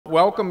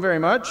welcome very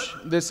much.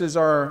 This is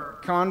our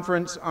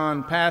conference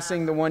on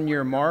passing the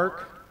one-year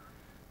mark,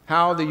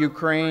 how the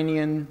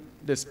Ukrainian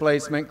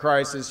displacement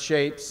crisis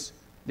shapes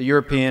the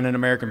European and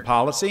American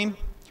policy.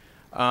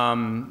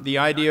 The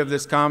idea of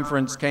this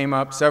conference came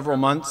up several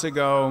months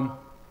ago,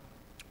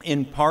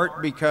 in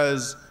part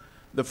because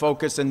the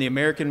focus in the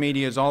American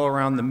media is all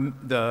around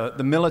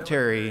the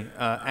military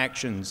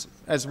actions,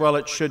 as well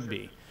it should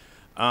be.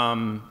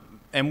 And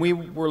we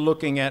were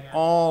looking at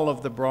all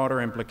of the broader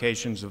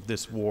implications of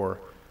this war.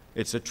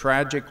 It's a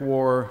tragic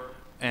war,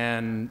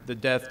 and the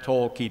death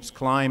toll keeps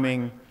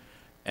climbing,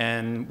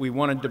 and we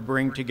wanted to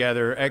bring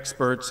together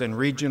experts and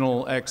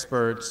regional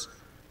experts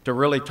to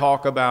really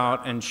talk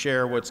about and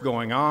share what's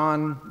going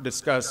on,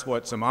 discuss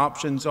what some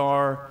options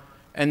are,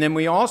 and then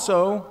we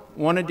also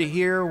wanted to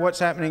hear what's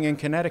happening in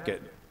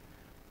Connecticut.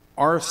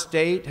 Our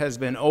state has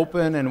been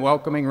open and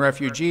welcoming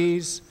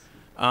refugees.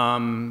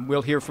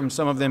 We'll hear from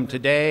some of them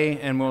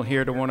today, and we'll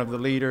hear from one of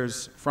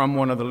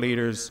the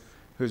leaders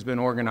who's been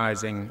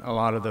organizing a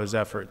lot of those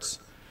efforts.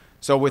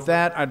 So with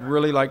that, I'd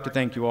really like to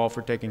thank you all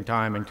for taking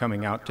time and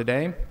coming out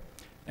today.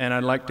 And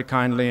I'd like to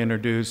kindly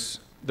introduce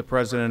the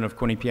president of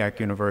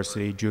Quinnipiac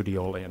University, Judy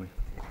Olian.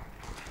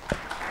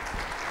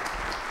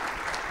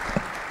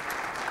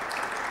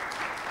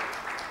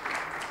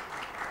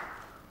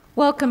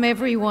 Welcome,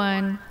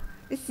 everyone.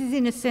 This is,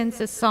 in a sense,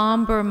 a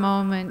somber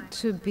moment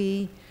to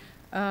be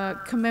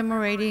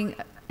commemorating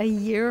a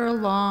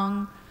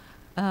year-long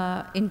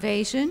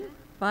invasion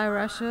by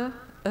Russia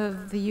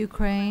of the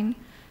Ukraine.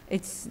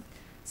 It's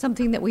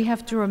something that we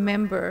have to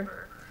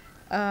remember,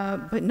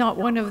 but not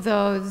one of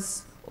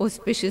those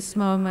auspicious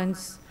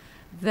moments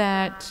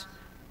that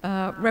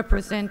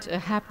represent a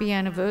happy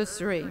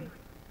anniversary,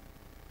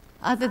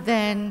 other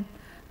than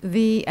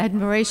the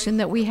admiration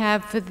that we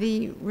have for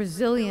the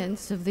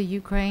resilience of the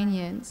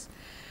Ukrainians.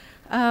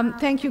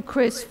 Thank you,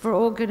 Chris, for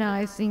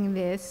organizing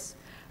this,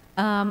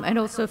 and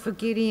also for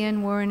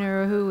Gideon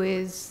Werner, who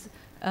is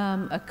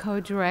a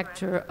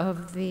co-director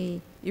of the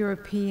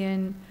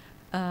European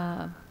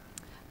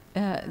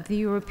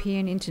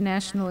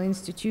International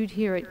Institute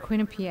here at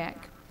Quinnipiac.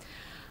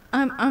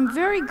 I'm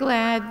very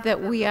glad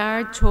that we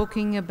are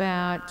talking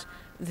about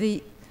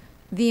the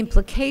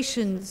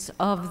implications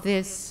of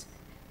this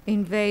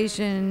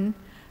invasion,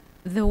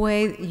 the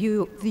way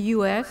the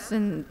US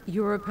and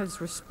Europe has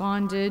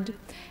responded,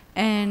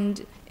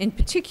 and in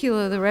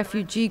particular the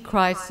refugee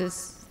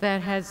crisis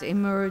that has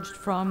emerged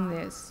from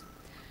this.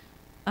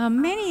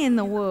 Many in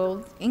the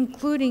world,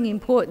 including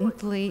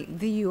importantly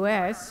the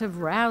US, have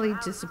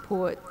rallied to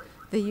support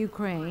the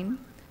Ukraine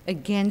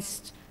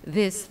against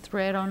this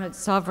threat on its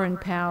sovereign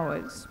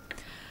powers.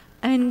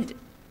 And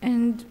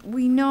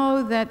we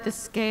know that the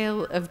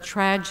scale of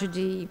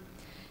tragedy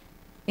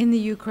in the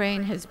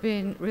Ukraine has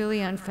been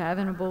really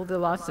unfathomable. The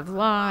loss of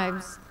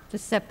lives, the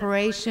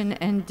separation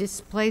and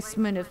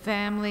displacement of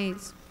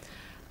families,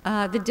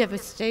 the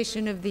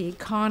devastation of the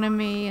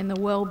economy and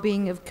the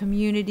well-being of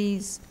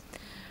communities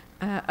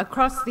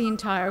across the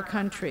entire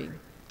country.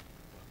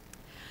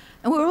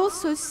 And we're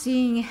also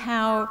seeing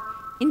how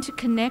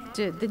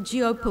interconnected the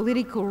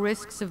geopolitical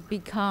risks have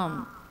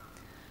become.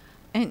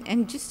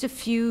 And just a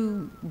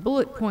few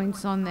bullet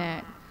points on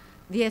that.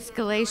 The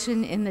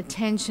escalation in the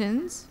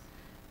tensions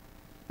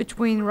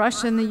between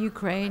Russia and the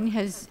Ukraine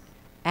has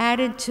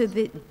added to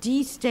the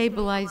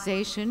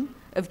destabilization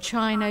of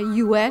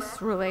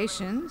China-US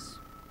relations,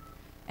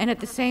 and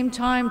at the same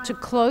time to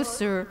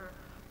closer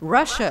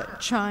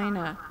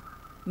Russia-China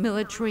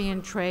military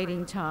and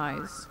trading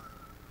ties.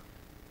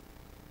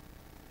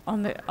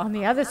 On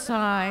the other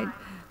side,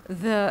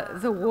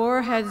 the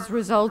war has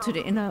resulted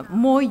in a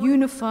more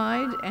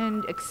unified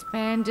and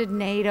expanded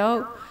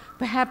NATO,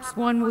 perhaps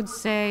one would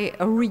say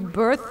a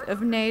rebirth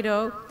of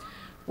NATO,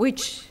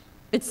 which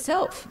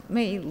itself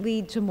may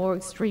lead to more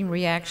extreme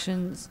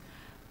reactions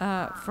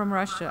from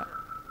Russia.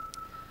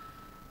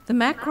 The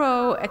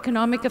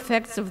macroeconomic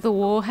effects of the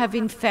war have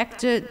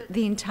infected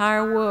the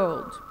entire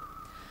world.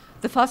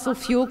 The fossil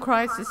fuel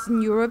crisis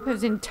in Europe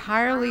has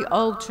entirely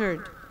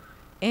altered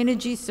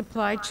energy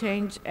supply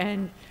chains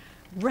and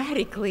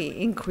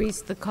radically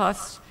increased the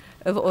cost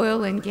of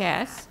oil and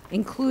gas,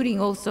 including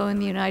also in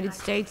the United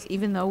States,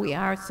 even though we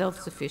are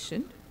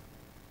self-sufficient.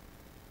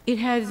 It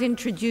has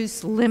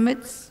introduced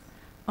limits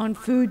on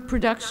food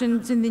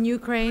productions in the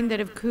Ukraine that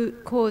have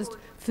caused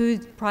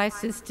food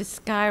prices to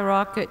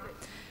skyrocket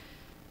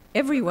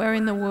everywhere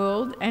in the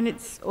world, and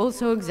it's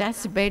also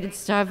exacerbated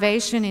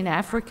starvation in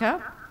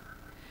Africa.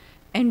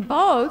 And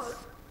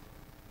both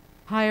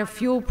higher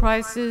fuel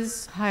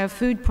prices, higher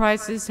food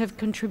prices have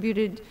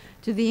contributed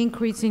to the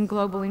increase in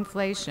global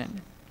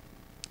inflation.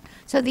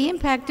 So the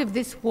impact of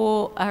this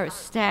war are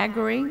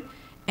staggering,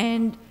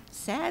 and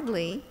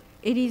sadly,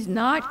 it is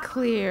not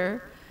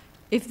clear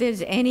if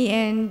there's any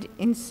end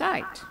in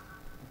sight.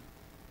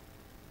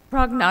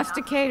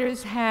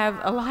 Prognosticators have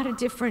a lot of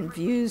different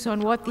views on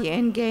what the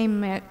end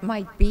game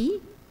might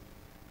be,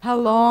 how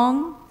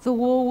long the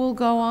war will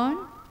go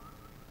on,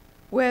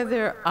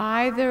 whether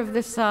either of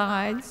the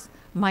sides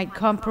might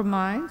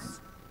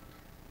compromise,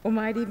 or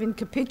might even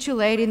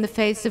capitulate in the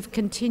face of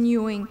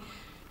continuing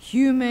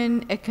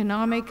human,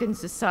 economic, and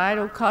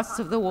societal costs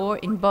of the war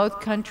in both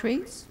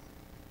countries,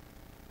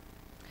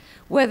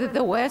 whether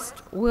the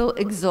West will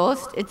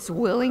exhaust its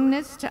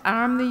willingness to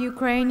arm the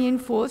Ukrainian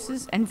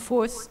forces and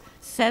force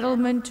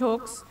settlement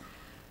talks,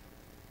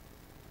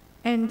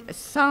 and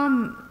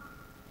some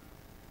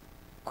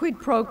quid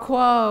pro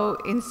quo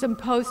in some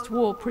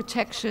post-war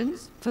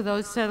protections for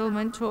those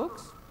settlement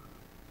talks,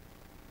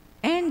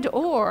 and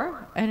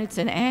it's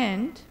an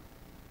and,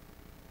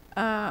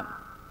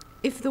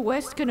 if the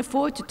West can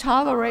afford to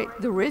tolerate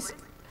the risk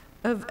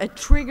of a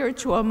trigger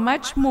to a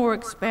much more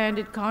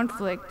expanded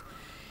conflict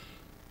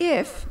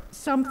if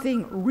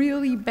something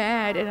really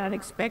bad and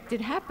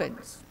unexpected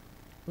happens,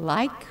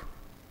 like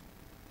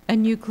a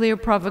nuclear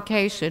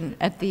provocation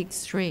at the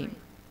extreme.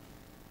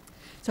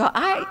 So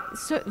I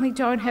certainly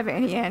don't have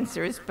any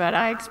answers, but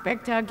I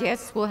expect our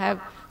guests will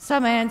have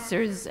some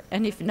answers,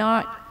 and if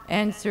not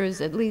answers,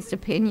 at least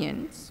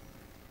opinions.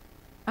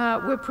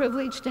 We're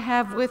privileged to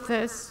have with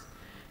us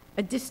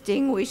a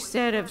distinguished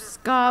set of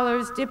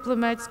scholars,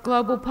 diplomats,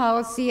 global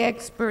policy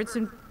experts,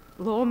 and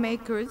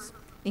lawmakers,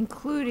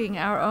 including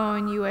our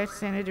own U.S.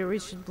 Senator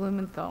Richard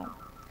Blumenthal.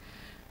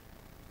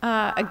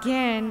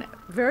 Again,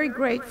 very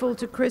grateful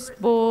to Chris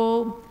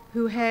Ball,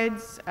 who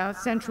heads our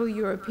Central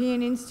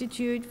European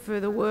Institute, for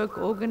the work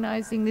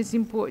organizing this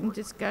important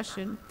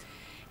discussion.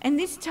 And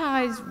this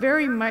ties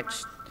very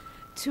much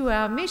to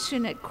our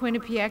mission at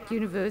Quinnipiac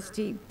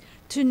University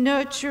to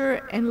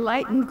nurture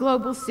enlightened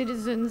global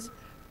citizens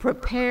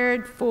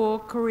prepared for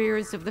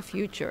careers of the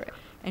future.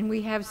 And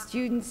we have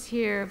students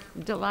here,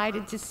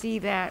 delighted to see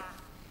that.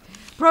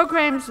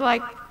 Programs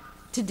like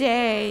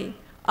today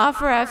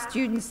offer our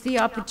students the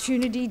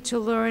opportunity to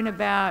learn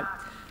about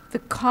the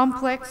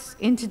complex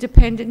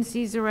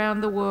interdependencies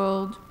around the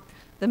world,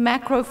 the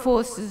macro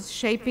forces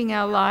shaping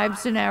our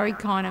lives and our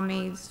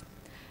economies,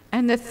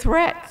 and the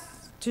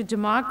threats to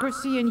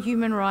democracy and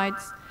human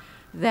rights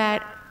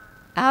that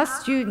our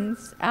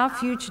students, our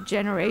future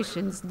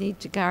generations, need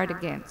to guard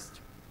against.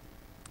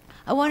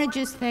 I want to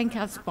just thank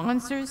our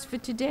sponsors for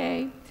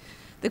today,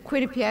 the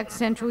Quinnipiac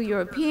Central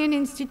European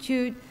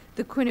Institute,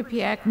 the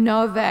Quinnipiac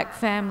Novak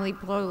Family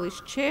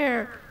Polish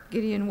Chair,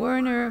 Gideon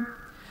Werner,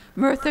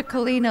 Mirtha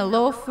Kalina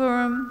Law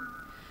Firm,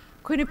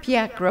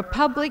 Quinnipiac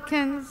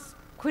Republicans,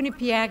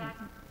 Quinnipiac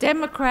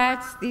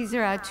Democrats, these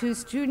are our two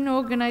student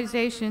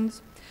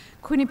organizations,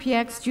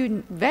 Quinnipiac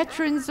Student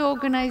Veterans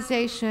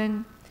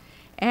Organization,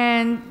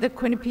 and the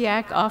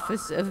Quinnipiac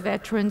Office of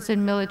Veterans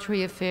and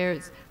Military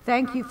Affairs.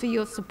 Thank you for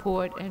your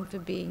support and for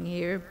being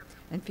here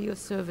and for your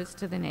service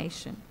to the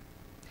nation.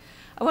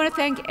 I want to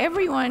thank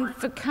everyone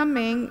for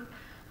coming,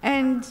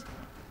 and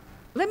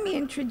let me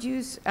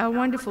introduce our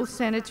wonderful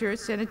senator,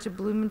 Senator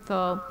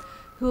Blumenthal,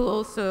 who will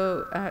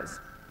also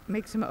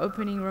make some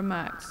opening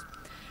remarks.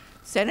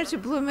 Senator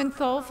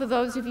Blumenthal, for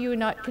those of you who are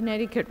not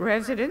Connecticut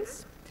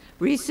residents,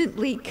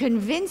 recently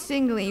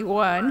convincingly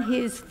won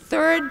his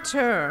third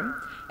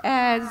term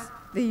as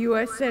the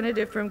U.S.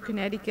 Senator from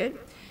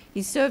Connecticut.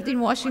 He served in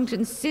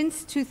Washington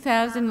since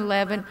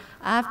 2011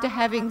 after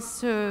having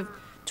served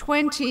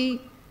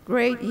 20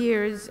 great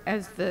years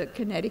as the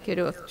Connecticut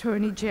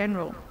Attorney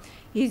General.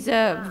 He's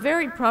a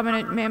very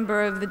prominent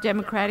member of the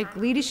Democratic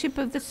leadership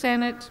of the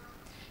Senate.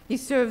 He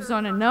serves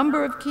on a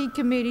number of key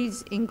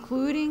committees,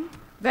 including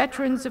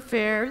Veterans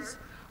Affairs,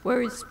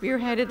 where he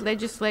spearheaded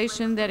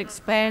legislation that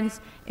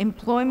expands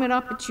employment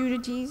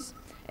opportunities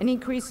and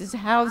increases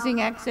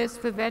housing access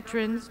for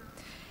veterans,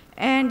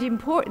 and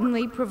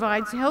importantly,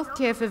 provides health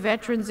care for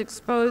veterans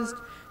exposed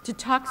to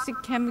toxic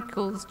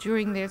chemicals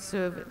during their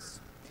service.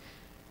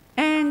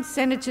 And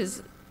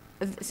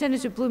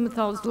Senator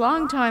Blumenthal's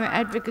longtime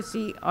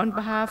advocacy on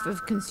behalf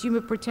of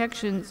consumer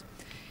protections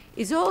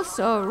is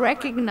also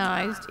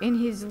recognized in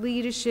his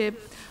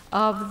leadership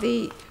of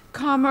the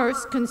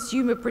Commerce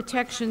Consumer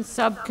Protection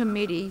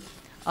Subcommittee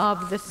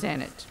of the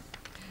Senate.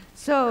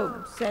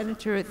 So,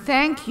 Senator,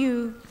 thank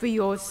you for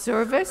your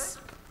service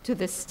to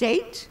the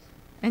state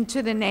and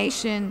to the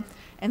nation,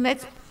 and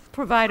let's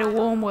provide a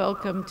warm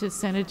welcome to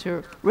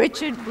Senator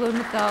Richard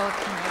Blumenthal of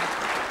Connecticut.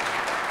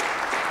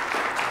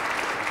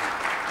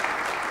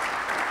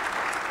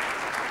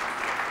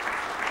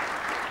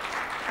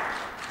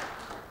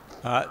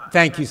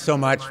 Thank you so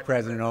much,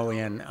 President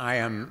Olian. I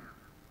am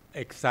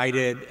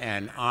excited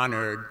and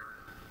honored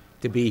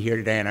to be here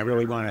today, and I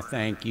really want to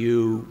thank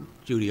you,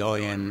 Judy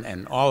Olian,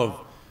 and all of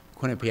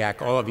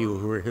Quinnipiac, all of you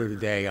who are here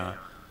today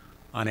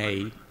on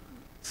a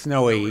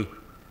snowy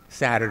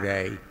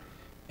Saturday,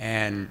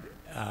 and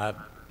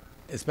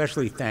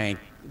especially thank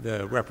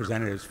the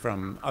representatives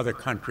from other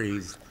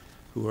countries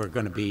who are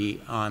going to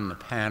be on the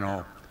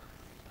panel.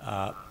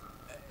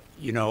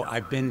 You know,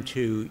 I've been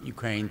to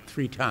Ukraine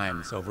 3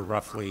 times over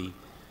roughly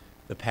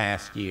the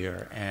past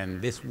year,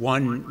 and this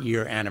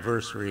 1-year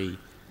anniversary,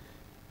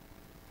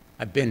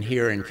 I've been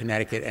here in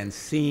Connecticut and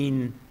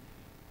seen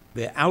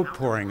the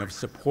outpouring of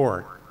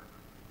support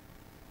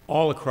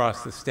all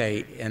across the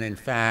state, and in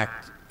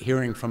fact,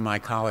 hearing from my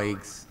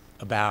colleagues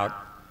about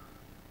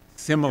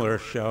similar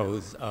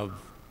shows of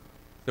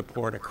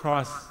support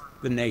across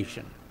the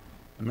nation.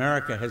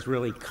 America has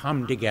really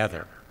come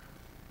together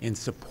in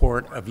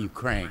support of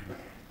Ukraine.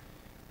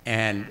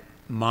 And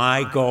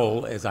my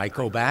goal as I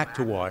go back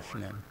to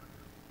Washington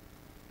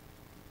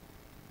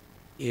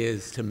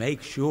is to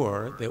make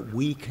sure that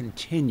we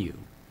continue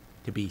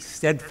to be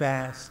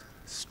steadfast,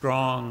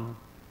 strong,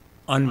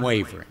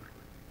 unwavering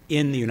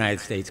in the United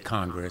States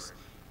Congress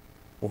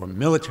for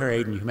military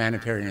aid and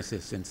humanitarian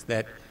assistance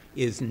that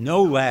is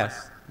no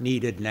less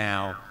needed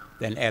now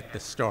than at the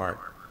start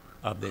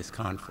of this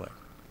conflict.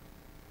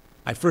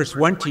 I first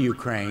went to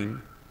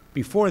Ukraine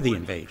before the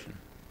invasion,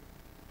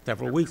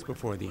 several weeks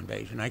before the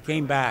invasion. I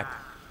came back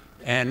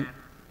and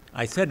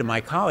I said to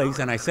my colleagues,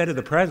 and I said to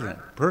the president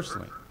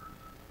personally,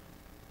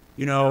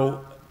 you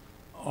know,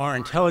 our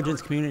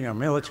intelligence community, our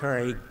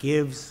military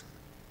gives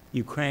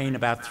Ukraine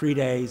about 3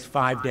 days,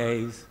 5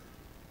 days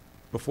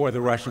before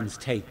the Russians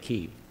take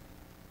Kyiv.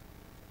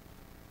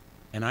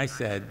 And I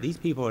said, these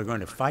people are going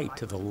to fight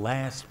to the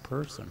last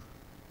person.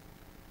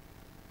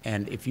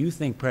 And if you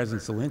think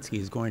President Zelensky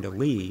is going to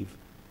leave,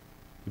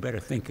 you better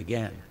think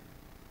again.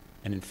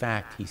 And in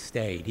fact, he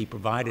stayed. He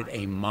provided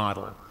a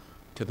model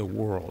to the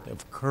world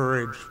of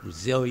courage,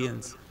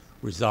 resilience,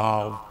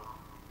 resolve,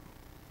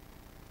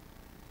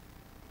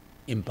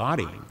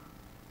 embodying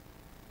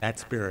that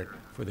spirit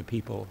for the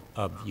people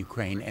of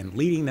Ukraine and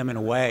leading them in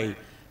a way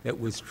that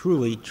was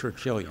truly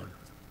Churchillian.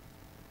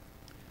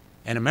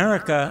 And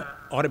America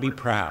ought to be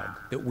proud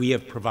that we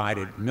have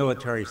provided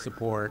military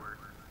support,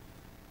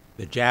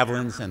 the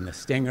Javelins and the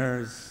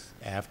Stingers,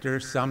 after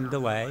some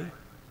delay,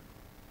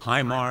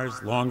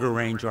 HIMARS,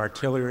 longer-range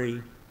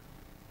artillery,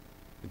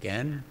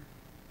 again,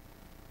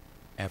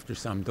 after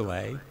some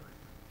delay,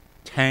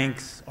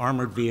 tanks,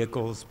 armored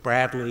vehicles,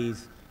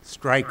 Bradleys,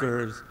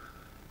 Strykers.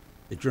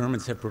 The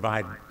Germans have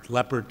provided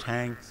Leopard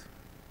tanks,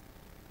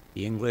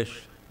 the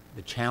English,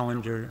 the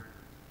Challenger,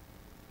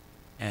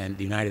 and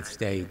the United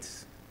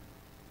States,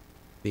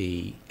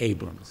 the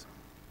Abrams.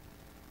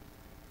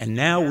 And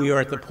now we are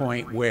at the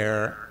point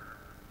where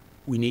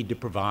we need to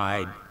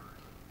provide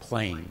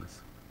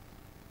planes.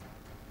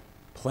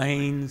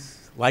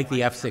 Planes like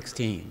the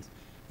F-16s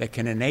that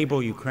can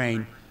enable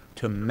Ukraine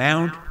to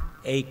mount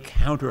a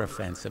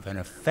counteroffensive, an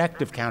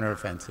effective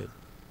counteroffensive,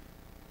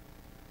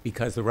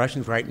 because the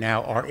Russians right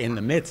now are in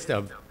the midst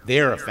of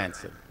their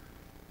offensive.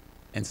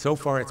 And so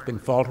far it's been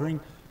faltering,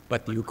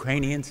 but the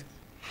Ukrainians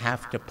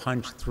have to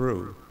punch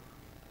through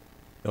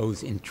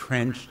those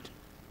entrenched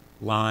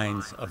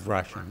lines of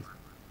Russians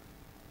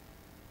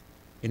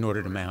in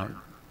order to mount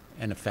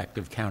an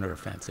effective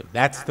counteroffensive.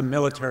 That's the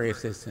military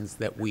assistance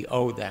that we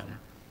owe them.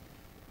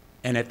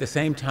 And at the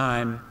same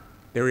time,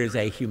 there is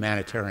a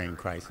humanitarian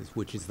crisis,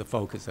 which is the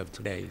focus of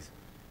today's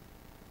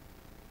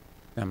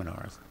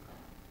seminars.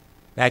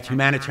 That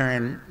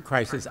humanitarian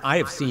crisis I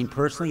have seen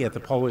personally at the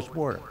Polish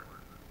border,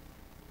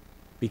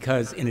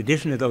 because in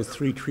addition to those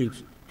 3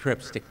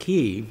 trips to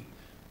Kyiv,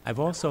 I've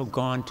also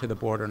gone to the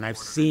border and I've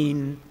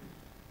seen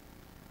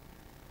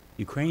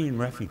Ukrainian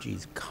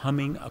refugees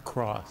coming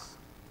across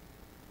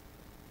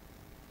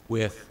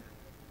with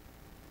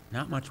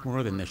not much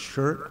more than the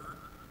shirt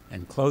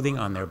and clothing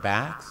on their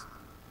backs,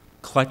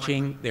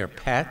 clutching their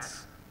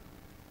pets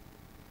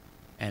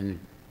and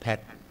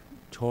pet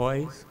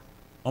toys,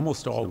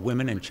 almost all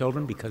women and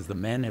children because the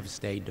men have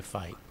stayed to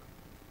fight.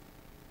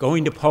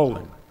 Going to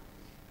Poland,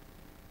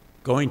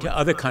 going to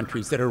other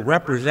countries that are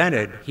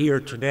represented here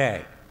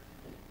today.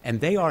 And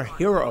they are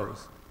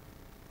heroes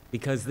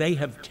because they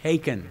have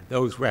taken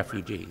those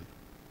refugees.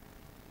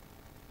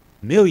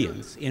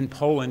 Millions in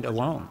Poland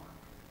alone.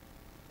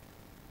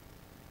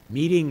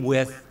 Meeting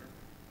with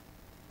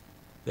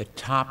the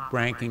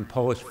top-ranking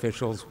Polish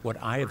officials, what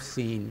I have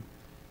seen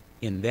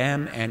in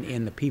them and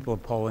in the people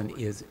of Poland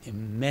is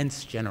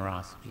immense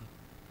generosity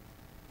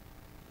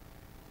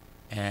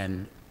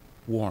and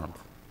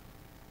warmth,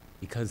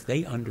 because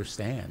they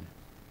understand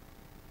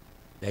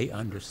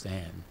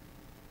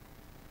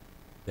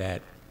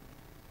that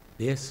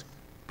this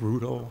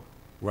brutal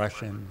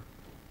Russian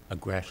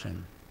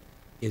aggression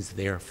is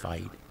their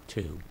fight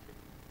too.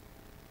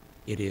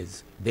 It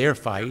is their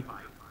fight,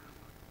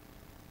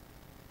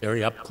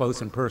 very up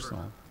close and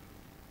personal,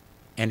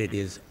 and it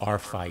is our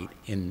fight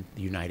in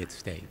the United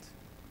States.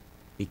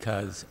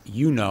 Because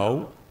you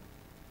know,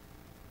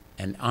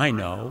 and I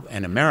know,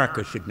 and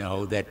America should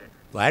know, that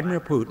Vladimir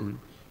Putin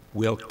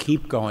will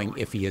keep going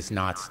if he is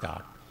not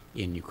stopped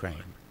in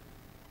Ukraine.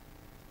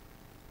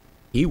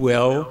 He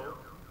will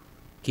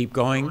keep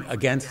going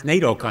against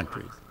NATO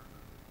countries.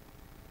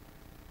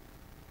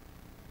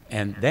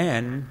 And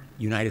then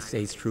United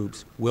States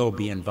troops will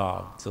be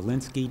involved.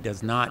 Zelensky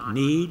does not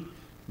need,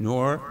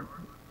 nor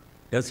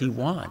does he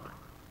want,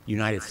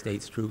 United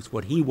States troops.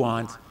 What he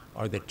wants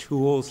are the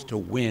tools to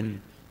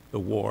win the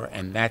war,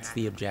 and that's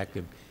the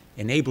objective,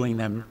 enabling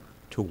them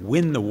to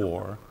win the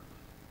war,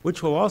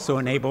 which will also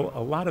enable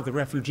a lot of the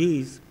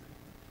refugees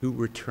to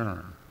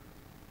return.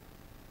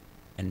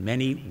 And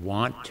many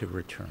want to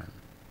return.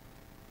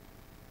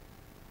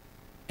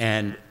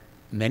 And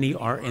many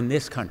are in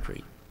this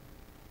country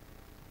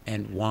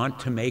and want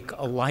to make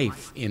a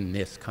life in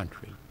this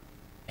country.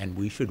 and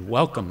we should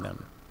welcome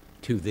them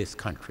to this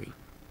country.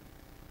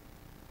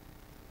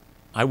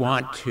 I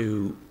want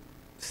to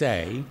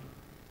say,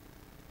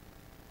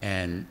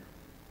 and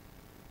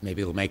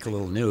maybe it'll make a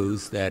little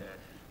news, that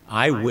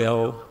I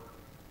will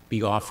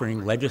be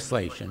offering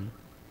legislation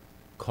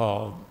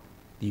called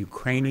the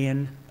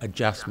Ukrainian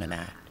Adjustment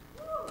Act.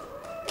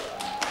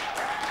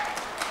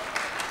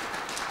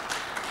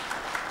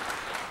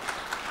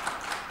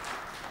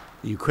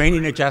 The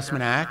Ukrainian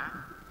Adjustment Act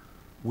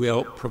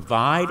will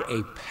provide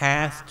a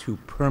path to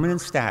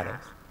permanent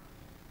status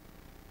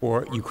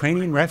for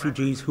Ukrainian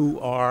refugees who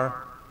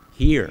are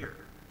here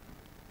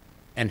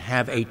and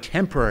have a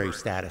temporary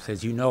status.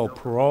 As you know,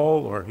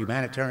 parole, or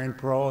humanitarian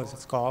parole as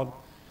it's called,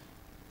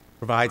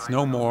 provides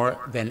no more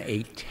than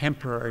a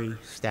temporary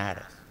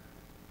status.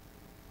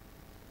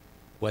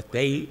 What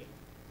they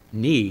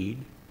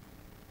need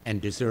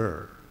and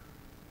deserve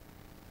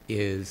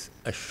is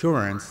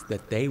assurance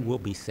that they will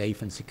be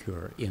safe and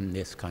secure in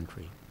this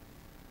country.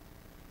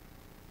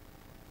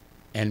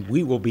 And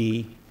we will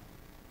be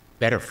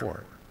better for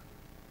it,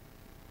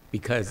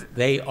 because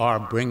they are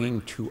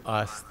bringing to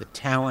us the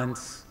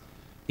talents,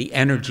 the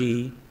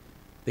energy,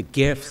 the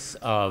gifts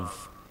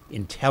of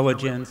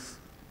intelligence,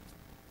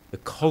 the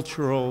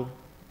cultural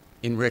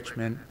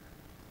enrichment,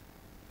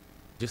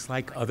 just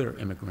like other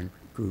immigrant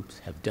groups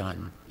have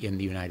done in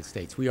the United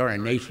States. We are a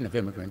nation of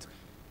immigrants.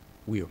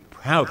 We are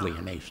proudly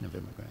a nation of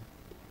immigrants.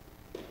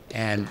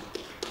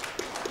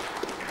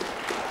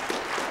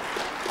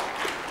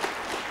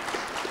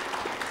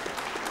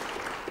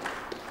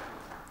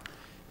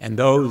 And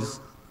those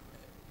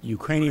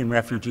Ukrainian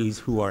refugees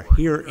who are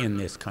here in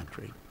this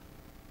country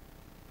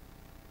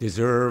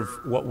deserve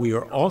what we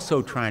are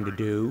also trying to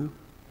do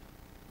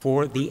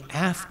for the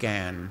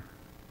Afghan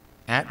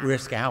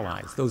at-risk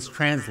allies, those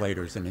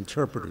translators and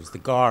interpreters, the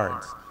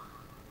guards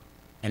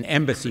and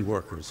embassy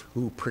workers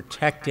who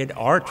protected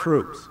our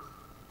troops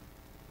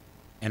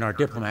and our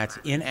diplomats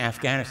in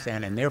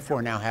Afghanistan and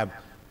therefore now have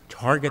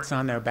targets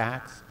on their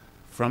backs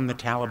from the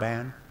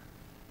Taliban.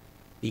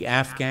 The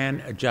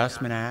Afghan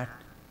Adjustment Act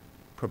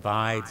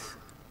provides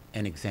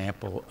an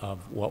example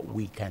of what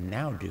we can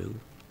now do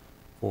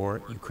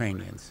for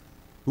Ukrainians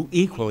who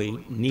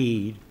equally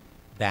need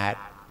that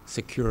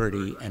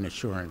security and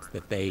assurance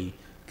that they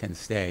can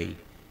stay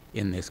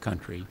in this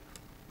country.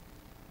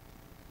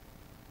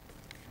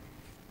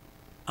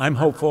 I'm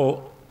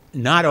hopeful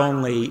not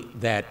only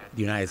that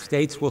the United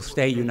States will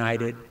stay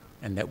united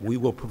and that we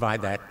will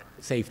provide that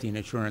safety and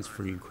assurance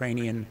for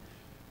Ukrainian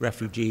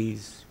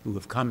refugees who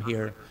have come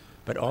here,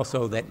 but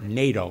also that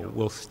NATO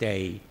will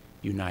stay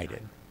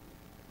united.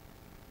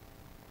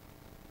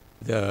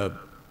 The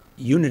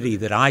unity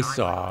that I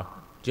saw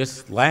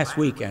just last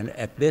weekend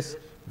at this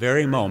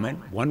very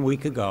moment, 1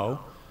 week ago,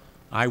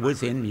 I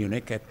was in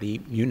Munich at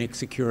the Munich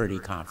Security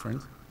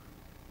Conference,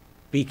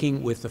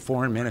 speaking with the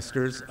foreign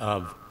ministers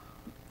of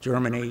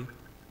Germany,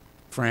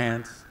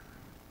 France,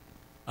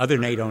 other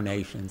NATO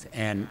nations,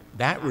 and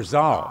that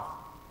resolve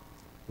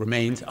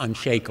remains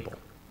unshakable.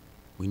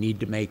 We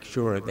need to make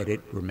sure that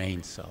it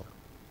remains so.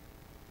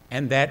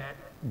 And that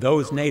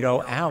those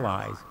NATO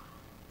allies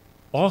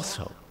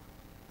also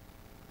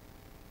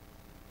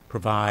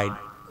provide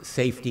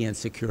safety and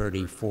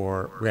security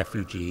for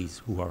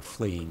refugees who are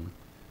fleeing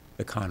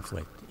the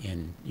conflict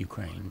in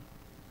Ukraine.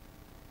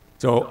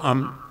 So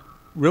I'm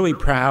really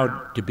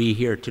proud to be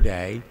here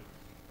today,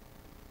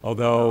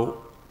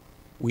 although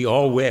we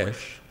all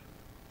wish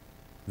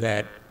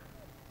that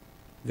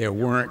there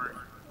weren't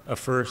a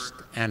first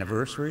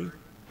anniversary,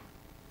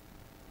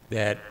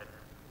 that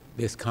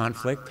this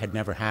conflict had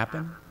never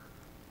happened.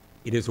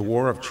 It is a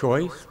war of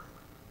choice,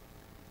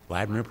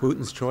 Vladimir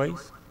Putin's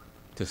choice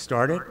to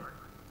start it.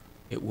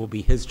 It will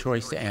be his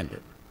choice to end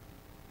it.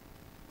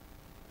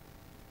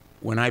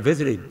 When I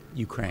visited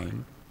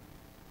Ukraine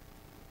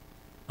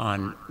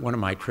on one of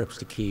my trips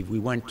to Kyiv, we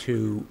went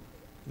to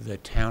the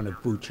town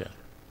of Bucha,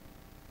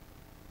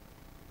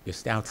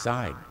 just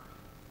outside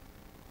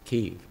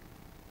Kyiv.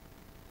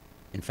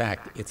 In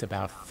fact, it's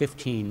about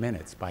 15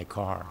 minutes by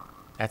car.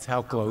 That's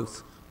how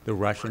close the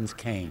Russians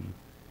came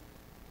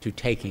to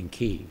taking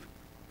Kyiv.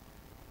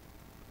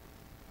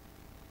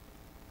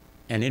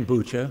 And in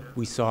Bucha,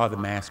 we saw the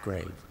mass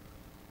graves,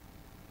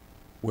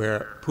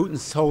 where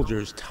Putin's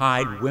soldiers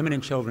tied women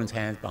and children's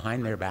hands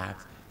behind their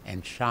backs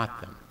and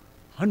shot them,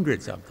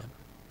 hundreds of them,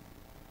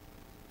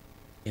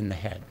 in the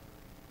head,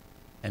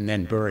 and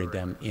then buried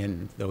them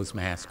in those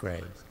mass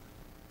graves.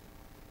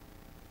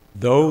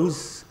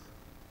 Those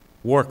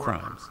war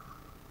crimes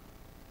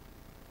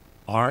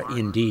are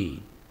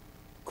indeed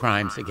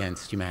crimes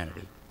against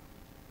humanity.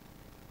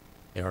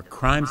 They are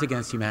crimes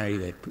against humanity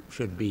that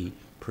should be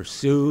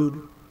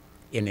pursued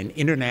in an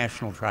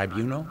international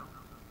tribunal.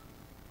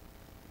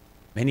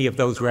 Many of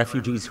those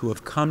refugees who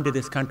have come to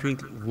this country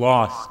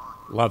lost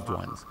loved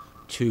ones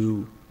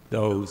to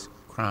those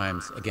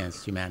crimes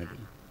against humanity.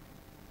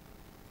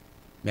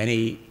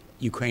 Many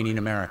Ukrainian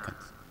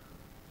Americans,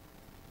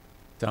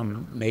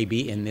 some may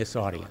be in this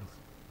audience,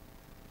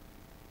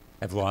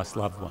 have lost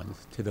loved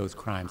ones to those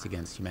crimes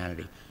against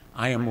humanity.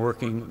 I am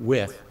working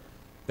with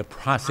the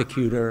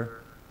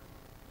prosecutor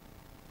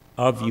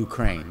of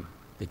Ukraine,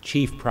 the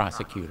chief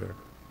prosecutor.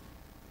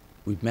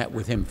 We've met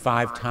with him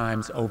 5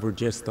 times over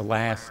just the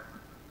last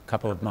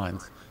couple of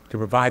months to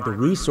provide the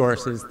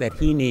resources that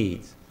he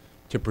needs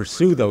to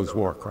pursue those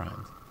war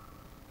crimes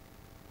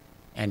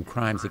and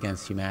crimes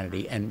against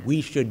humanity. And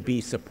we should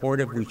be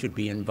supportive, we should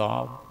be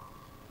involved,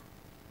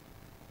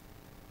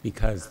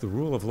 because the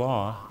rule of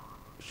law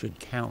should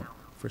count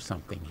for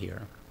something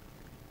here.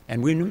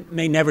 And we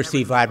may never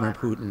see Vladimir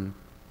Putin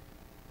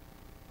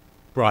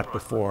brought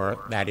before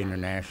that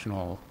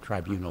international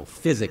tribunal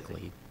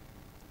physically,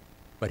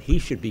 but he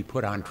should be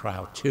put on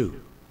trial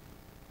too.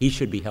 He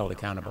should be held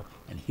accountable,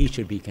 and he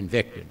should be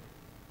convicted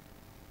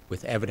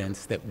with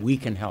evidence that we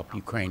can help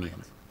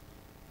Ukrainians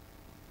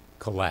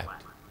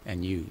collect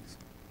and use.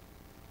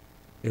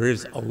 There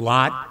is a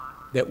lot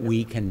that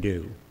we can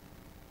do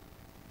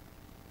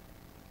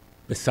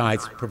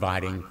besides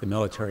providing the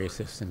military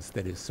assistance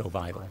that is so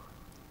vital.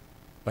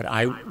 But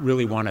I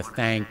really want to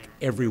thank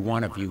every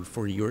one of you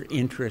for your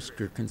interest,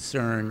 your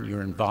concern,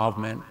 your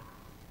involvement,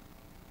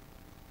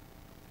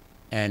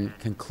 and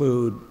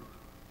conclude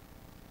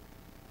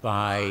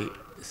by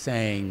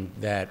saying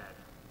that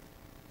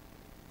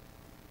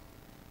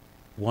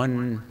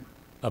one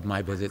of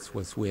my visits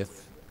was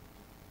with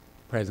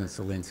President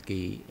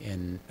Zelensky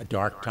in a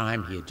dark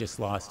time. He had just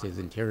lost his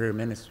interior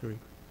ministry.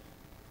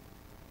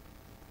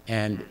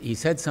 And he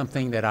said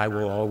something that I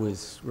will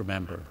always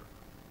remember.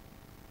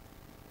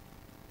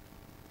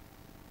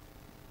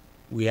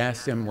 We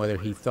asked him whether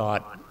he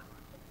thought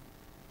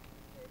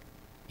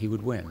he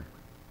would win.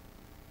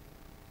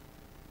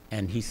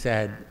 And he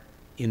said,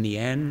 in the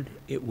end,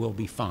 it will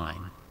be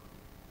fine.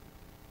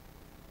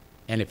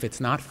 And if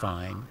it's not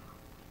fine,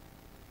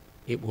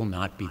 it will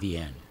not be the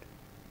end.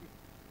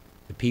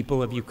 The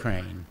people of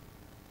Ukraine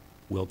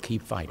will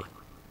keep fighting.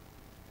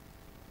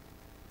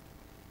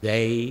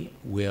 They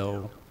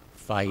will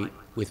fight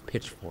with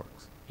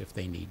pitchforks if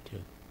they need to.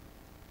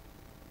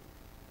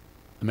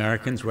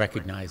 Americans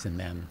recognize in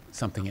them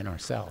something in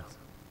ourselves.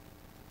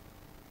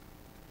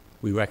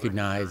 We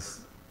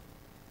recognize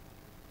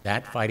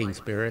that fighting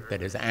spirit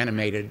that has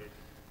animated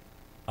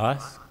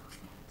us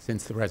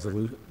since the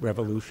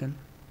revolution,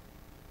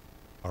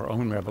 our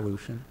own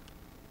revolution.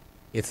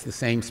 It's the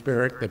same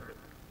spirit that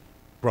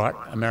brought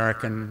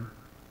American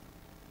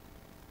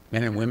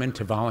men and women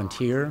to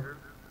volunteer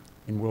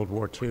in World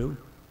War II.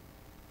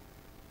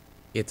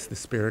 It's the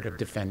spirit of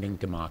defending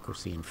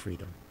democracy and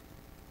freedom.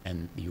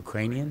 And the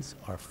Ukrainians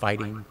are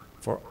fighting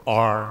for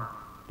our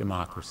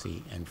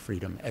democracy and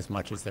freedom as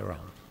much as their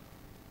own.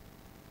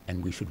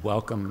 And we should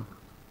welcome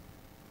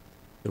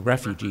the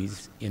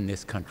refugees in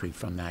this country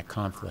from that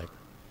conflict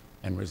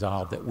and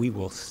resolve that we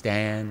will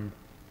stand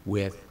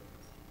with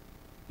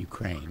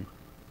Ukraine.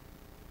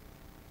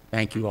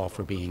 Thank you all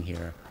for being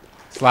here.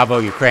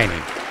 Slavo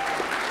Ukraini.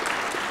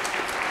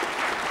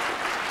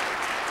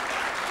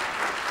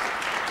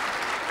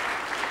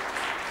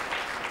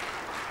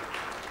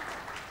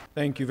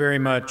 Thank you very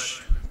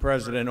much,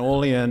 President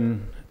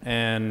Olian,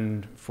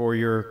 and for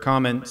your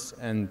comments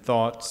and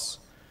thoughts,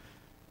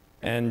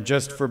 and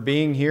just for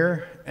being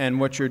here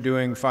and what you're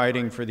doing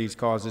fighting for these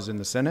causes in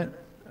the Senate.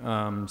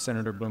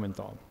 Senator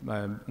Blumenthal,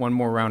 one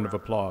more round of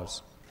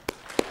applause.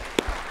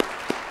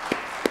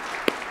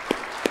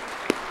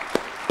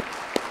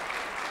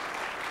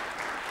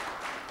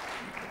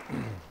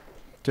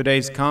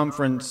 Today's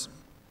conference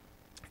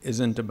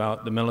isn't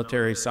about the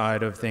military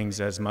side of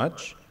things as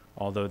much,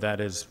 although that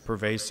is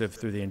pervasive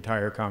through the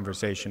entire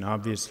conversation,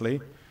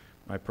 obviously.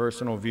 My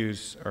personal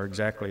views are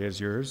exactly as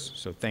yours,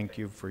 so thank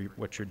you for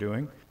what you're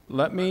doing.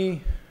 Let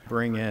me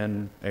bring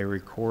in a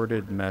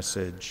recorded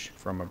message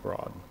from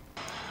abroad.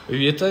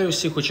 Вітаю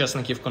всіх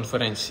учасників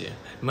конференції.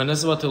 Мене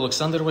звати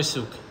Олександр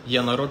Васюк,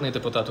 я народний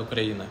депутат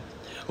України.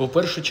 У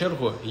першу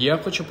чергу я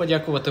хочу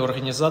подякувати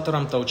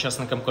організаторам та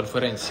учасникам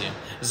конференції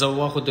за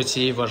увагу до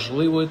цієї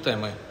важливої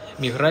теми –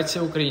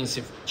 міграція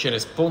українців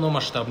через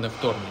повномасштабне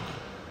вторгнення.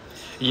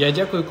 Я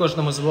дякую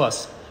кожному з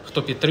вас,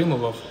 хто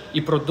підтримував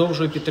і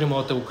продовжує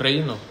підтримувати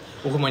Україну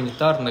у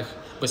гуманітарних,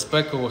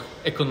 безпекових,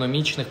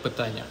 економічних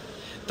питаннях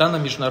та на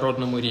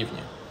міжнародному рівні.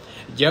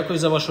 Дякую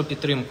за вашу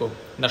підтримку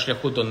на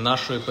шляху до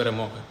нашої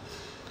перемоги.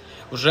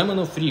 Вже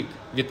минув рік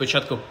від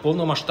початку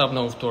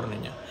повномасштабного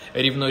вторгнення.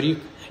 Рівно рік,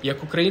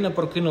 як Україна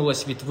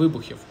прокинулась від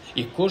вибухів,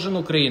 і кожен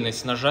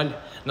українець, на жаль,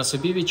 на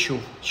собі відчув,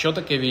 що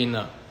таке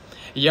війна.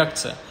 Як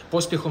це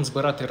поспіхом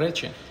збирати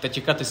речі та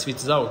тікати світ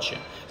за очі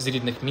з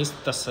рідних міст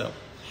та сел?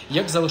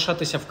 Як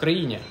залишатися в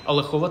країні,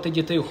 але ховати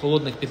дітей у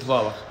холодних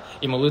підвалах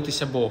і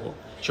молитися Богу,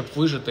 щоб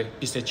вижити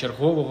після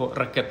чергового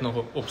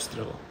ракетного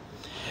обстрілу?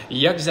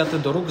 Як взяти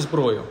до рук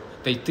зброю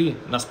та йти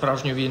на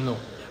справжню війну,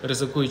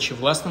 ризикуючи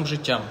власним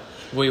життям,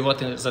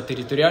 воювати за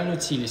територіальну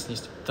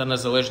цілісність та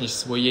незалежність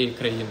своєї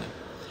країни?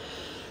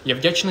 Я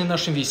вдячний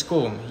нашим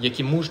військовим,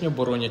 які мужньо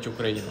боронять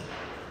Україну.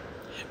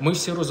 Ми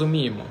всі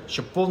розуміємо,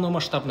 що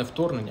повномасштабне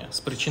вторгнення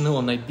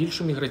спричинило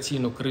найбільшу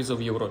міграційну кризу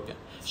в Європі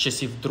з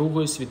часів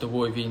Другої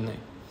світової війни.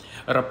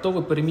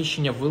 Раптове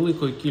переміщення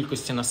великої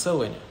кількості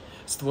населення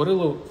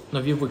створило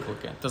нові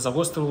виклики та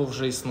загострило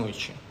вже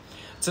існуючі.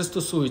 Це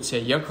стосується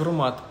як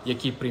громад,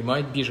 які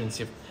приймають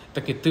біженців,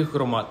 так і тих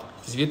громад,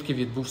 звідки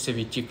відбувся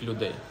відтік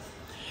людей.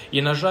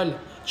 І, на жаль,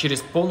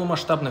 через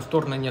повномасштабне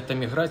вторгнення та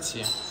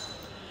міграції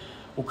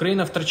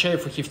Україна втрачає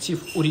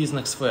фахівців у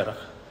різних сферах.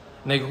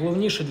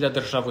 Найголовніше для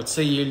держави –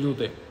 це є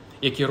люди,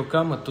 які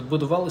роками тут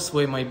будували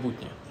своє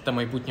майбутнє та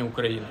майбутнє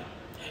України.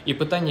 І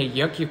питання,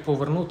 як їх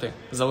повернути,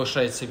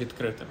 залишається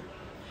відкритим.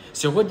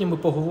 Сьогодні ми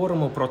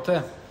поговоримо про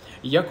те,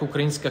 як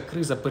українська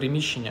криза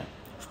переміщення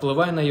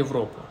впливає на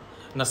Європу,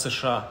 на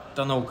США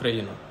та на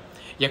Україну,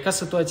 яка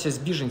ситуація з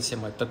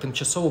біженцями та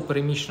тимчасово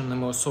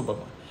переміщеними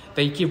особами,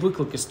 та які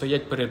виклики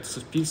стоять перед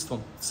суспільством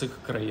цих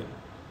країн.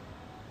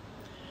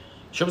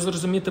 Щоб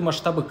зрозуміти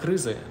масштаби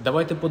кризи,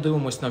 давайте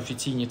подивимось на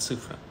офіційні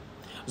цифри.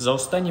 За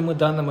останніми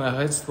даними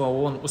Агентства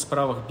ООН у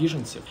справах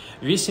біженців,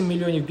 8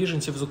 мільйонів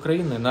біженців з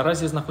України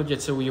наразі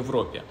знаходяться у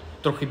Європі.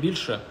 Трохи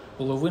більше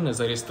половини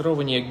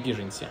зареєстровані як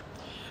біженці.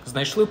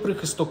 Знайшли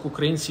прихисток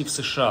українці в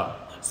США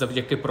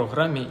завдяки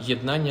програмі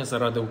 «Єднання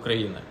заради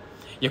України»,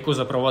 яку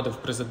запровадив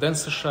президент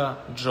США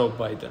Джо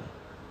Байден.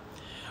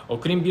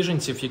 Окрім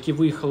біженців, які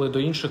виїхали до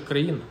інших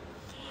країн,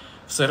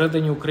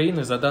 всередині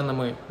України, за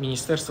даними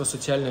Міністерства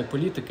соціальної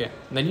політики,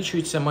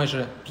 налічується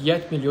майже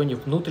 5 мільйонів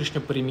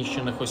внутрішньо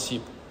переміщених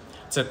осіб.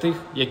 Це тих,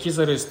 які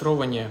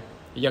зареєстровані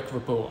як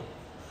ВПО.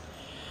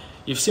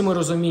 І всі ми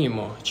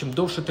розуміємо, чим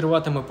довше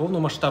триватиме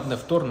повномасштабне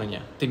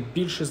вторгнення, тим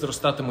більше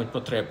зростатимуть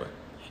потреби.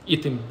 І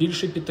тим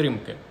більше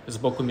підтримки з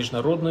боку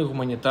міжнародної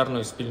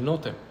гуманітарної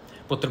спільноти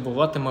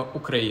потребуватиме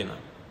Україна.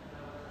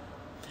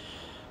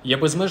 Я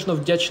безмежно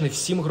вдячний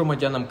всім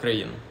громадянам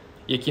країн,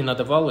 які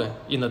надавали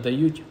і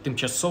надають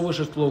тимчасове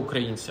житло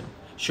українцям,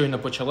 щойно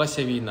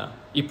почалася війна,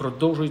 і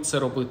продовжують це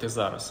робити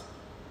зараз.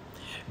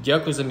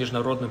 Дякую за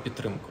міжнародну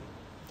підтримку.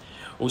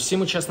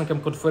 Усім учасникам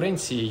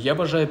конференції я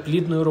бажаю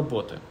плідної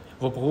роботи,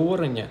 в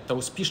обговоренні та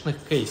успішних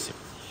кейсів,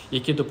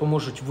 які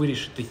допоможуть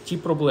вирішити ті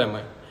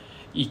проблеми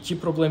і ті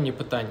проблемні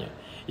питання,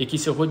 які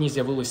сьогодні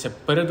з'явилися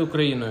перед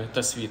Україною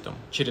та світом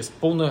через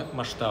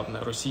повномасштабне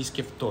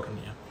російське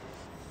вторгнення.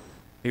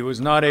 He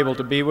was not able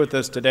to be with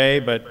us today,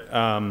 but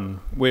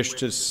wished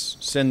to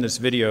send this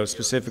video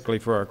specifically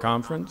for our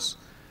conference.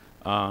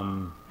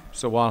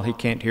 So while he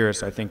can't hear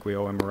us, I think we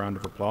owe him a round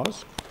of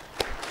applause.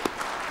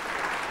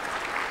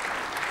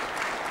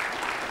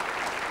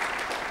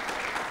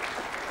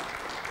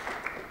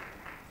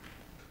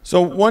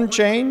 So one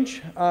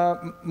change,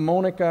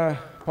 Mónika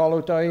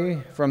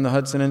from the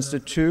Hudson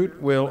Institute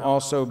will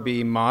also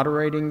be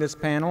moderating this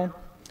panel.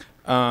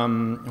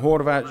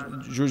 Horváth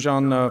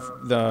Zsuzsanna,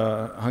 the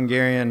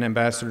Hungarian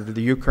ambassador to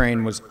the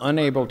Ukraine, was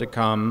unable to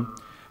come,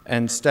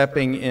 and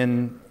stepping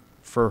in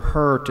for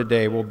her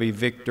today will be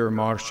Viktor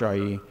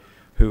Marsai,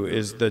 who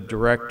is the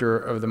director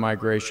of the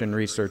Migration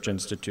Research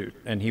Institute,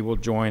 and he will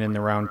join in the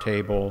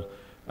roundtable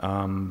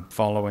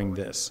following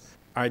this.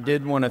 I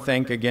did want to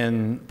thank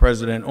again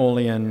President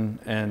Olian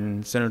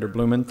and Senator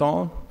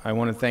Blumenthal. I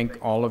want to thank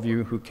all of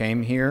you who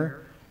came here.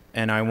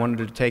 And I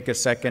wanted to take a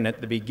second at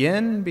the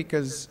beginning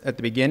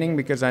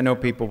because I know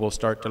people will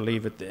start to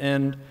leave at the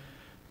end,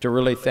 to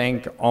really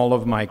thank all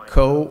of my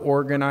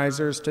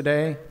co-organizers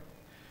today.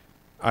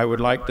 I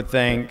would like to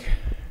thank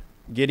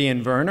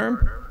Gideon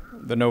Werner,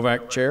 the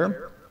Novak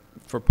Chair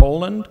for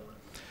Poland.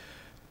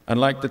 I'd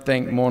like to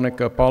thank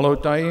Mónika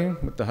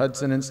Palotai with the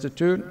Hudson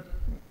Institute.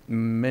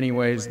 In many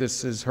ways,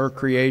 this is her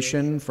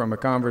creation from a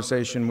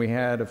conversation we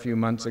had a few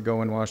months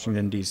ago in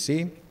Washington,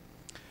 D.C.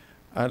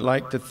 I'd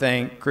like to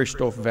thank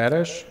Kristóf,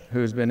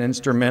 who's been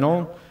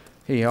instrumental.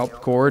 He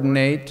helped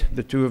coordinate.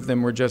 The two of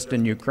them were just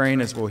in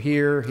Ukraine, as we'll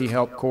hear. He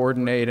helped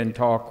coordinate and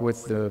talk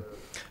with the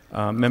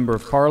Member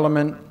of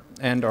Parliament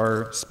and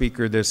our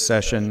speaker this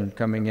session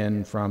coming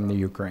in from the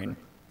Ukraine.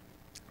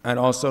 I'd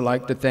also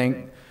like to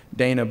thank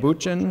Dana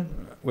Buchin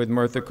with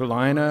Mirtha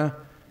Kulina.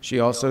 She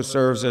also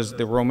serves as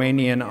the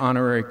Romanian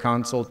honorary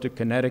consul to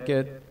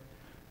Connecticut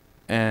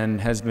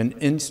and has been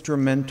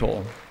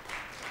instrumental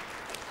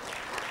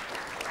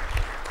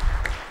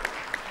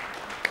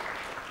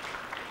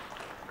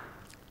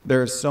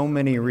There are so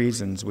many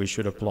reasons we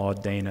should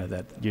applaud Dana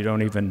that you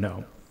don't even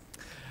know.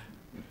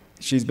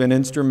 She's been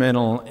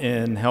instrumental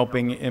in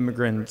helping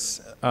immigrants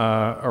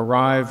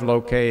arrive,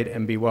 locate,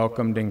 and be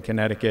welcomed in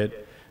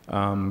Connecticut,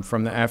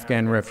 from the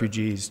Afghan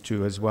refugees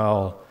to as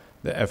well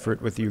the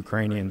effort with the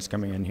Ukrainians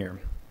coming in here.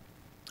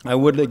 I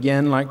would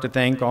again like to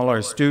thank all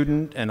our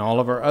student and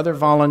all of our other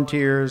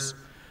volunteers,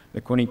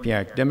 the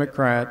Quinnipiac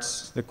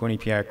Democrats, the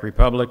Quinnipiac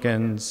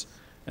Republicans,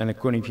 and the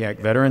Quinnipiac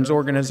Veterans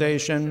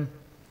Organization.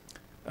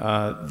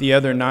 The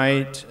other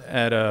night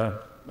at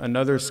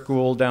another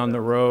school down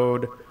the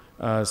road,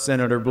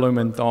 Senator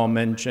Blumenthal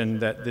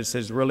mentioned that this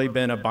has really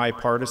been a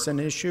bipartisan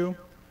issue,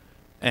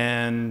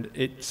 and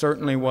it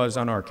certainly was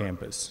on our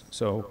campus.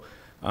 So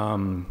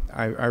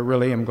I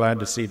really am glad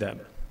to see that.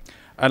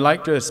 I'd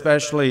like to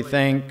especially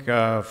thank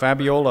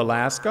Fabiola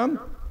Laska,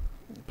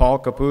 Paul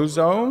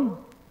Capuzzo,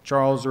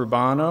 Charles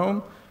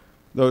Rubano.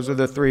 Those are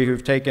the three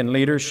who've taken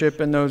leadership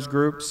in those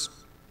groups.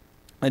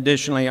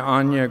 Additionally,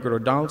 Anya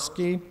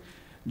Grodalski,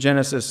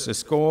 Genesis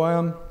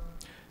Siskoa,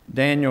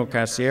 Daniel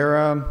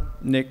Casiera,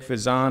 Nick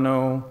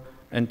Fizano,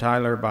 and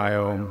Tyler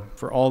Bio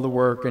for all the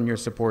work and your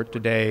support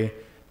today.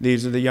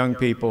 These are the young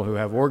people who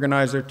have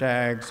organizer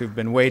tags, who've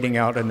been waiting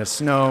out in the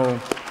snow.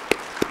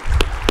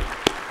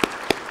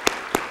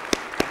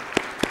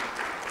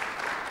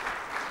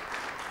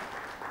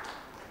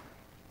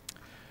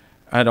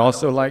 I'd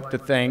also like to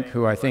thank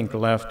who I think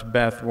left,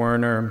 Beth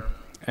Werner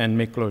and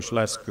Miklos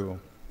Lescu,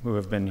 who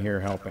have been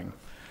here helping.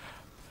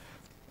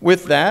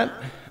 With that,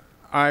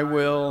 I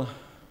will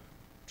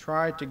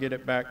try to get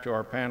it back to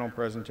our panel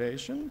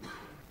presentation,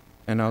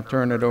 and I'll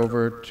turn it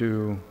over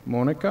to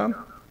Mónika.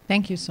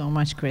 Thank you so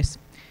much, Chris.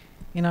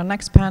 In our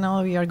next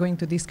panel, we are going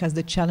to discuss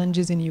the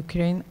challenges in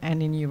Ukraine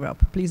and in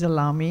Europe. Please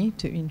allow me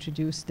to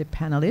introduce the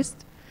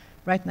panelists.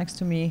 Right next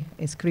to me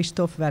is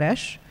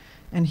Kristóf,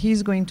 and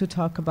he's going to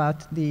talk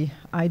about the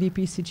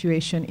IDP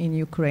situation in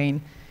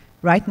Ukraine.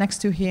 Right next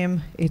to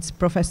him, it's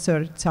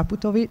Professor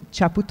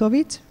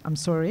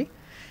Czaputowicz,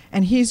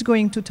 and he's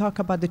going to talk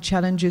about the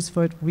challenges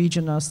for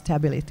regional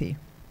stability.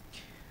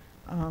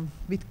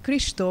 With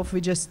Kristóf, we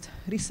just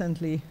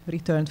recently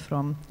returned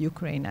from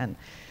Ukraine, and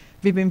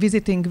we've been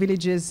visiting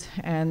villages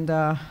and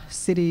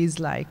cities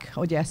like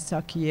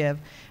Odessa, Kyiv.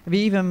 We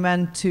even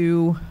went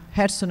to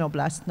Kherson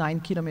Oblast, 9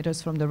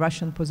 kilometers from the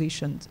Russian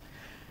positions.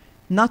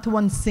 Not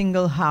one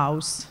single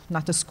house,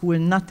 not a school,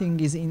 nothing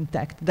is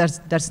intact.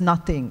 There's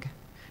nothing.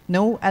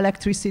 No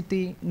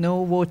electricity,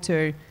 no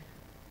water.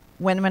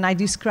 When I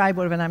describe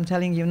or when I'm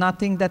telling you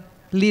nothing, that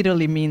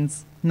literally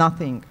means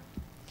nothing.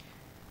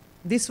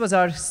 This was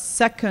our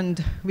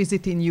second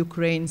visit in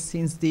Ukraine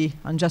since the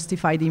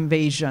unjustified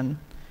invasion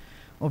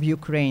of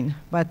Ukraine.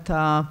 But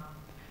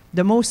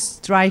the most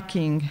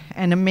striking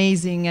and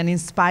amazing and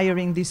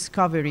inspiring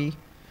discovery,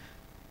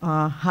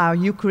 how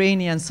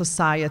Ukrainian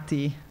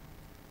society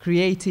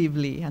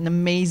creatively and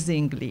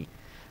amazingly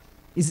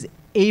is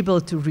able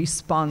to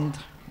respond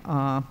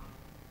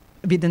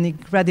with an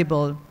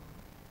incredible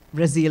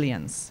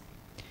resilience.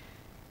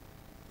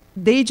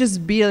 They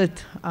just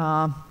built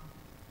an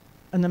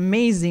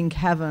amazing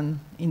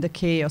heaven in the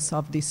chaos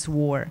of this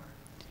war.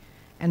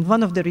 And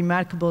one of the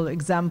remarkable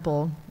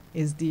examples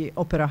is the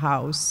Opera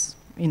House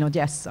in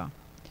Odessa.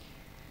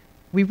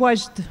 We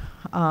watched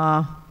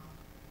a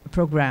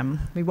program.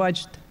 We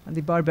watched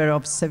The Barber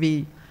of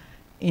Seville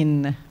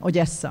in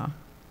Odessa.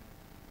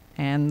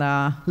 And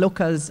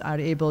locals are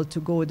able to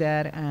go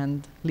there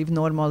and live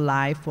normal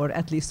life, or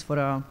at least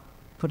for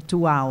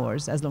 2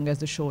 hours, as long as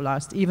the show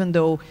lasts, even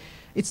though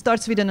it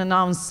starts with an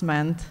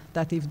announcement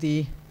that if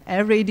the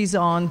air raid is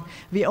on,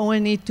 we only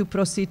need to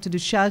proceed to the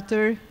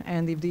shelter,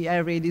 and if the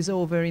air raid is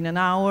over in an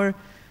hour,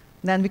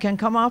 then we can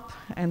come up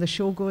and the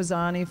show goes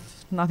on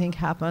if nothing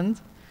happened.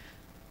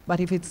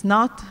 But if it's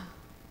not,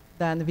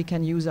 then we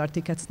can use our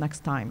tickets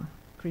next time.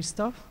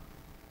 Kristóf?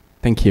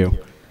 Thank you.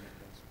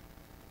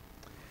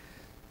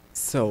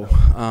 So,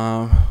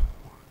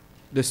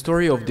 the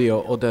story of the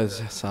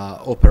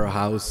Odessa Opera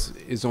House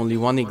is only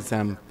one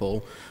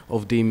example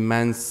of the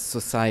immense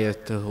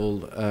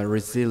societal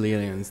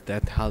resilience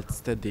that held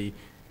steady.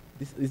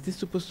 Is this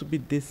supposed to be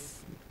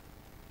this?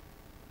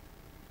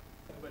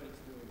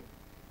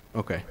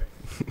 Okay.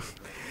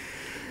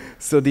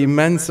 So the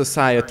immense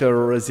societal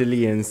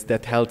resilience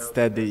that held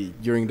steady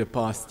during the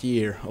past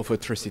year of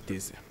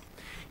atrocities.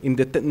 In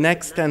the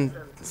next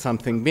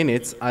 10-something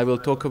minutes, I will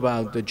talk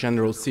about the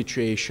general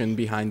situation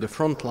behind the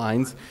front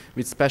lines,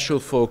 with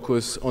special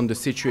focus on the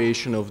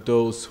situation of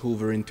those who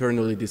were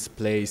internally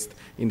displaced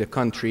in the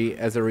country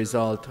as a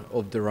result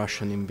of the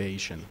Russian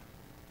invasion.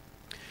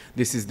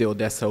 This is the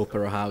Odessa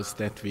Opera House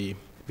that we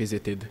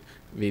visited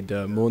with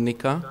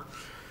Mónika.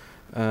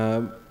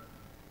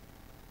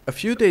 A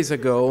few days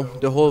ago,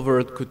 the whole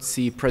world could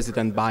see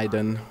President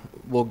Biden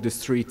walk the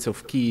streets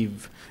of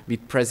Kyiv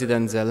with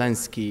President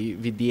Zelensky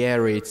with the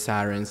air raid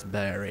sirens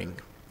blaring.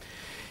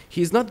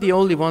 He's not the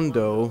only one,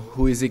 though,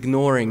 who is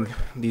ignoring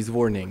these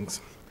warnings.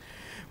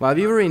 While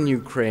we were in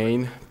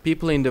Ukraine,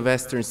 people in the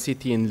western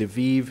city in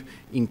Lviv,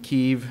 in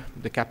Kyiv,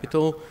 the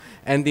capital,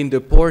 and in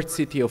the port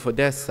city of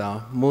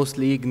Odessa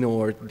mostly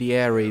ignored the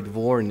air raid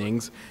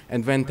warnings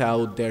and went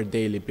out their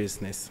daily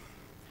business.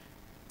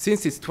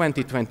 Since it's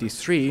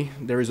 2023,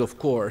 there is, of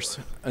course,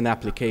 an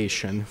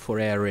application for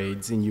air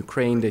raids in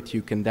Ukraine that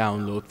you can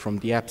download from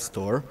the App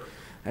Store,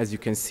 as you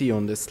can see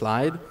on the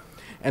slide.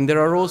 And there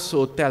are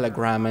also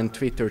Telegram and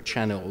Twitter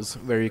channels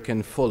where you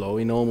can follow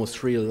in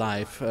almost real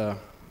life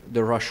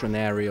the Russian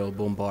aerial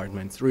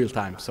bombardments, real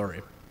time,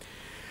 sorry.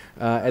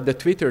 At the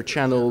Twitter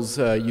channels,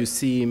 you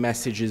see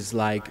messages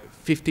like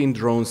 15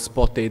 drones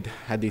spotted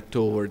headed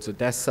towards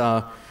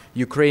Odessa,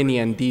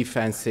 Ukrainian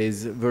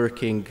defenses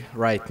working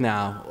right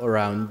now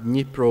around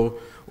Dnipro,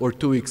 or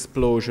 2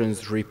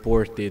 explosions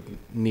reported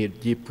near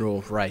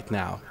Dnipro right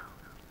now.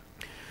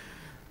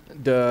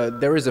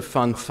 There is a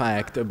fun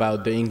fact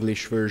about the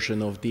English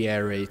version of the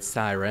air raid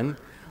siren.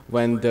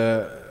 When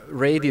the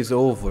raid is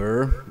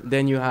over,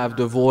 then you have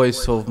the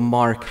voice of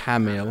Mark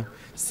Hamill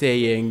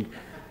saying,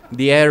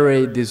 "The air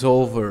raid is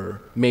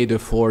over, may the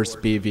force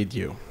be with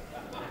you."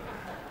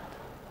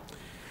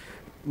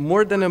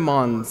 More than 4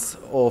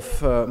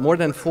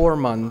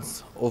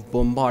 months of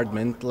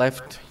bombardment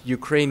left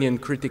Ukrainian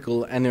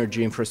critical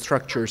energy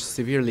infrastructure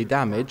severely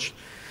damaged,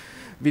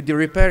 with the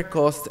repair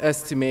costs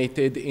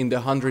estimated in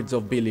the hundreds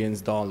of billions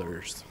of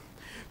dollars.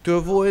 To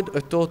avoid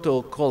a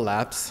total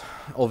collapse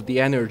of the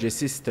energy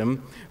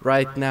system,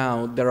 right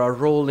now there are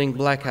rolling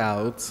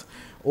blackouts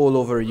all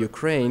over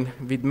Ukraine,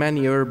 with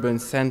many urban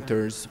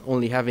centers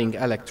only having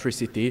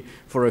electricity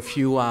for a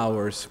few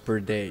hours per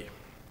day.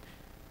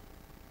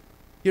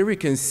 Here we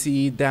can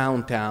see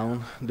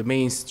downtown, the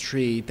main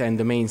street and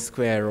the main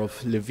square of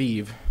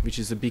Lviv, which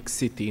is a big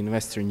city in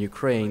western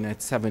Ukraine,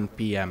 at 7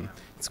 p.m.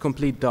 It's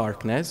complete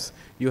darkness.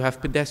 You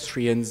have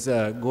pedestrians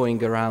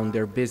going around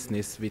their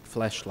business with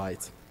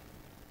flashlights.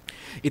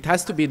 It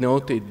has to be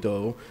noted,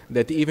 though,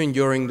 that even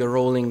during the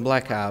rolling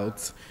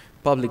blackouts,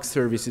 public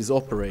services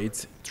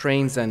operates.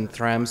 Trains and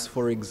trams,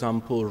 for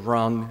example,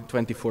 run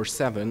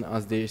 24/7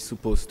 as they're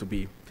supposed to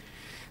be.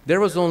 There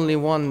was only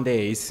one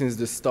day since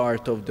the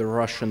start of the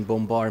Russian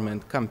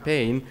bombardment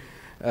campaign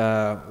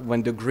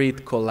when the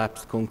grid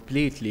collapsed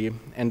completely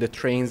and the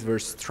trains were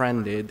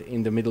stranded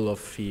in the middle of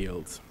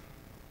fields.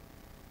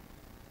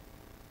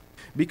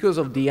 Because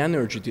of the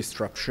energy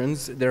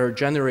disruptions, there are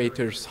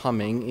generators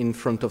humming in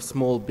front of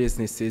small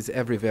businesses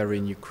everywhere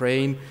in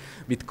Ukraine,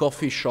 with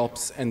coffee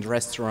shops and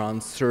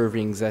restaurants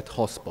serving at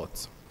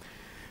hotspots.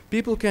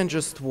 People can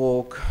just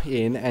walk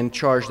in and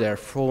charge their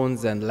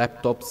phones and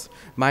laptops,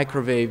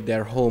 microwave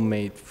their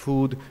homemade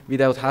food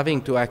without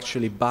having to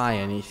actually buy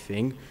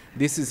anything.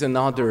 This is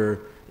another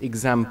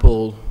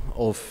example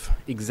of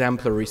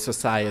exemplary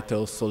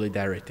societal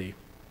solidarity.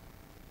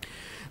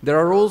 There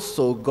are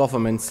also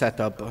government set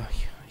up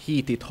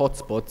heated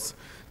hotspots,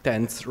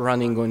 tents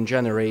running on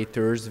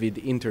generators with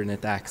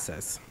internet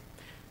access.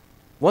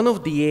 One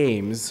of the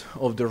aims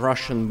of the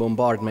Russian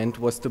bombardment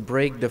was to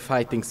break the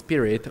fighting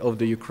spirit of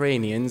the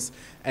Ukrainians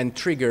and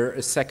trigger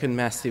a second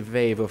massive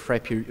wave of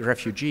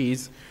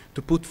refugees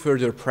to put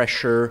further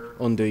pressure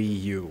on the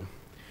EU.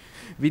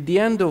 With the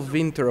end of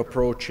winter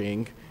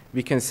approaching,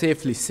 we can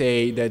safely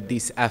say that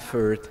this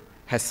effort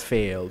has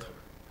failed.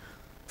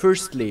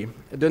 Firstly,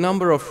 the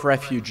number of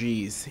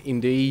refugees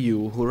in the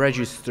EU who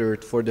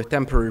registered for the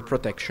temporary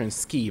protection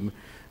scheme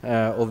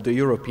of the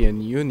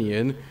European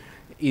Union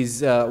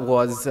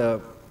was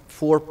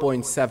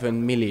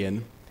 4.7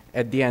 million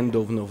at the end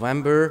of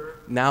November.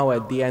 Now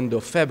at the end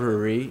of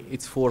February,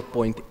 it's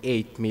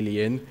 4.8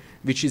 million,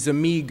 which is a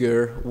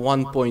meager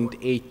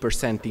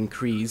 1.8%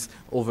 increase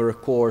over a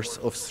course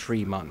of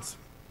 3 months.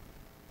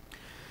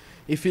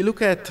 If you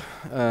look at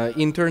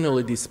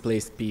internally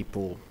displaced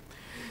people,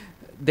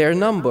 their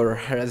number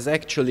has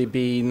actually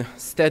been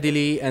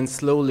steadily and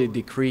slowly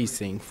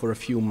decreasing for a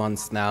few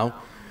months now,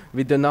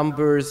 with the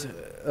numbers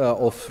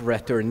of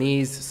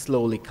returnees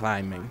slowly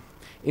climbing.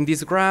 In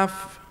this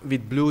graph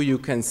with blue, you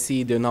can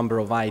see the number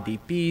of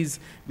IDPs,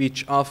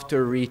 which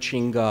after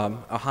reaching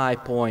a high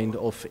point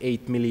of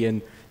 8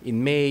 million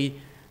in May,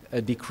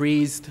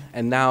 decreased,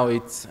 and now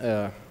it's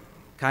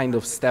kind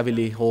of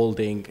steadily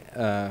holding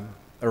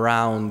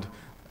around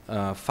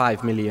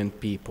 5 million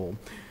people.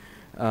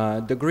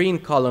 The green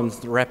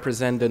columns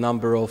represent the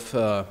number of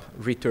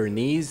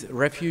returnees,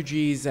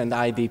 refugees, and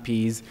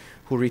IDPs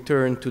who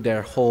return to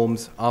their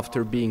homes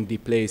after being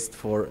displaced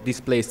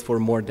for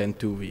more than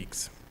 2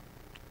 weeks.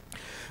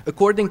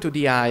 According to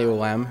the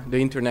IOM, the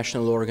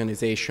International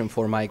Organization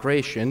for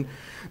Migration,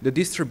 the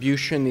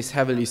distribution is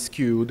heavily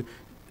skewed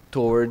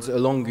towards a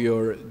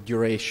longer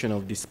duration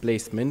of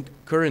displacement.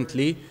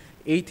 Currently,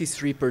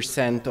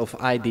 83% of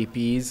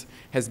IDPs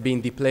has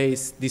been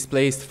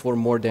displaced for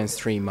more than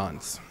 3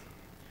 months.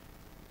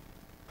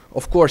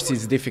 Of course,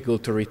 it's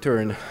difficult to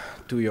return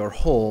to your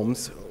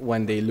homes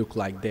when they look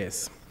like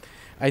this.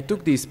 I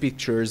took these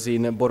pictures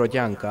in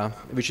Borodyanka,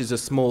 which is a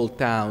small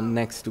town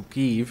next to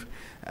Kyiv.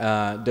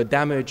 The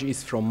damage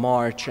is from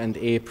March and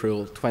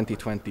April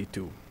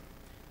 2022.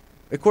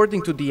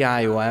 According to the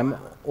IOM,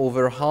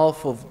 over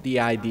half of the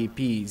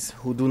IDPs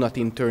who do not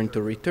intend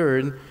to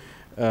return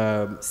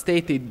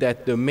stated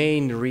that the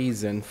main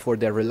reason for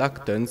their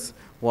reluctance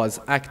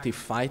was active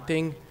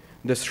fighting,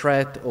 the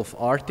threat of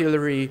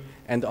artillery,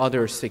 and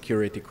other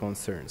security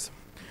concerns.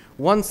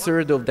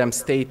 1/3 of them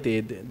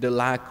stated the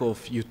lack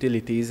of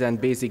utilities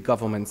and basic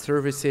government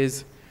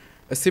services.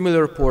 A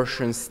similar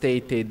portion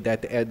stated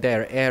that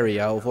their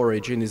area of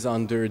origin is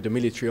under the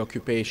military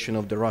occupation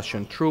of the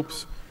Russian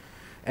troops,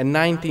 and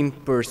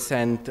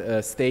 19%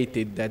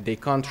 stated that they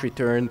can't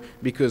return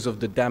because of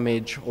the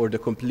damage or the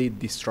complete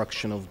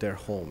destruction of their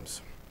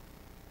homes.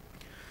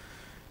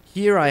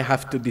 Here I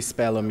have to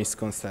dispel a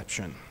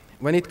misconception.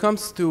 When it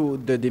comes to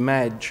the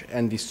damage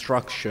and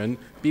destruction,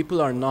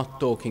 people are not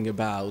talking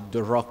about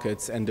the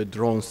rockets and the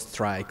drone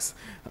strikes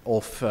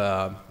of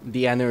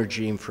the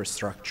energy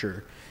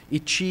infrastructure.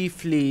 It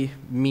chiefly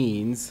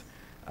means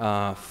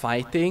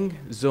fighting,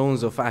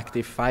 zones of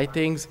active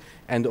fightings,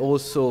 and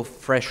also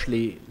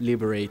freshly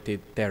liberated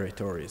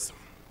territories.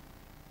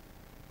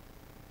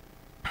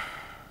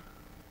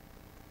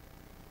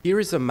 Here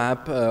is a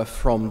map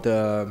from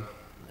the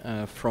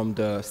from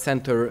the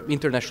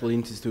International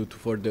Institute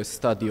for the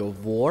Study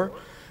of War.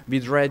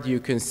 With red, you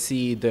can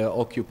see the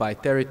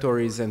occupied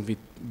territories, and with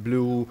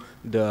blue,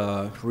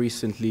 the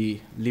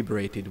recently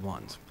liberated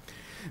ones.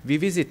 We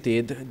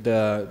visited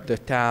the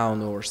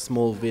town or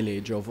small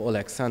village of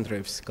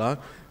Oleksandrivska,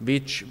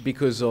 which,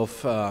 because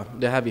of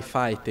the heavy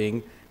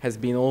fighting, has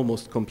been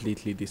almost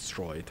completely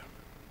destroyed.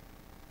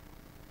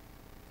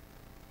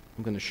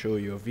 I'm going to show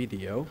you a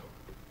video.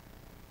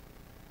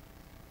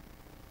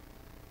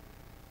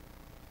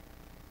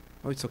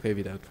 Oh, it's okay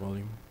without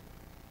volume.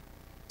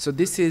 So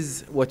this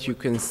is what you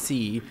can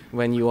see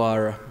when you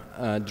are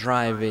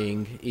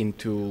driving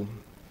into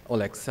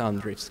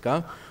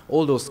Oleksandrivska.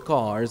 All those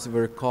cars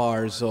were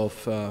cars of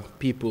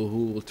people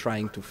who were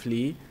trying to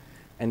flee,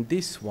 and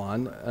this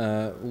one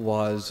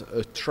was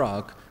a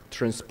truck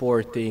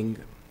transporting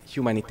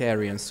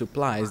humanitarian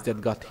supplies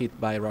that got hit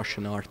by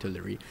Russian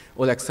artillery.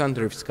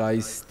 Oleksandrivska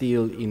is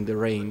still in the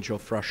range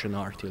of Russian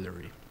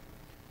artillery.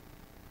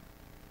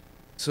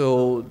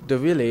 So the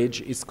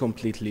village is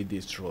completely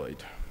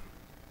destroyed.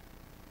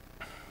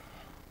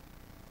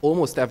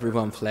 Almost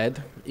everyone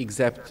fled,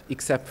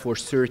 except for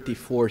 30,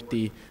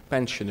 40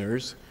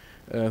 pensioners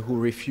who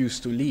refuse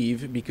to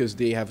leave because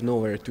they have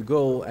nowhere to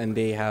go and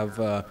they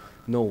have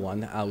no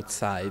one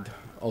outside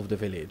of the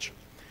village.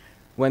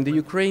 When the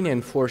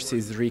Ukrainian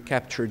forces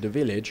recaptured the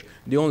village,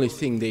 the only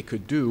thing they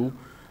could do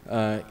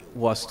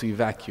was to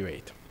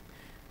evacuate.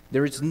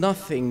 There is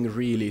nothing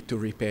really to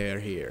repair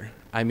here.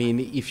 I mean,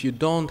 if you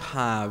don't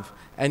have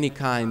any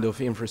kind of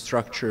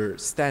infrastructure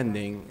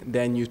standing,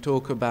 then you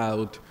talk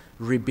about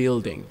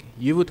rebuilding.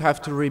 You would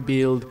have to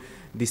rebuild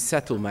the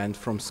settlement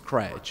from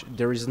scratch.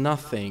 There is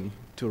nothing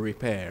to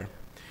repair.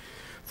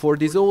 For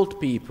these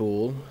old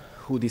people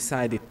who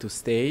decided to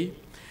stay,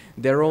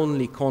 their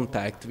only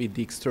contact with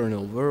the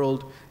external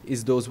world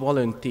is those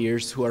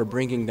volunteers who are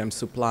bringing them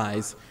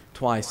supplies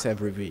twice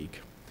every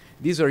week.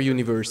 These are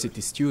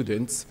university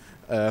students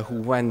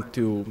who went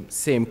to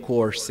same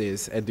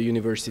courses at the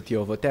University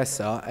of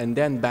Odessa and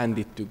then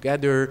banded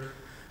together,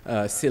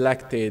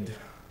 selected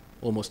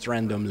almost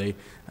randomly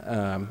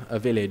a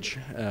village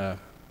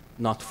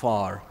not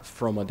far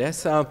from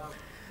Odessa,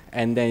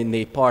 and then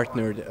they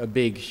partnered a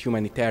big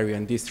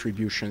humanitarian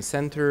distribution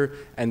center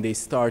and they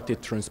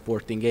started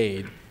transporting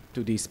aid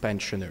to these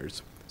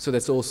pensioners. So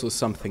that's also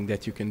something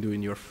that you can do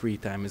in your free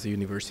time as a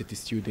university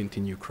student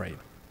in Ukraine.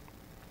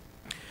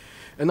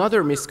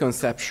 Another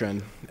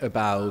misconception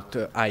about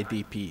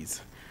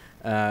IDPs,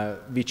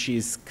 which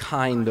is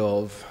kind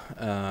of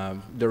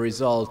the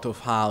result of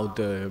how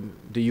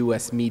the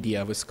US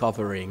media was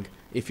covering,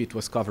 if it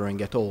was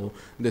covering at all,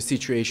 the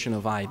situation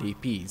of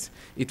IDPs.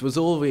 It was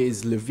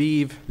always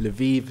Lviv,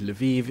 Lviv,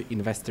 Lviv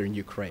in Western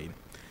Ukraine.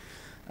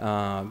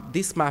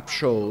 This map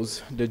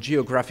shows the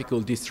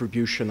geographical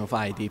distribution of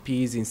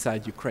IDPs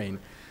inside Ukraine.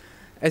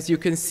 As you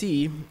can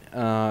see,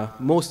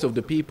 most of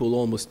the people,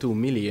 almost 2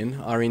 million,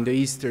 are in the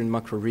eastern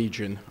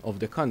macro-region of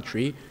the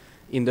country.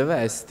 In the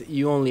west,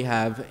 you only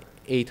have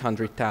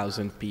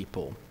 800,000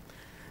 people.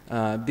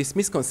 This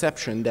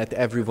misconception that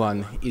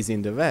everyone is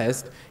in the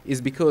west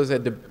is because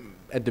at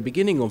the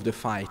beginning of the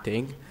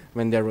fighting,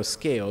 when there was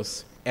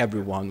chaos,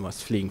 everyone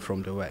was fleeing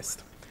from the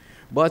west.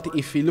 But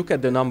if we look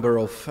at the number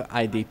of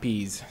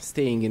IDPs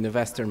staying in the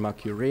western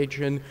Makiv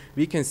region,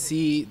 we can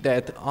see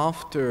that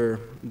after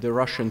the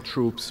Russian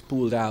troops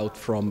pulled out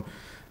from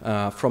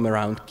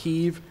around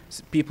Kyiv,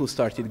 people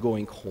started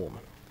going home.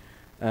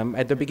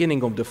 At the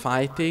beginning of the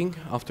fighting,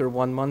 after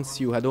 1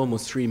 month, you had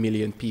almost 3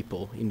 million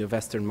people in the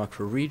western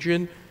Makiv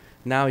region.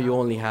 Now you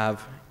only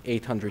have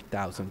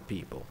 800,000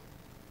 people.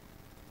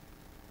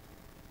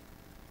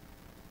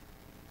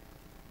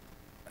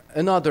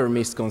 Another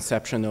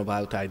misconception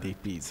about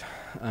IDPs.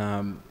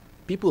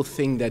 People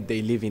think that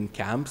they live in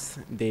camps,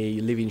 they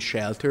live in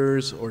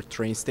shelters or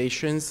train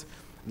stations.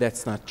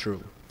 That's not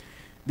true.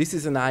 This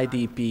is an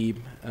IDP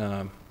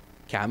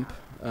camp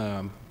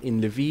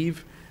in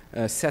Lviv,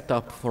 set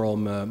up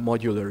from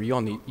modular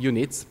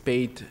units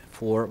paid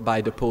for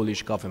by the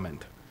Polish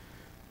government.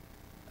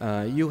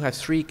 You have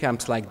 3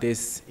 camps like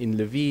this in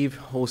Lviv,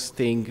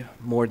 hosting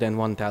more than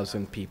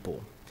 1,000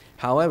 people.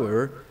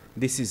 However,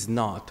 this is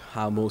not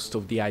how most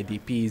of the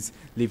IDPs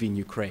live in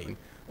Ukraine.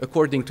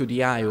 According to the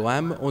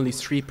IOM, only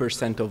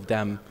 3% of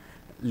them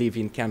live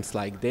in camps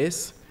like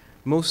this.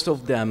 Most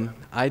of them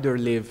either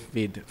live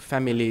with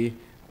family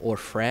or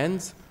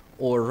friends,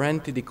 or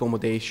rented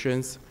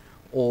accommodations,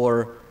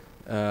 or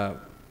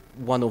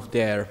one of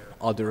their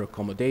other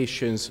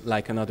accommodations,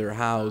 like another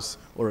house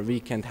or a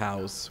weekend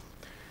house.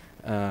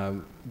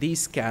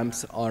 These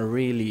camps are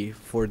really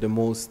for the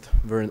most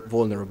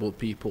vulnerable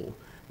people,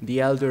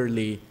 the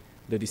elderly,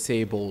 the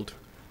disabled,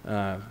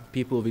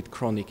 people with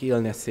chronic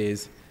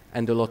illnesses,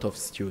 and a lot of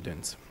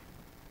students.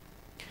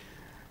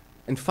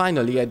 And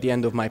finally, at the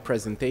end of my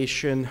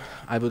presentation,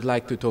 I would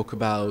like to talk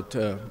about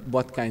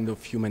what kind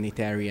of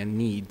humanitarian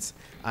needs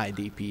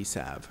IDPs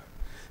have.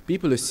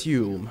 People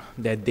assume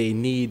that they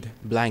need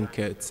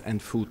blankets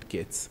and food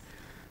kits.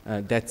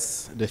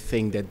 That's the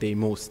thing that they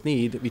most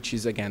need, which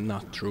is, again,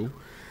 not true.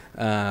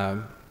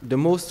 the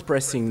most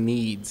pressing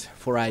need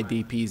for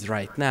IDPs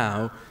right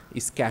now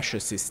is cash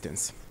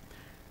assistance.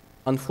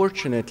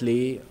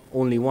 Unfortunately,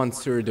 only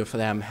 1/3 of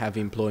them have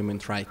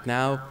employment right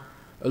now.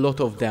 A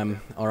lot of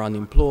them are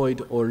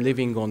unemployed or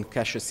living on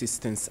cash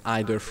assistance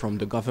either from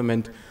the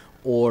government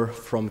or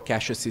from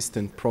cash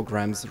assistance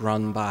programs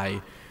run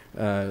by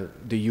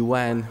the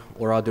UN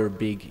or other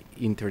big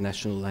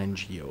international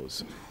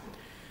NGOs.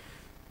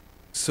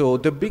 So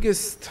the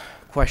biggest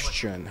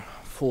question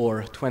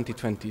for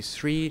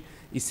 2023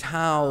 is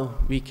how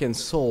we can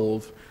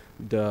solve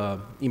the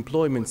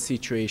employment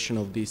situation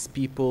of these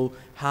people,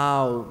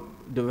 how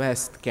the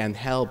West can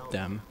help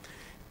them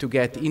to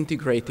get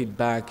integrated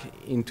back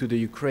into the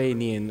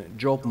Ukrainian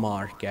job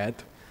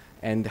market,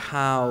 and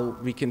how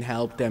we can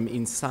help them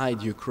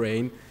inside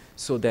Ukraine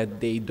so that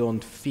they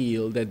don't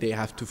feel that they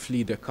have to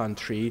flee the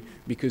country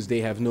because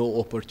they have no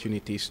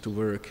opportunities to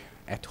work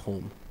at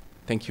home.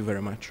 Thank you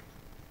very much.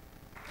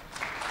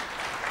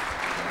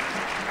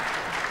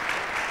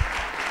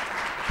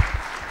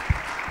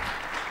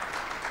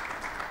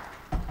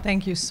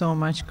 Thank you so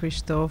much,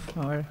 Kristóf.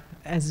 Or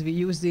as we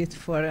used it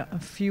for a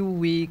few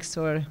weeks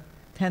or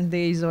 10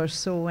 days or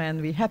so,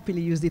 and we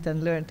happily used it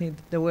and learned it,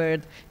 the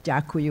word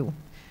 "Dziękuję."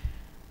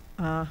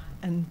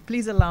 And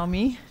please allow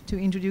me to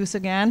introduce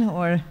again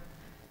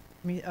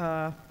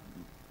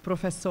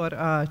Professor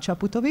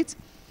Czaputowicz.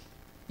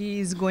 He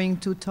is going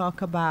to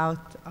talk about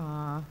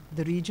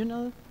the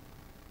regional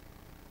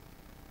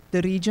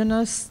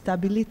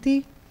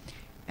stability.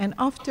 And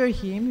after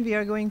him, we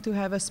are going to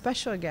have a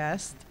special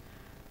guest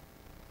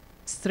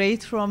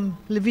straight from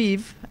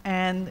Lviv,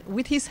 and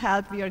with his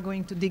help, we are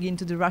going to dig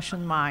into the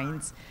Russian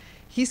minds.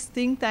 His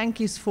think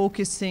tank is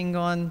focusing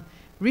on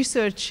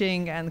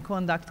researching and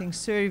conducting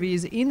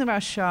surveys in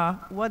Russia,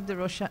 what the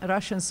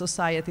Russian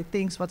society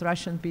thinks, what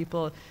Russian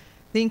people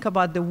think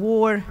about the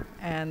war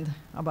and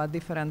about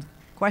different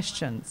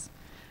questions.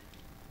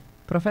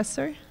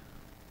 Professor?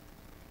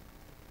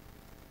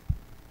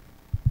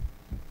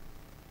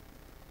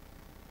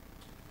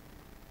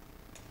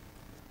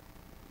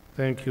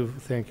 Thank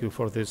you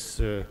for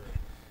this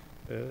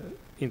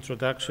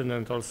introduction,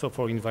 and also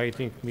for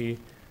inviting me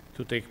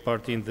to take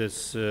part in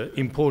this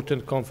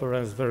important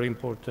conference, very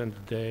important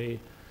day,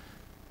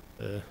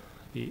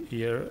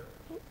 year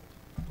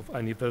of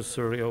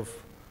anniversary of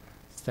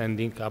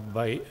standing up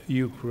by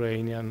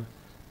Ukrainian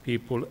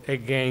people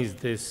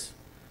against this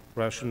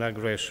Russian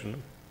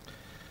aggression.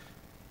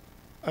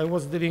 I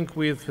was dealing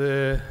with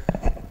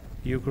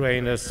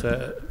Ukraine as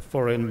a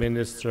foreign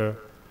minister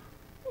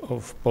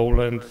of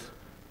Poland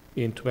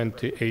in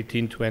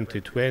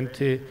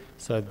 2018-2020,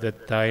 so at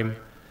that time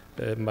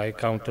my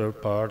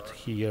counterpart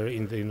here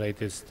in the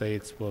United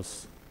States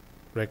was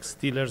Rex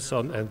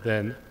Tillerson and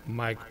then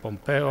Mike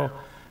Pompeo,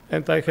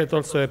 and I had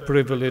also a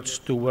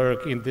privilege to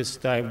work in this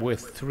time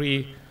with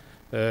three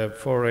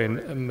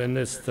foreign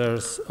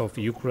ministers of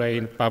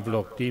Ukraine,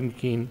 Pavlo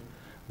Klimkin,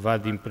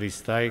 Vadim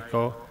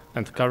Pristaiko,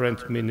 and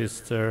current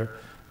minister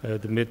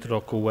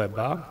Dmytro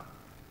Kuleba.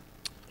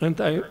 And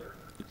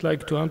I'd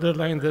like to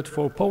underline that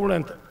for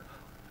Poland,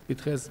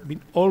 it has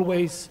been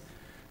always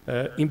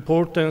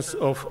importance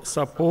of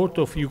support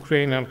of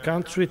Ukrainian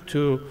country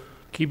to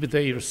keep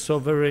their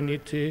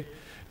sovereignty,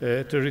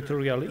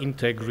 territorial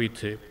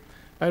integrity.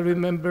 I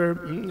remember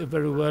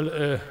very well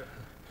a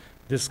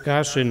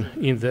discussion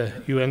in the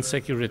UN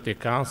Security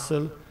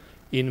Council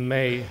in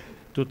May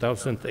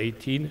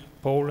 2018.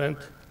 Poland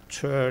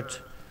chaired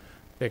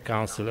the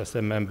council as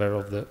a member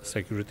of the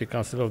Security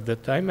Council of the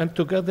time, and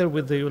together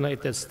with the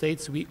United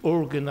States, we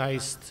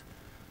organized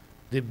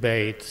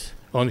debate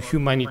on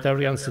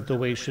humanitarian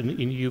situation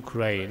in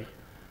Ukraine.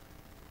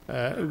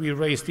 We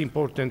raised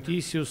important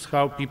issues,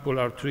 how people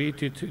are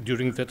treated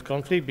during that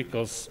conflict,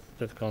 because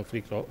that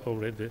conflict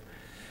already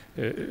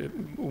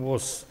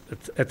was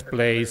at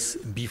place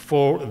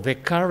before the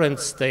current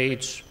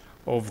stage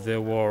of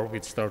the war,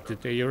 which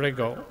started a year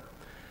ago.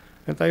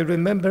 And I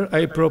remember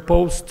I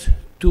proposed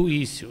two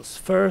issues.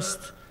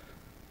 First,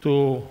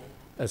 to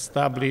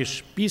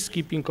establish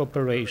peacekeeping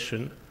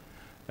operation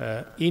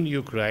in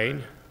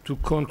Ukraine to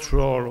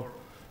control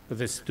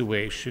the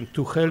situation,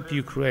 to help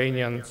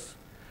Ukrainians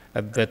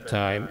at that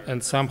time,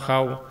 and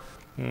somehow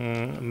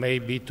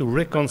maybe to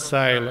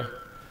reconcile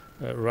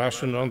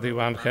Russia on the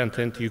one hand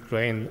and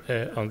Ukraine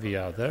on the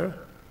other.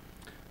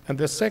 And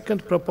the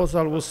second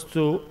proposal was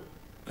to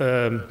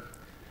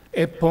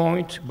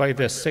appoint by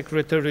the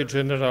Secretary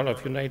General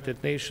of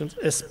United Nations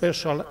a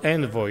special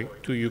envoy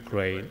to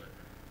Ukraine.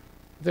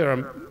 There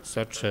are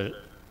such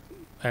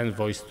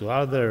envoys to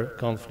other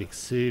conflicts,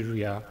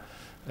 Syria,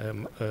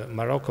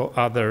 Morocco,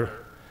 other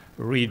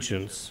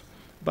regions.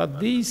 But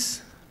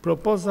these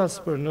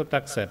proposals were not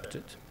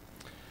accepted.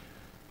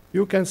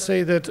 You can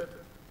say that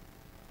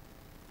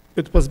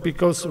it was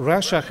because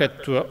Russia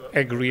had to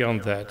agree on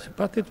that,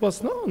 but it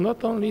was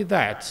not only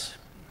that.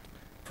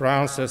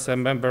 France, as a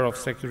member of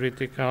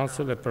Security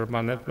Council, a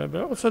permanent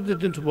member, also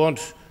didn't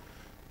want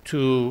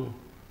to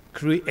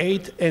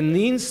create an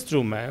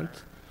instrument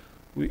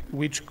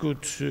which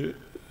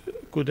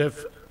could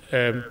have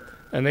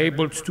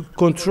enabled to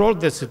control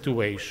the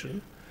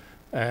situation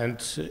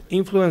and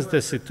influenced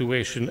the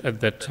situation at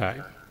that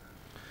time.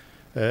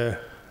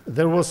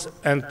 There was,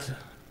 and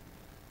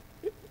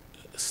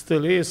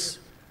still is,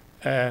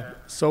 a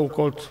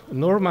so-called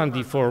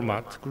Normandy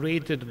format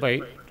created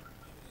by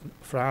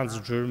France,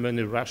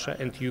 Germany, Russia,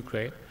 and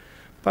Ukraine,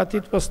 but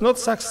it was not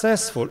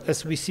successful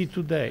as we see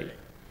today.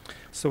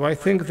 So I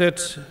think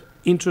that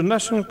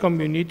international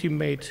community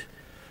made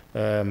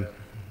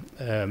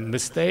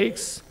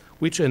mistakes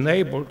which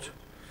enabled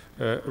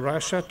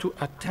Russia to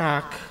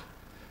attack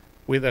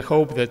with the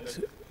hope that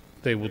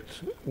they would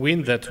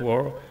win that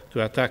war,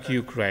 to attack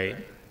Ukraine.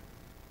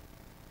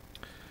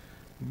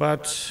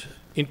 But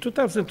in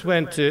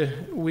 2020,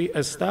 we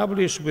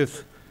established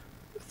with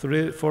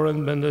 3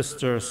 foreign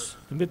ministers,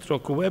 Dmytro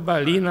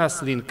Kuleba,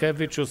 Linas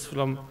Linkevičius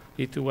from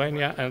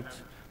Lithuania, and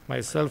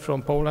myself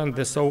from Poland,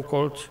 the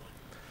so-called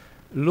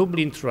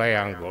Lublin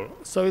Triangle.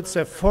 So it's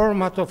a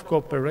format of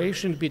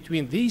cooperation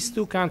between these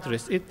two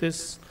countries. It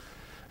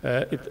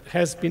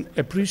has been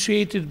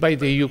appreciated by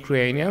the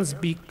Ukrainians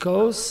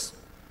because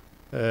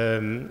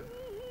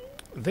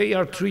they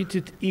are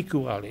treated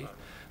equally.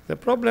 The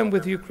problem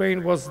with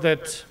Ukraine was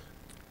that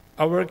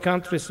our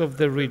countries of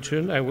the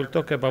region, I will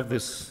talk about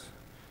this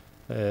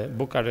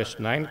Bucharest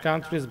 9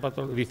 countries, but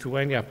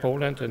Lithuania,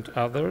 Poland, and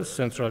others,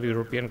 Central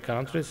European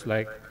countries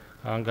like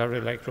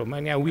Hungary, like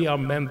Romania, we are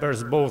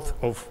members both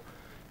of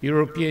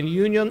European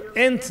Union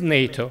and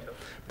NATO,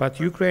 but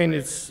Ukraine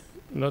is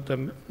not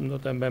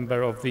a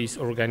member of these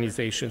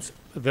organizations.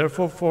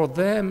 Therefore, for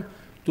them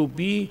to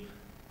be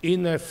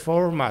in a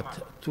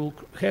format, to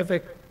have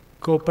a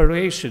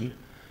cooperation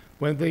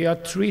when they are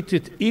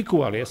treated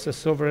equally as a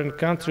sovereign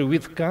country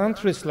with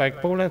countries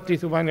like Poland,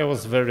 Lithuania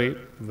was very,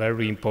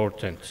 very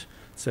important.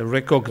 It's a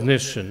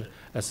recognition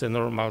as a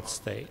normal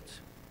state.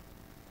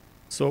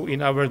 So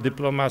in our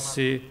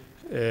diplomacy,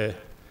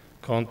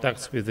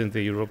 contacts within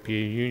the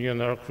European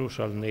Union are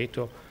crucial.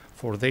 NATO,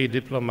 for their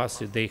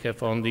diplomacy, they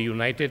have only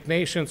United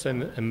Nations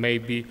and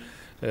maybe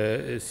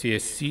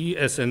CSC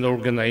as an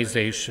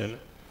organization.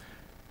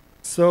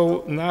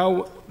 So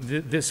now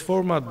this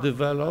format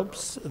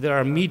develops. There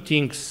are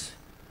meetings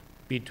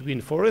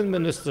between foreign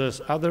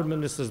ministers, other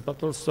ministers,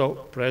 but also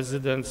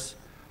presidents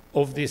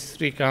of these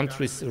 3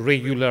 countries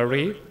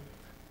regularly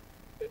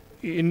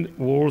in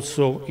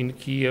Warsaw, in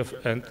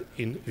Kyiv, and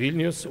in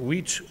Vilnius,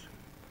 which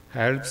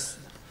helps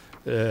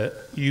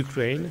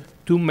Ukraine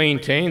to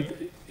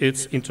maintain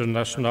its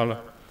international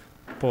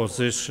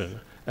position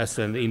as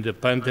an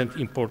independent,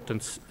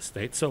 important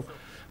state. So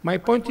my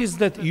point is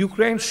that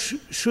Ukraine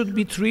should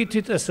be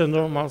treated as a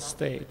normal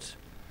state.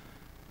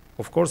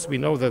 Of course, we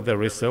know that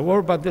there is a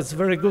war, but it's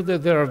very good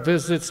that there are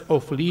visits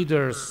of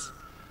leaders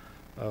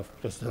of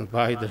President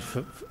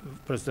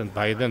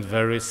Biden,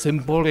 very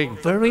symbolic,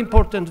 very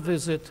important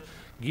visit,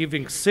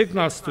 giving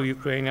signals to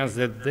Ukrainians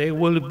that they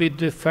will be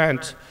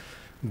defended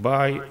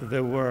by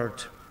the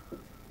world,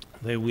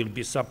 they will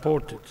be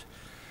supported,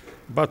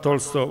 but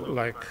also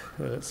like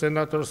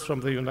senators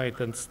from the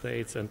United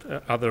States and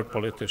other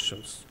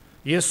politicians.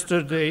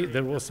 Yesterday,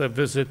 there was a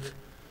visit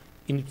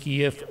in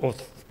Kyiv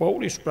of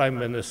Polish Prime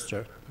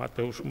Minister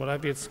Mateusz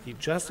Morawiecki,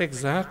 just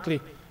exactly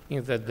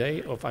in the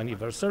day of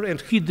anniversary, and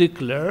he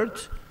declared,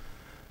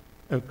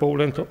 and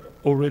Poland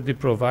already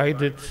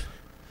provided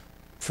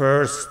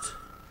first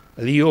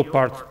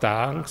Leopard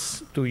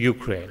tanks to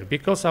Ukraine,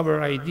 because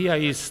our idea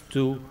is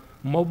to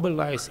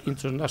mobilize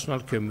international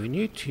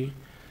community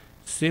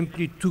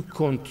simply to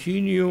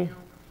continue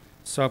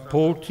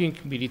supporting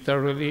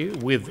militarily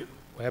with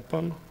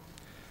weapons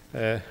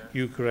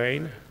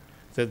Ukraine,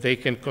 that they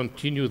can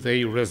continue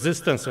their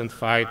resistance and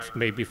fight,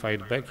 maybe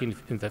fight back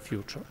in the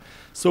future.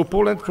 So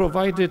Poland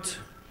provided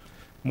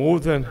more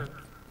than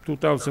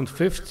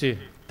 2,050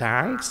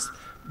 tanks,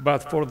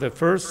 but for the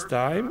first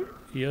time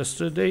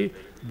yesterday,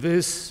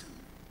 this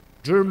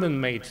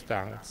German-made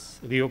tanks,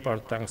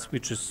 Leopard tanks,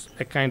 which is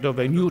a kind of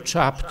a new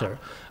chapter.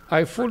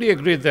 I fully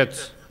agree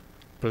that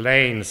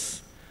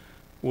planes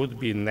would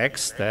be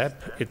next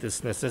step. It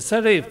is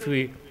necessary if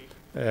we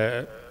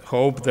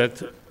hope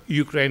that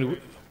Ukraine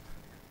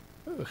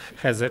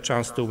has a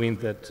chance to win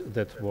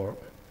that war.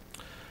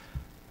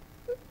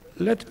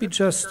 Let me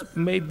just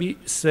maybe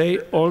say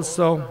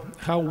also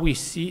how we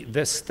see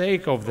the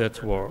stake of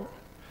that war.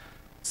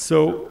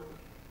 So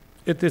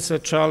it is a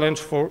challenge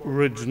for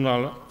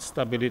regional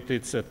stability.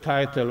 It's a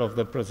title of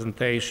the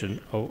presentation,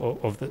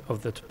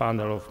 of that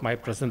panel, of my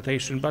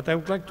presentation. But I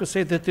would like to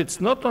say that it's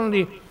not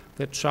only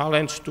the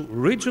challenge to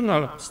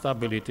regional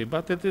stability,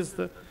 but it is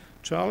the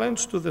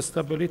challenge to the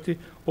stability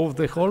of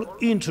the whole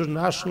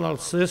international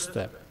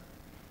system.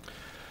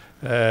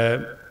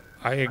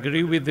 I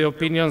agree with the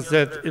opinions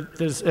that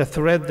there's a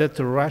threat that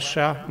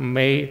Russia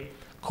may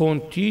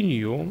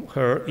continue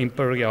her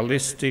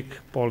imperialistic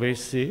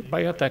policy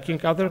by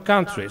attacking other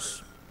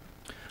countries.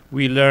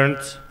 We learned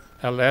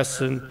a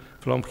lesson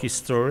from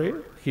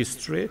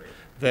history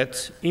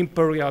that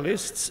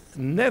imperialists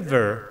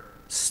never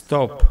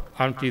stop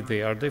until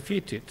they are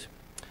defeated.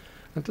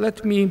 And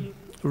let me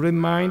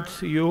remind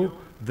you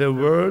the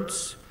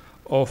words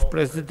of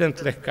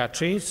President Lech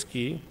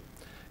Kaczyński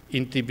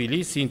in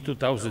Tbilisi in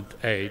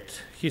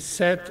 2008, he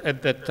said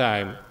at that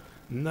time,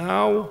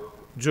 now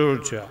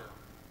Georgia,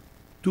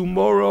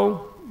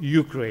 tomorrow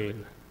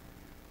Ukraine,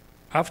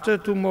 after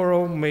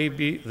tomorrow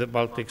maybe the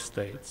Baltic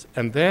states,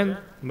 and then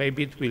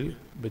maybe it will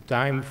be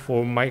time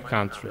for my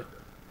country.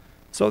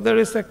 So there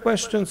is a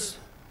question,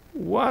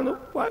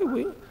 why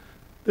we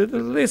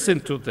didn't listen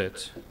to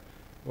that?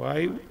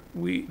 Why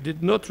we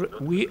did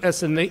not, we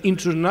as an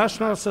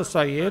international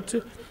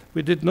society,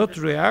 we did not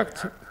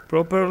react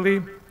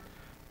properly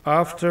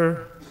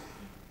after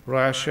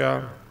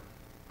Russia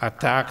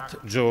attacked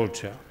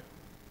Georgia.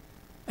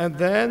 And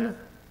then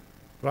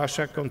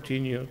Russia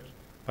continued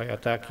by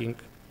attacking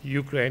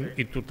Ukraine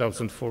in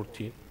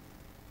 2014.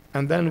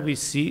 And then we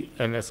see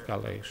an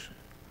escalation.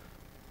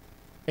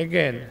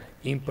 Again,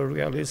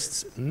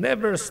 imperialists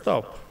never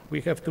stop.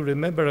 We have to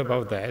remember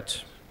about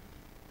that.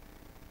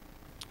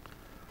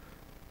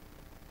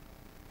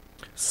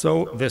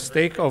 So the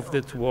stake of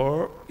that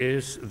war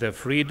is the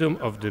freedom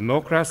of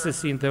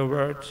democracies in the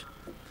world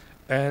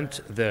and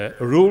the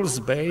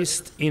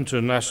rules-based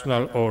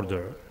international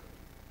order.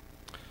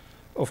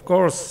 Of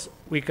course,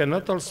 we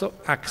cannot also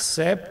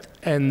accept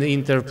an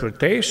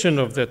interpretation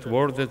of that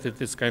war that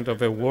it is kind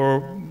of a war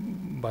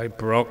by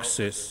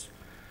proxies.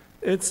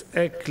 It's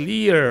a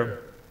clear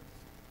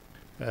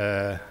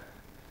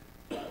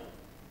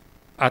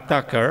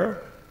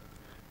attacker,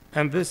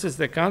 and this is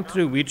the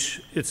country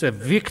which is a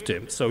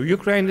victim. So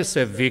Ukraine is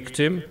a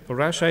victim,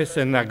 Russia is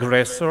an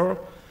aggressor,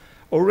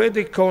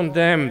 already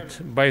condemned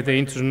by the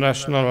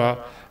international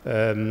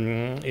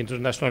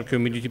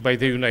community, by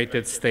the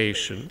United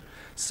States.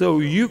 So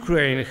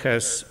Ukraine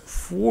has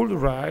full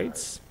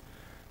rights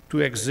to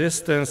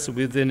existence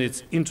within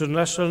its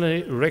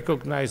internationally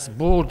recognized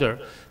border.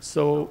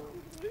 So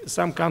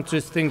some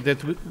countries think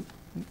that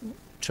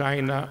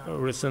China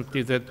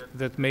recently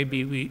that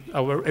maybe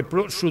our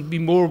approach should be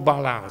more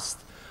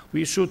balanced.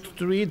 We should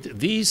treat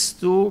these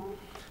two,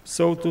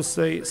 so to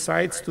say,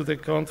 sides to the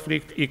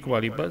conflict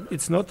equally, but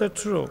it's not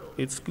true.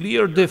 It's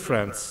clear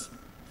difference,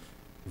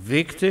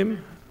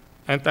 victim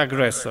and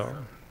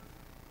aggressor.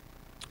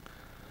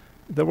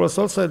 There was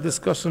also a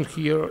discussion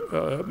here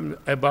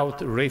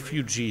about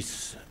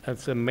refugees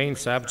as the main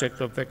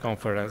subject of the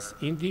conference.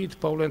 Indeed,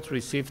 Poland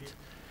received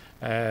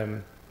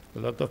a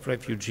lot of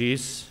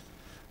refugees.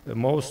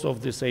 Most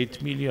of these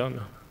 8 million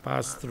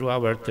passed through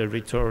our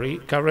territory.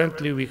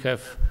 Currently, we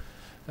have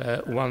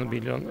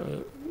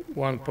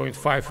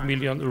 1.5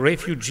 million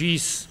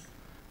refugees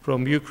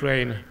from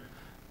Ukraine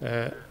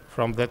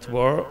from that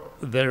war.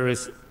 There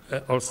is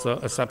also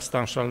a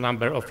substantial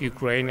number of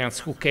Ukrainians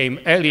who came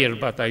earlier,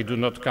 but I do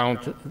not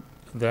count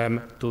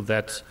them to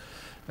that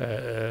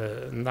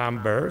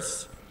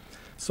numbers.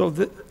 So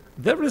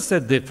there is a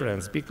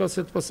difference because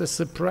it was a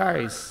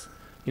surprise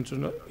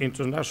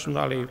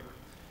internationally.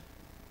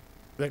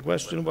 The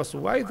question was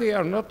why they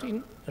are not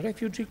in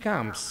refugee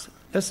camps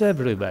as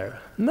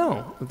everywhere.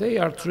 No, they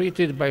are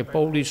treated by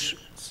Polish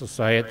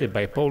society,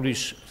 by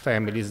Polish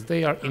families.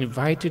 They are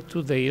invited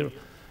to their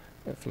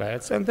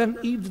flats, and then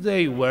if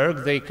they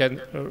work, they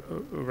can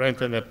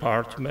rent an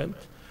apartment.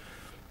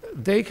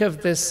 They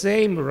have the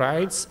same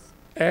rights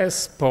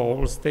as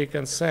Poles. They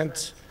can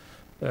send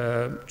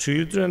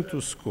children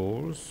to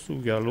schools.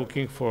 We are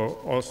looking for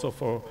also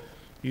for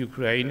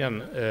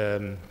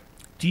Ukrainian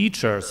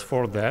teachers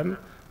for them.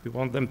 We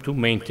want them to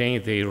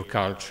maintain their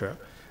culture.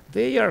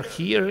 They are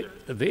here,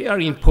 they are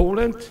in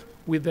Poland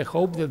with the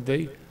hope that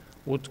they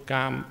would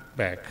come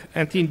back.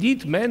 And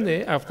indeed,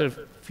 many, after a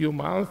few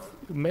months,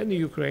 many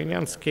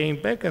Ukrainians came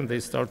back and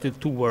they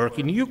started to work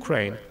in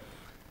Ukraine.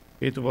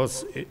 It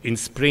was in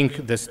spring,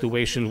 the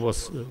situation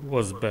was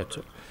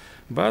better.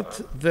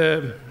 But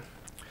the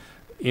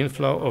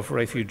inflow of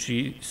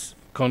refugees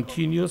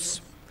continues,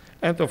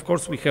 and of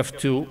course we have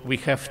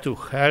to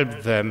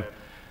help them.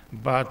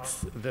 But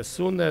the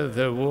sooner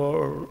the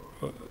war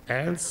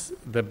ends,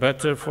 the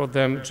better for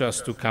them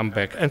just to come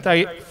back. And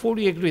I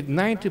fully agree,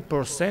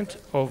 90%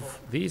 of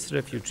these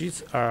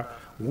refugees are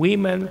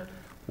women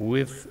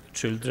with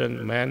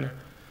children. Men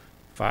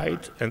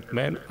fight, and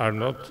men are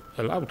not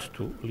allowed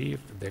to leave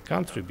the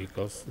country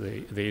because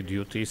their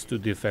duty is to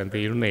defend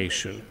their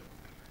nation.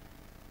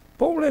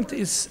 Poland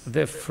is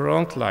the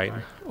front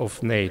line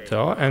of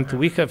NATO, and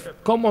we have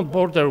common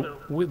border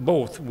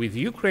both with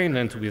Ukraine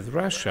and with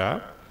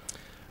Russia.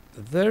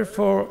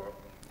 Therefore,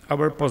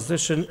 our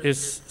position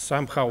is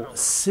somehow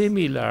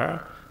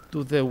similar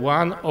to the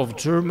one of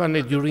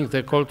Germany during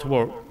the Cold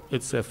War.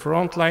 It's a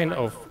front line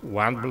of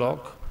one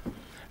bloc.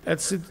 And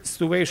the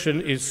situation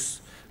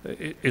is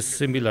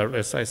similar,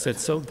 as I said.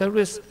 So there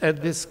is a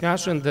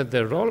discussion that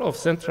the role of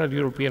Central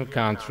European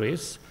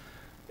countries,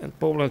 and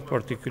Poland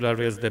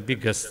particularly is the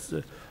biggest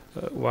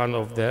one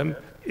of them,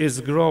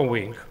 is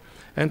growing.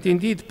 And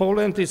indeed,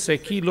 Poland is a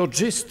key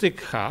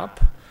logistic hub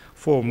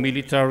for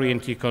military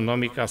and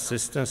economic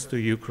assistance to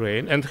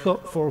Ukraine and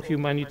for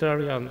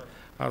humanitarian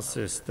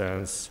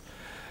assistance.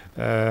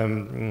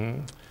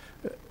 And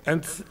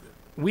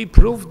we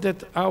proved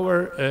that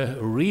our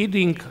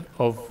reading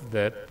of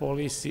the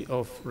policy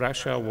of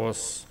Russia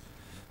was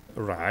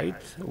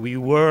right. We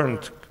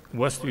warned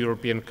West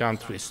European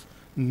countries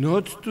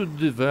not to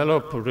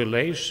develop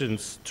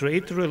relations,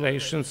 trade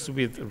relations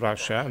with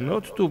Russia,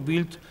 not to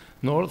build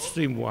Nord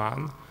Stream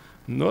 1,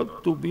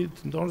 not to build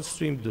Nord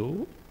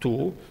Stream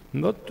 2,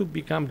 not to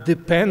become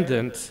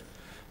dependent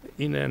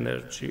in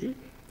energy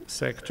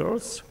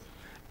sectors,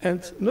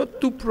 and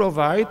not to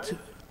provide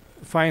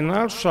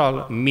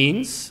financial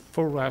means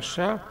for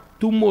Russia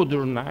to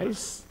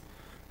modernize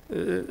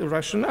the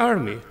Russian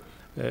army.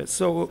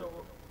 So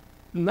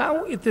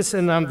now it is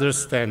an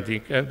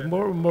understanding, and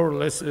more or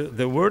less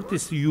the world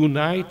is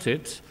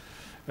united.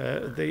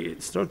 They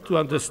start to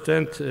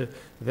understand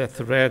the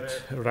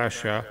threat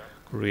Russia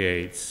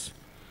creates.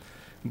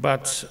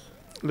 But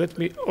let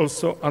me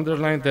also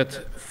underline that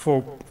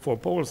for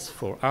Poles,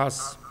 for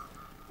us,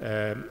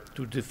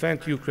 to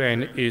defend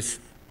Ukraine is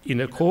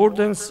in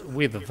accordance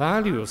with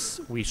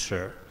values we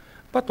share,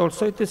 but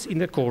also it is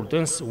in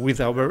accordance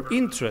with our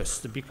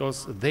interests,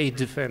 because they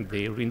defend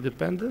their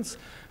independence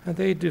and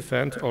they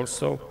defend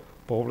also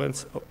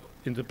Poland's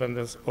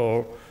independence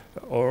or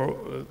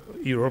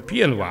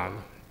European one.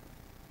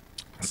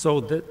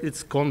 So that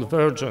it's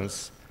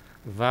convergence,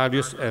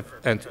 values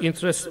and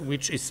interests,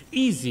 which is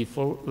easy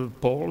for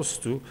Poles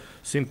to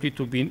simply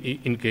to be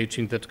engaged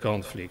in that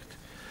conflict.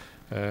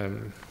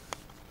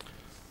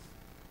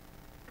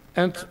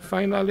 And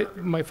finally,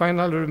 my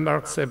final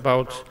remarks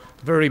about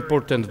very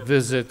important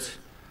visit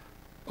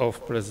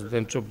of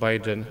President Joe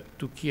Biden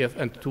to Kyiv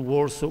and to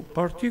Warsaw,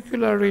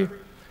 particularly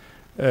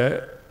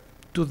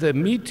to the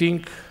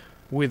meeting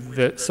with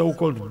the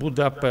so-called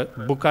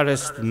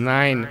Bucharest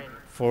 9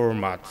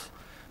 format.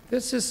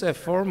 This is a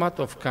format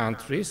of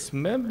countries,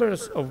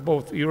 members of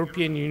both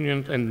European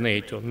Union and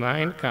NATO,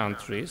 9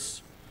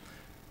 countries,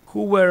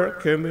 who were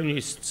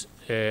communists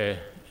in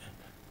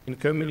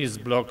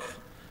communist bloc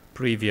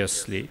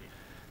previously.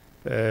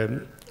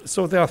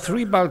 So there are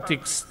 3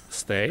 Baltic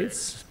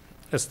states,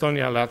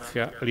 Estonia,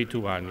 Latvia,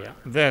 Lithuania.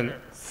 Then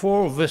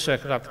 4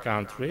 Visegrad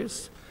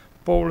countries,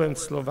 Poland,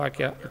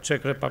 Slovakia,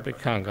 Czech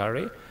Republic,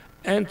 Hungary,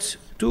 and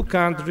 2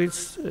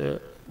 countries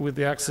with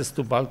the access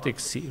to Baltic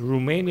Sea,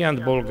 Romania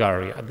and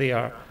Bulgaria.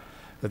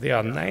 They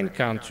are 9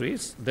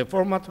 countries. The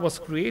format was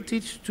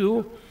created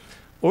to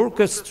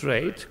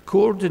orchestrate,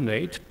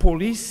 coordinate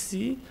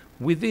policy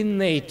within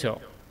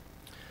NATO.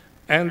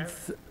 And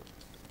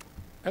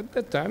at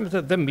the time,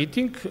 the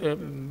meeting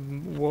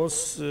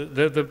was,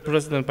 the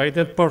President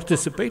Biden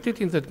participated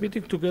in that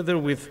meeting together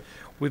with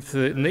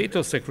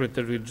NATO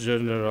Secretary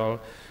General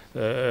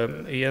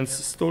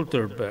Jens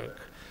Stoltenberg.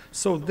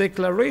 So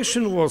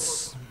declaration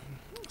was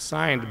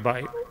signed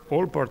by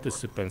all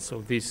participants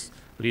of these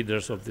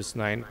leaders of these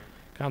 9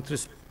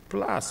 countries,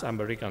 plus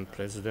American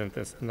President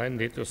and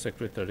NATO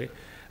Secretary,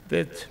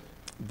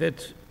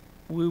 that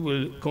we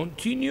will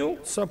continue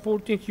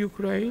supporting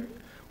Ukraine.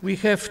 We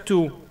have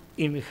to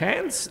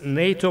enhance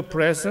NATO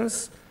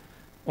presence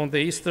on the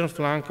eastern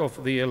flank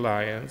of the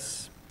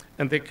alliance,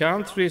 and the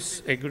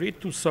countries agreed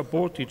to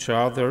support each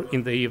other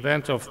in the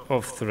event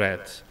of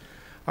threat.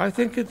 I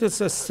think it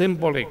is a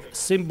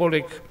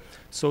symbolic,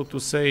 so to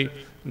say,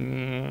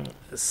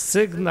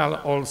 signal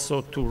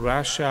also to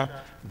Russia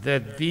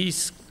that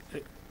these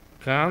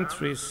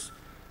countries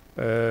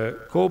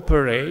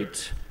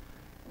cooperate,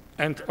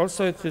 and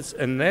also it is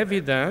an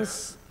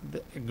evidence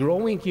the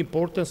growing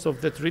importance of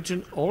that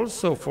region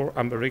also for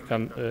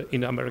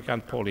in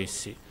American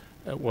policy,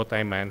 what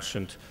I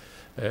mentioned.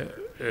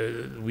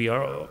 We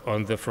are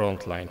on the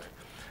front line.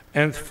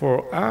 And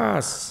for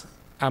us,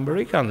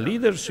 American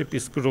leadership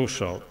is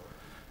crucial.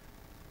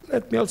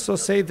 Let me also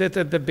say that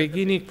at the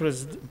beginning,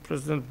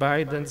 President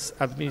Biden's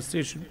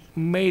administration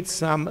made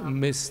some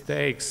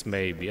mistakes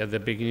maybe at the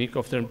beginning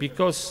of term,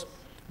 because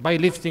by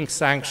lifting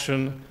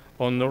sanctions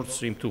on Nord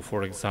Stream 2,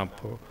 for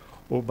example,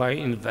 or by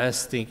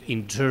investing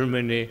in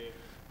Germany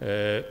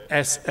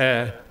as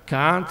a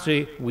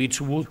country which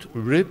would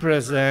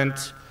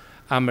represent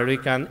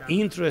American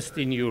interest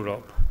in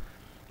Europe.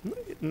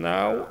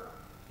 Now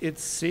it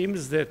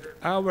seems that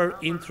our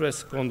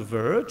interests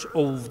converge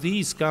of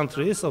these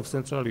countries of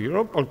Central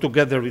Europe.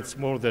 Altogether it's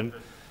more than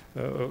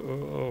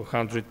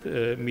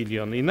 100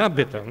 million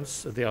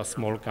inhabitants. They are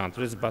small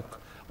countries, but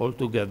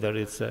altogether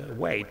it's a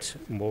weight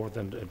more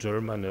than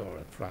Germany or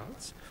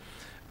France.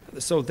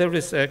 So there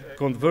is a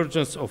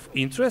convergence of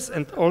interests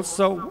and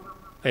also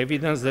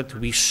evidence that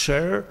we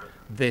share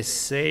the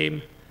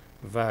same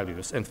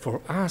values. And for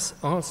us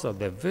also,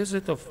 the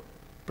visit of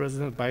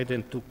President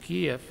Biden to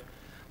Kyiv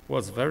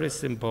was very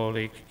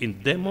symbolic.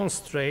 It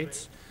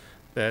demonstrates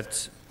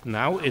that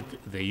now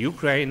the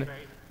Ukraine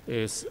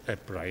is a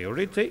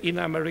priority in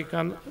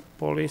American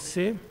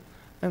policy,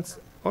 and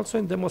also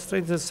it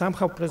demonstrates that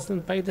somehow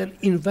President Biden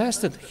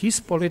invested his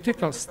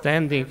political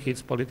standing,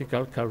 his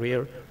political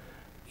career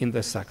in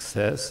the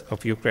success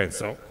of Ukraine.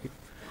 So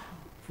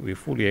we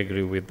fully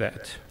agree with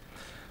that.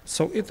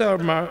 So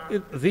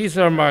these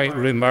are my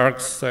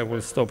remarks. I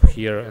will stop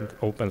here and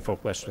open for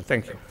questions.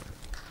 Thank you.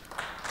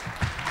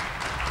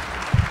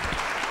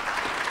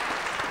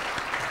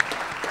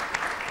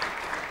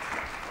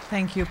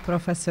 Thank you,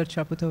 Professor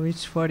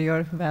Czaputowicz, for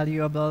your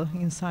valuable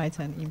insights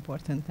and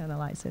important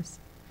analysis.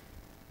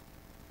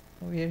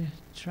 We're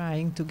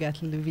trying to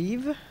get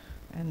Lviv,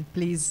 and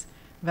please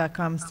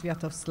welcome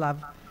Sviatoslav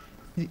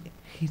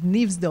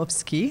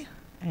Hnizdovsky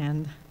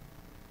and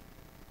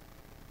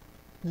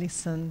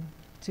listen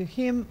to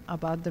him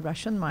about the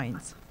Russian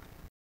mines.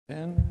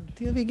 And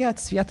Till we get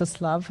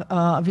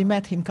Sviatoslav, we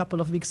met him a couple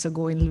of weeks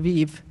ago in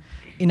Lviv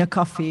in a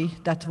coffee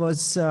that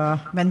was,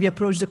 when we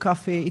approached the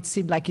coffee, it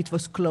seemed like it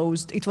was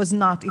closed. It was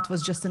not, it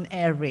was just an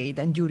air raid,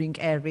 and during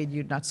air raid,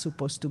 you're not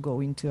supposed to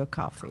go into a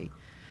coffee.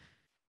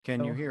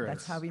 Can you So hear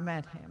that's us? how we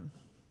met him.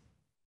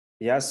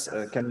 Yes,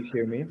 can you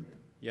hear me?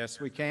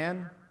 Yes, we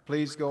can.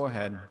 Please go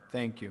ahead.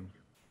 Thank you.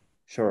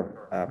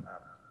 Sure.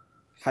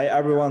 Hi,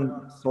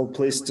 everyone. So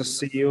pleased to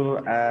see you,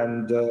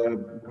 and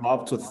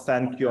love to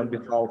thank you on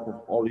behalf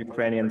of all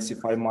Ukrainians,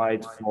 if I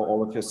might, for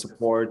all of your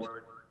support,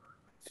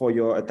 for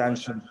your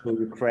attention to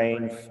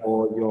Ukraine,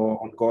 for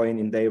your ongoing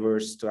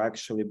endeavors to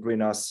actually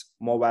bring us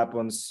more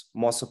weapons,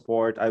 more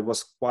support. I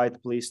was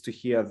quite pleased to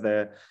hear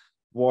the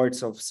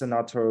words of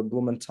Senator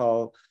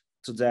Blumenthal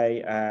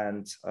today,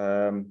 and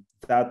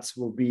that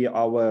will be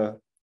our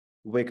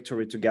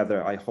victory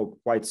together, I hope,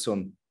 quite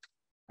soon.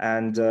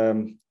 And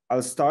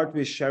I'll start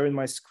with sharing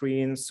my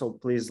screen, so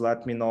please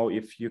let me know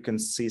if you can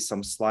see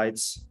some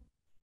slides.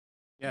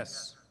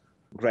 Yes.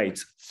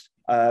 Great.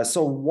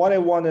 So what I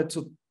wanted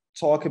to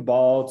talk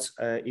about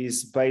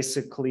is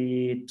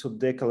basically to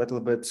dig a little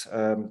bit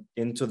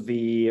into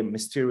the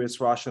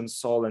mysterious Russian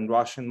soul and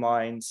Russian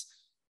minds,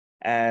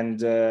 and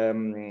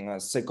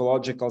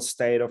psychological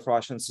state of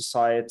Russian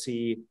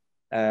society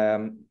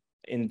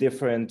in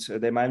different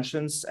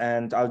dimensions.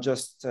 And I'll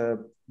just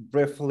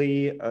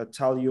briefly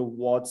tell you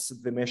what's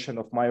the mission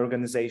of my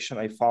organization.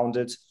 I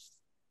founded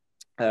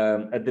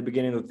at the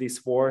beginning of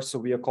this war. So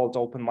we are called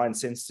Open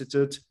Minds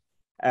Institute.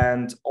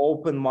 And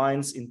Open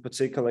Minds in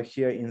particular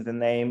here in the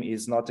name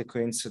is not a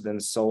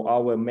coincidence. So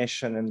our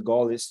mission and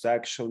goal is to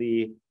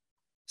actually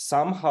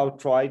somehow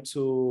try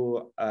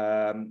to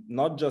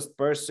not just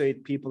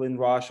persuade people in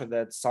Russia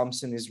that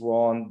something is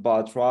wrong,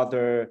 but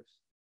rather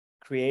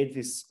create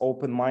this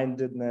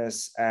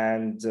open-mindedness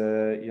and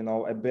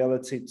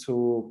ability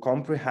to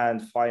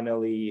comprehend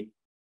finally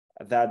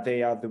that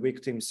they are the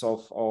victims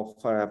of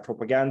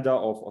propaganda,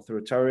 of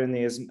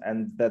authoritarianism,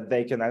 and that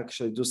they can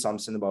actually do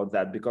something about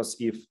that. Because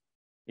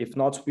if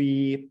not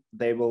we,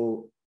 they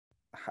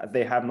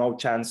have no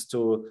chance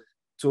to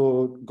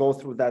go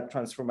through that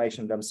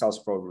transformation themselves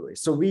probably.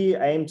 So we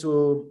aim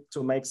to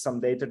make some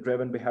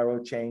data-driven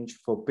behavioral change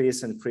for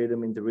peace and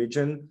freedom in the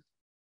region.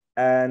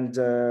 And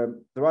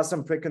there are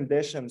some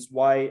preconditions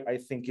why I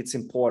think it's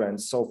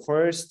important. So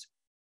first,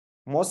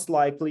 most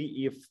likely,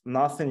 if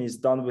nothing is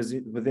done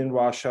within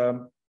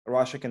Russia,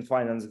 Russia can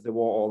finance the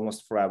war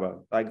almost forever.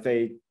 Like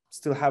they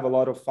still have a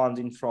lot of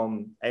funding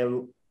from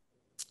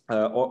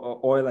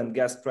oil and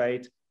gas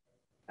trade,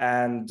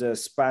 and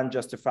spend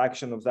just a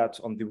fraction of that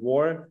on the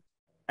war.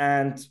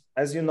 And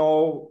as you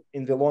know,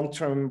 in the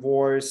long-term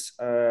wars,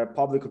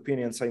 public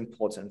opinions are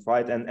important,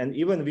 right? And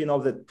even we know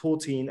that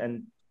Putin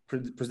and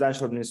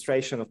presidential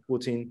administration of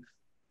Putin,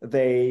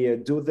 they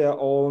do their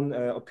own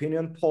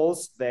opinion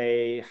polls.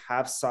 They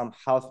have some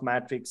health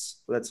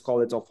metrics, let's call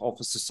it, of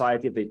a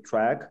society they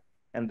track,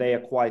 and they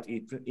are quite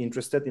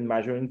interested in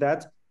measuring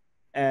that.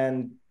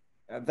 And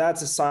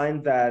that's a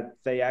sign that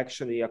they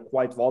actually are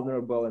quite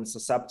vulnerable and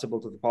susceptible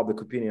to the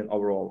public opinion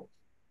overall.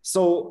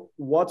 So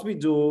what we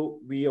do,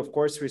 we of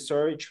course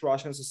research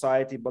Russian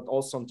society, but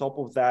also on top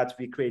of that,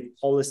 we create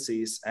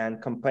policies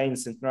and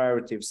campaigns and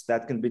narratives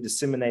that can be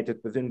disseminated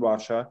within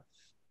Russia,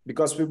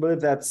 because we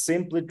believe that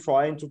simply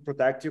trying to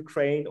protect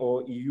Ukraine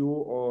or EU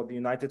or the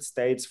United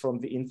States from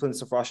the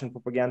influence of Russian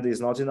propaganda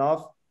is not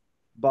enough,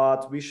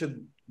 but we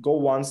should go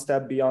one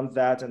step beyond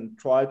that and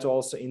try to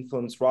also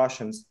influence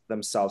Russians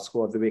themselves,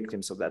 who are the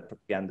victims of that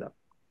propaganda.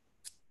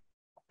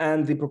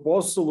 And the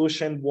proposed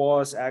solution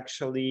was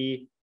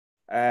actually,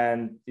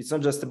 and it's not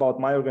just about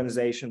my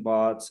organization,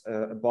 but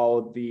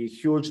about the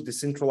huge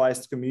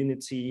decentralized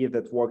community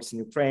that works in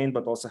Ukraine,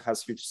 but also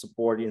has huge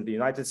support in the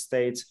United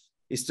States,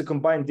 is to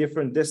combine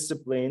different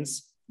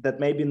disciplines that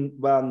maybe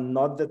were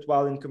not that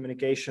well in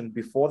communication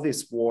before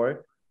this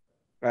war,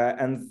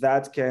 and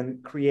that can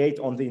create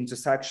on the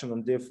intersection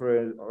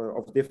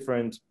of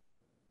different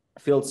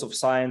fields of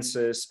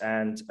sciences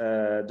and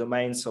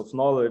domains of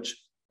knowledge,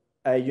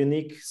 a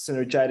unique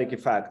synergetic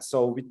effect.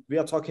 So we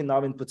are talking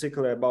now in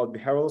particular about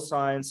behavioral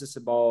sciences,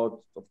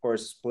 about, of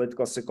course,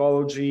 political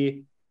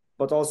psychology,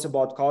 but also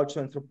about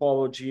cultural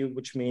anthropology,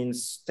 which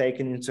means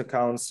taking into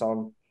account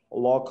some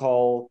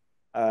local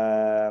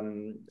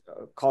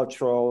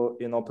cultural,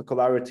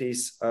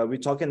 peculiarities. We're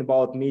talking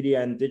about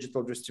media and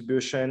digital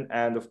distribution,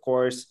 and of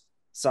course,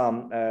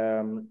 some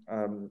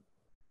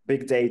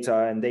big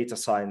data and data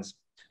science.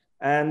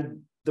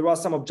 And there are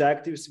some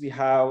objectives we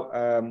have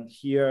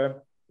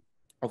here.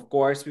 Of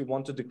course, we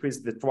want to decrease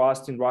the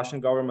trust in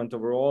Russian government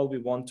overall. We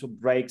want to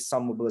break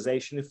some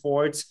mobilization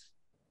efforts.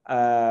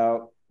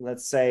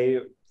 Let's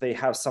say they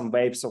have some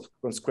waves of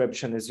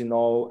conscription, as you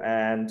know,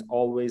 and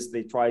always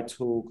they try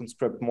to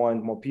conscript more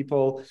and more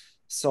people.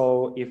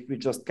 So if we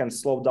just can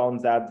slow down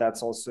that,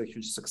 that's also a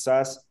huge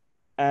success.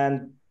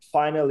 And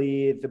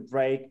finally the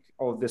break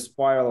of the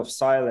spiral of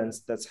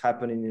silence that's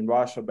happening in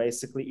Russia.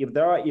 Basically, if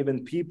there are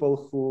even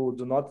people who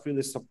do not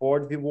really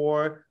support the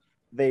war,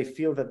 they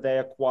feel that they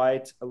are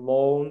quite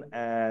alone,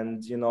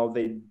 and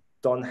they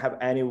don't have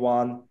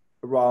anyone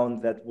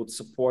around that would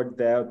support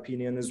their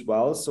opinion as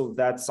well. So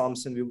that's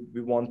something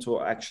we want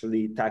to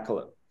actually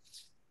tackle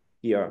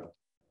here.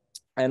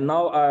 And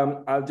now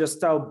I'll just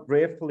tell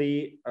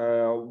briefly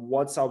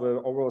what's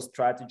our overall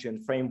strategy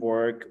and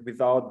framework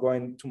without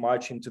going too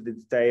much into the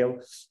detail.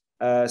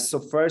 So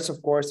first,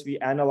 of course, we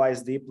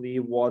analyze deeply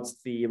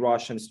what's the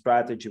Russian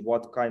strategy,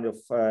 what kind of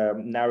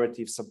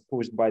narratives are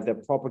pushed by the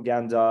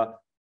propaganda,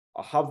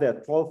 how their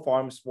troll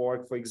farms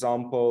work, for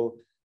example,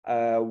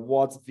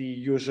 what's the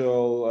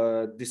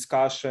usual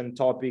discussion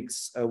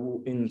topics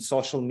in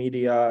social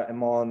media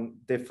among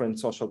different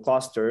social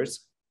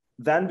clusters.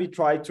 Then we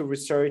try to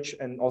research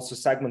and also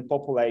segment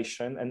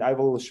population, and I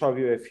will show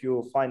you a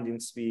few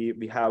findings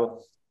we have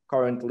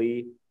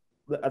currently.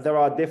 There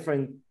are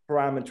different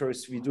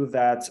parameters we do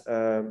that,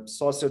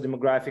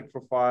 socio-demographic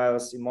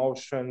profiles,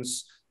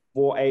 emotions,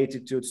 war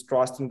attitudes,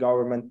 trust in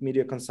government,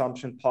 media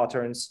consumption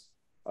patterns,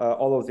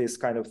 all of these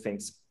kind of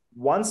things.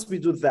 Once we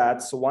do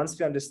that, so once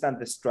we understand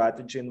the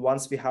strategy and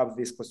once we have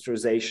this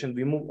clusterization,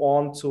 we move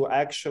on to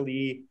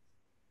actually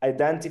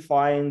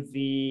identifying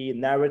the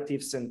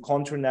narratives and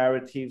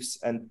counter-narratives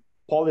and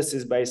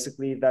policies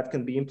basically that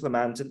can be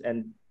implemented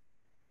and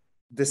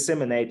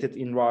disseminated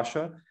in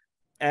Russia.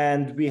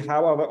 And we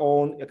have our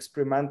own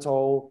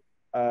experimental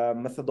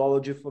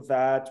methodology for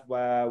that,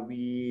 where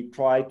we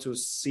try to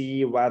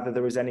see whether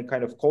there is any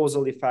kind of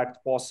causal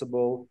effect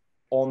possible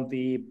on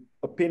the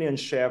opinion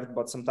shift,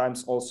 but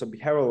sometimes also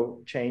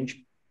behavioral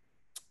change.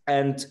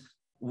 And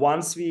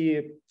once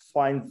we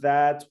find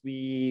that,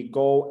 we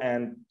go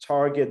and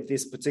target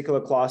these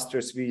particular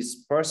clusters with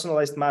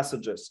personalized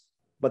messages.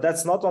 But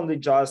that's not only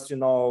just,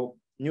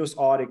 news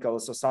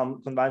articles or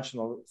some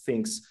conventional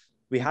things.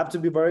 We have to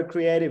be very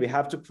creative. We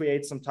have to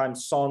create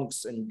sometimes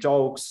songs and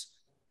jokes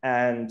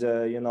and,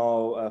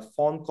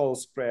 phone call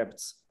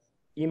scripts,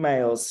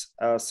 emails,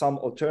 some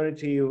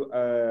alternative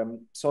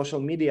social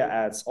media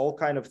ads, all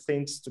kind of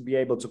things to be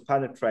able to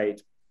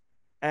penetrate.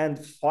 And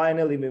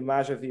finally, we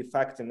measure the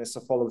effectiveness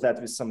of all of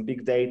that with some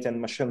big data and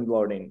machine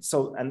learning.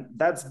 So, and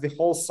that's the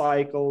whole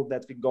cycle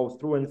that we go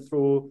through and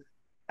through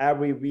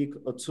every week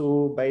or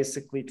two,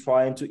 basically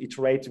trying to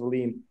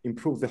iteratively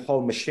improve the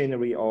whole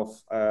machinery of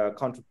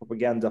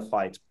counter-propaganda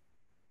fight.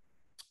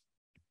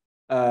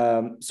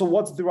 So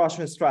what's the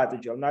Russian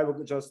strategy? And I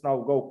will just now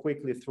go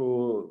quickly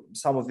through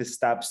some of the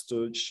steps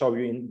to show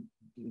you in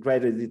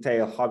greater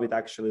detail how it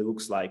actually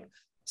looks like.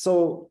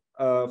 So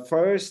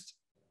first,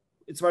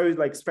 it's very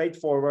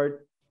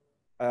straightforward.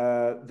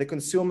 The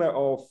consumer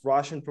of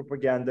Russian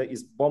propaganda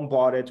is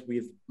bombarded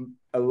with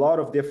a lot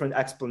of different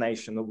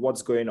explanations of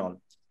what's going on.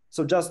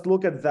 So just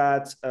look at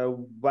that.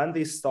 When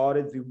they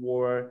started the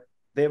war,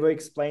 they were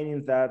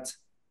explaining that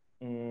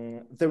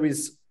there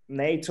is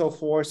NATO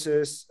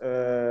forces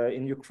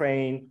in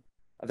Ukraine.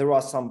 There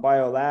are some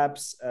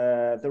biolabs.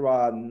 There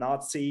are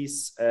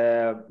Nazis.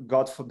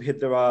 God forbid,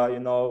 there are,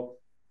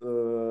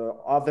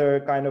 other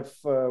kind of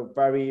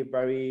very,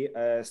 very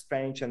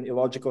strange and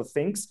illogical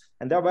things.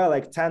 And there were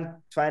 10,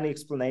 20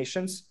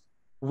 explanations,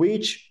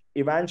 which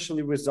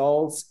eventually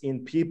results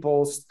in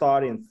people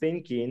starting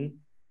thinking,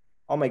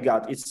 oh my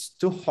God, it's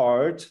too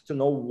hard to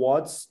know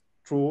what's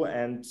true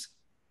and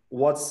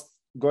what's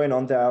going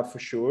on there for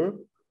sure.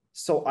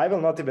 So I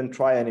will not even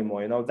try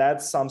anymore.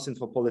 That's something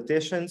for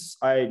politicians.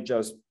 I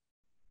just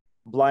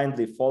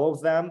blindly follow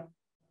them.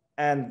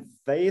 And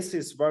this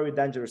is a very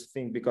dangerous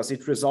thing because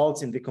it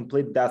results in the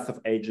complete death of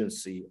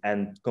agency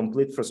and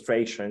complete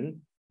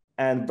frustration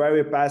and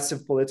very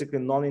passive, politically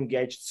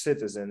non-engaged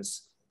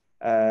citizens.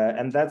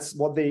 And that's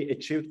what they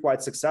achieved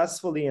quite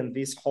successfully. And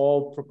this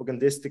whole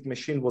propagandistic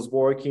machine was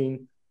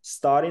working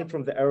starting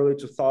from the early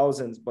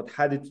 2000s, but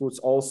had its roots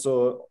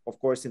also, of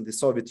course, in the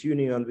Soviet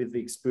Union with the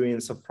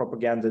experience of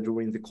propaganda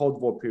during the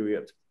Cold War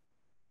period.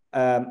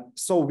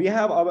 So we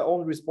have our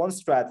own response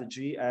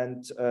strategy,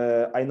 and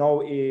I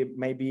know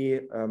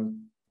maybe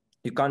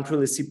you can't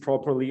really see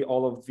properly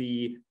all of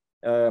the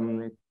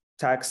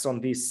text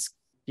on this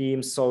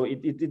scheme, so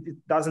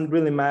it doesn't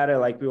really matter.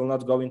 We will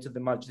not go into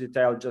the much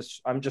detail.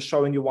 I'm just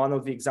showing you one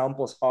of the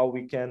examples how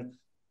we can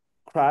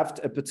craft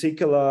a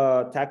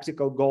particular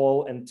tactical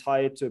goal and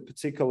tie it to a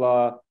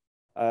particular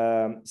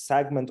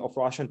segment of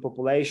Russian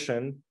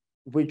population,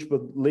 which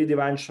would lead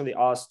eventually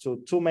us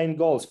to two main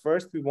goals.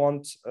 First, we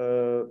want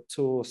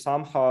to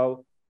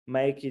somehow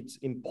make it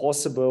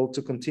impossible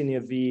to continue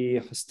the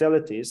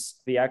hostilities,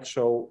 the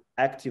actual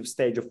active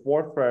stage of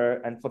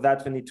warfare. And for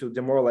that, we need to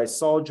demoralize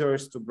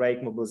soldiers, to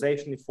break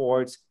mobilization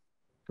efforts,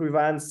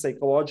 prevent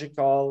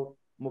psychological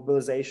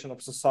mobilization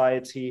of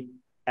society,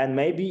 and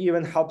maybe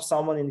even help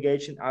someone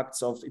engage in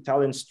acts of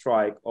Italian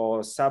strike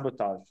or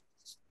sabotage.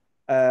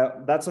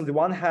 That's on the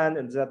one hand,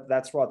 and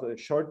that's what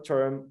short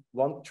term.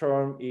 Long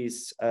term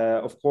is,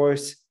 of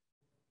course,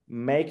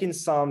 making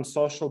some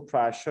social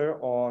pressure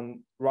on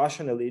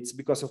Russian elites,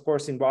 because of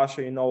course in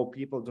Russia, you know,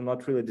 people do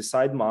not really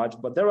decide much,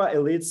 but there are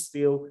elites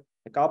still,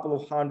 a couple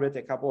of hundred,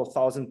 a couple of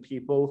thousand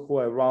people who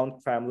are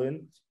around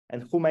Kremlin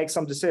and who make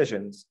some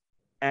decisions.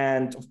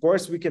 And of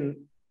course we can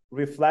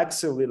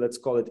reflexively, let's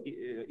call it,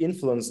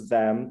 influence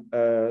them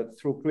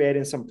through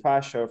creating some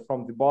pressure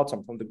from the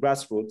bottom, from the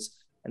grassroots,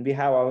 and we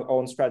have our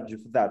own strategy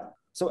for that.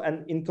 So,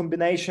 and in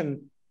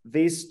combination,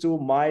 these two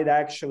might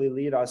actually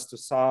lead us to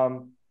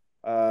some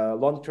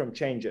long-term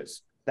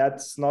changes.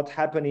 That's not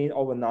happening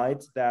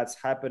overnight. That's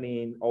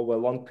happening over a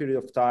long period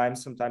of time.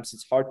 Sometimes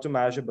it's hard to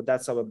measure, but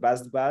that's our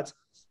best bet.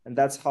 And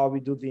that's how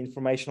we do the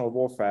informational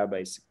warfare,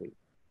 basically.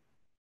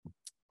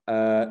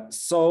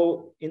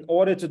 So in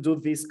order to do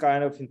this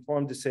kind of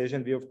informed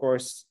decision, we, of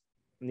course,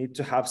 need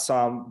to have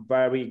some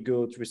very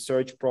good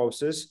research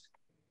process.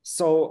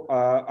 So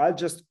I'll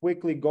just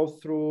quickly go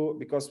through,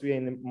 because we're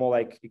in a more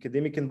like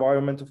academic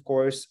environment, of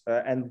course,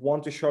 and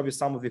want to show you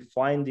some of the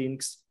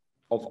findings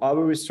of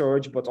our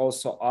research, but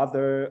also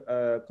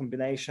other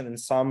combination and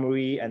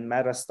summary and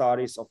meta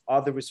studies of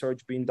other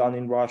research being done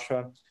in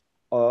Russia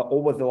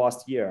over the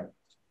last year.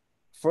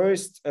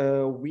 First,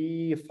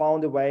 we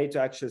found a way to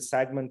actually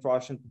segment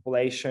Russian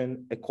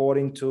population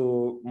according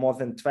to more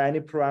than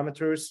 20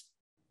 parameters.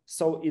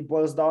 So it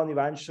boils down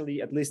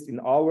eventually, at least in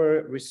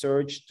our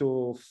research,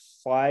 to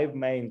 5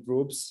 main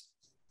groups.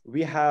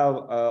 We have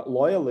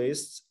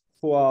loyalists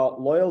who are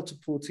loyal to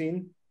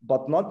Putin,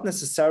 but not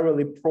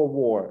necessarily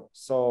pro-war.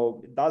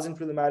 So it doesn't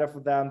really matter for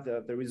them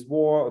that there is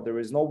war or there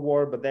is no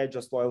war, but they're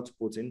just loyal to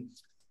Putin.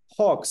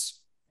 Hawks.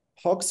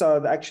 Hawks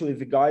are actually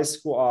the guys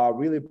who are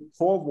really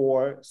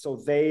pro-war. So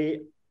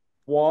they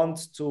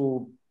want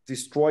to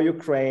destroy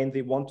Ukraine.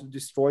 They want to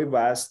destroy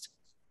West.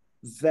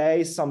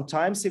 They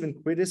sometimes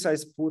even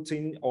criticize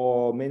Putin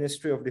or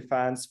Ministry of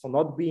Defense for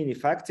not being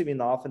effective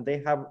enough. And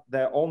they have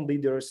their own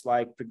leaders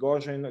like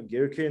Prigozhin or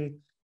Girkin,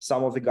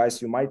 some of the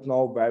guys you might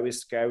know, very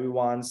scary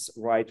ones,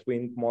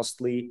 right-wing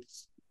mostly.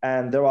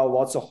 And there are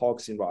lots of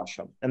hawks in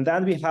Russia. And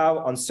then we have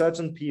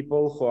uncertain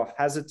people who are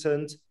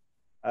hesitant,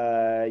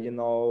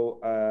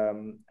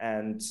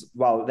 and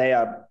well, they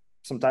are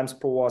sometimes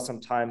pro-war,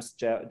 sometimes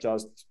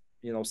just,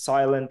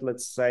 silent,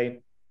 let's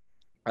say.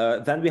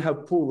 Then we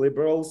have poor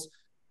liberals.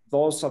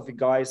 Those are the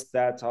guys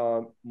that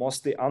are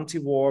mostly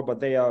anti-war, but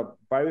they are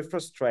very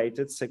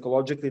frustrated,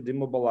 psychologically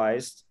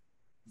demobilized.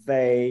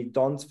 They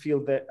don't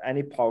feel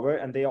any power,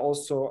 and they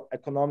also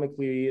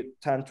economically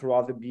tend to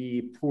rather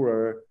be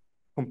poorer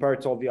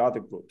compared to all the other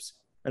groups.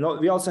 And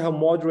we also have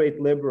moderate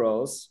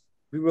liberals.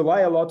 We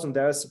rely a lot on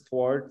their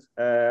support.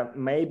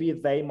 Maybe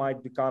they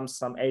might become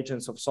some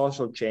agents of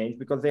social change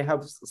because they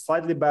have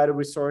slightly better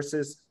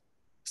resources,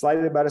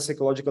 slightly better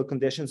psychological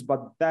conditions,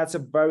 but that's a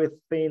very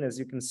thin, as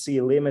you can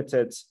see,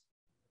 limited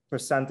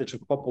percentage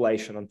of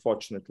population,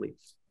 unfortunately.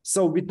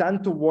 So we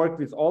tend to work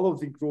with all of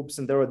the groups,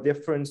 and there are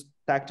different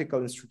tactical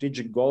and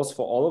strategic goals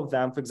for all of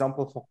them. For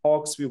example, for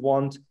Hawks, we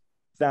want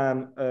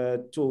them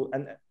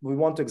we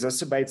want to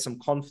exacerbate some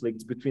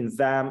conflicts between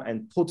them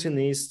and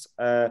Putinists.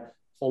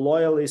 For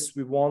loyalists,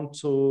 we want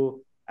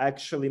to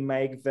actually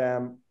make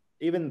them,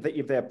 even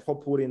if they're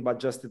pro-Putin, but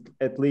just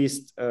at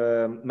least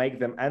make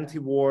them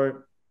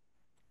anti-war.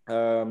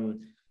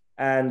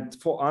 And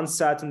for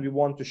uncertain, we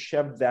want to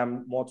shift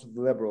them more to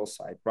the liberal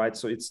side, right?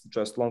 So it's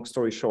just long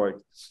story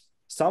short.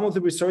 Some of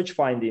the research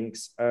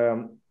findings,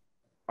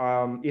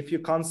 if you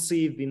can't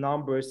see the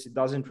numbers, it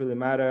doesn't really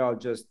matter. I'll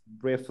just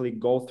briefly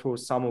go through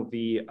some of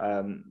the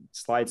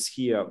slides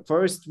here.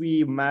 First,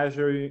 we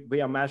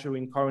are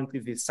measuring currently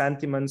the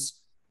sentiments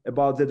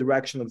about the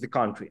direction of the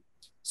country.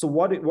 So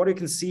what you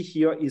can see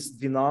here is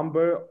the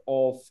number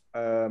of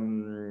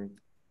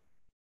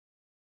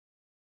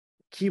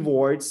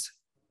keywords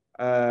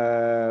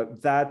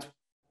that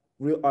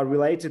are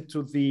related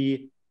to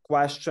the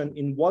question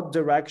in what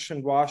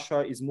direction Russia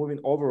is moving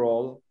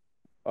overall.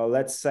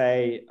 Let's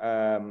say,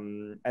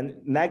 and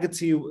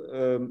negative,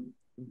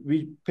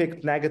 we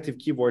picked negative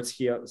keywords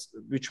here,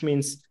 which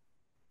means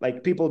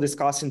like people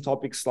discussing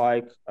topics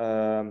like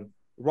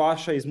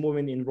Russia is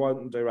moving in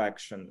wrong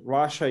direction.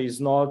 Russia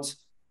is not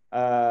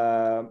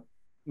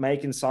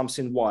making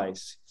something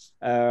wise.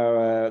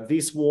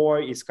 This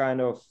war is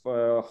kind of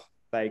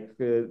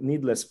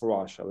needless for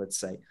Russia, let's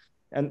say.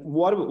 And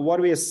what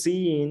we are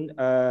seeing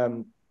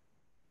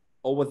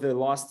over the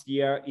last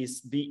year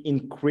is the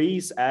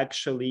increase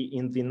actually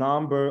in the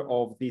number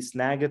of these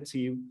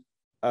negative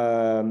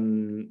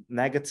volume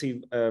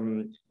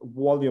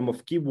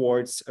of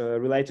keywords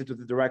related to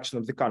the direction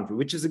of the country,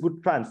 which is a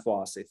good trend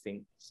for us, I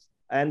think.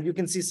 And you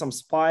can see some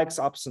spikes,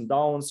 ups and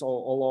downs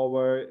all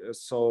over.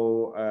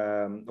 So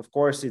of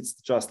course, it's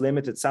just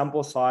limited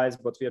sample size,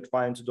 but we are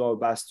trying to do our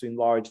best to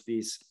enlarge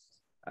these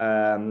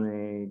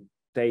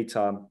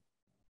data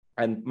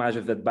and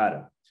measure that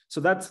better. So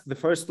that's the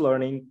first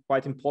learning,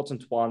 quite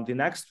important one. The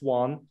next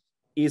one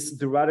is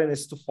the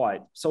readiness to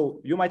fight.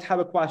 So you might have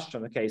a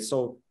question. Okay,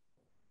 so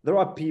there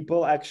are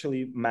people,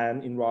 actually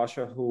men in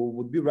Russia, who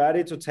would be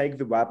ready to take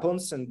the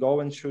weapons and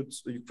go and shoot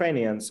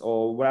Ukrainians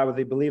or wherever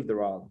they believe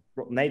there are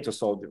NATO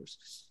soldiers.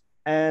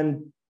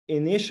 And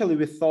initially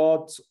we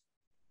thought,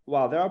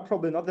 well, there are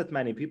probably not that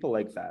many people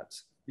like that.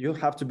 You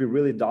have to be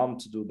really dumb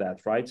to do that,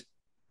 right?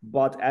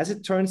 But as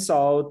it turns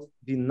out,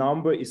 the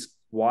number is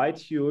quite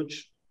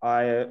huge.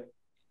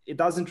 It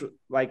doesn't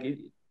like it,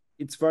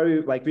 it's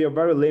very like we are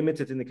very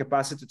limited in the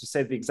capacity to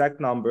say the exact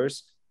numbers.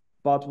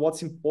 But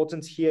what's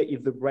important here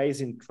is the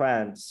rising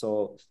trend.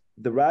 So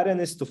the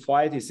readiness to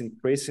fight is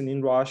increasing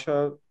in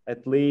Russia,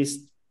 at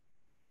least,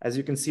 as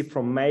you can see,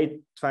 from May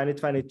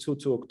 2022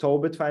 to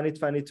October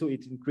 2022,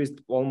 it increased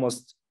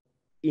almost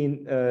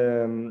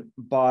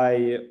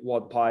by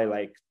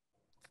like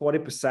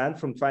 40%,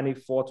 from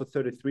 24 to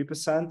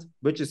 33%,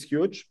 which is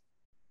huge.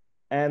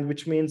 And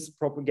which means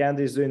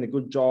propaganda is doing a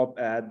good job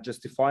at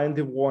justifying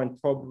the war and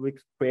probably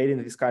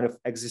creating this kind of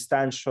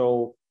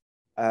existential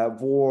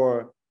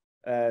war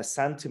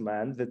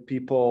sentiment that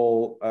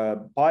people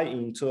buy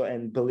into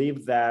and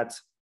believe that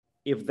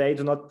if they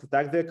do not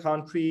protect their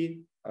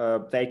country,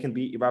 they can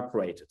be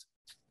evaporated.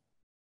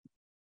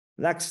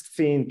 Next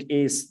thing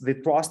is the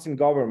trust in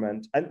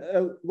government. And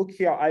look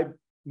here,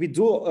 we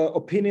do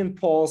opinion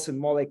polls and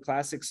more like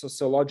classic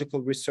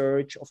sociological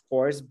research, of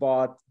course,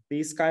 but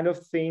this kind of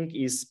thing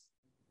is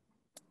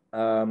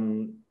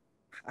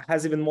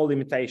has even more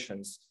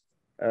limitations.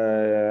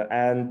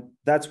 And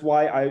that's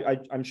why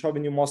I'm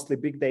showing you mostly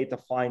big data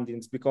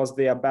findings, because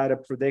they are better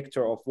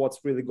predictor of what's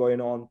really going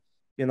on.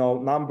 You know,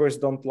 numbers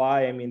don't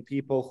lie. I mean,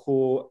 people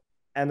who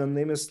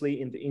anonymously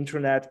in the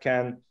internet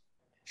can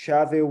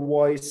share their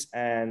voice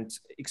and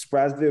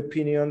express their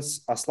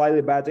opinions are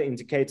slightly better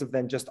indicator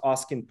than just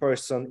asking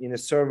person in a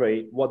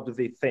survey, what do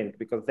they think?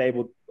 Because they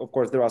would, of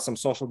course, there are some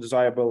social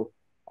desirable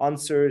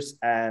answers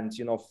and,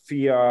 you know,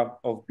 fear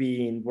of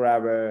being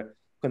wherever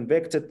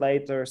convicted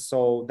later.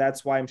 So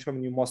that's why I'm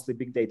showing you mostly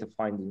big data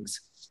findings.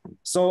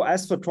 So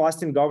as for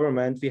trust in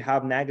government, we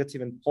have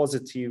negative and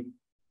positive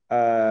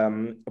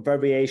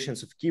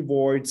variations of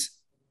keywords.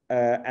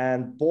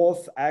 And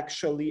both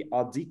actually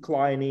are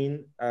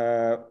declining.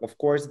 Of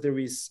course, there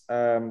was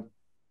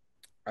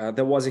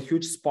a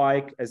huge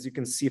spike, as you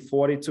can see,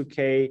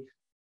 42K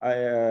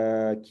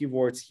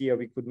keywords here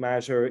we could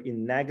measure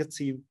in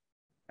negative.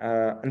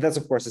 And that's,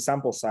 of course, a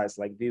sample size,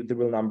 like the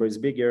real number is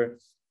bigger.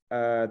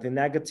 The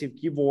negative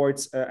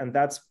keywords, and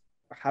that's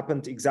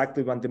happened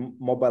exactly when the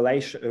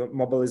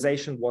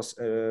mobilization was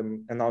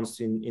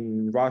announced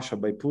in Russia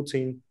by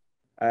Putin.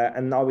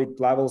 And now it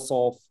levels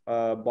off,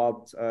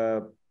 but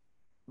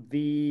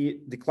the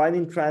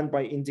declining trend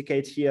might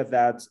indicate here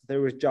that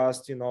there is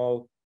just, you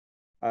know,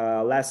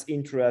 less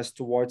interest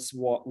towards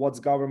what's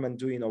government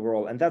doing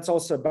overall. And that's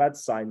also a bad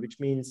sign, which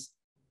means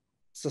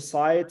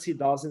society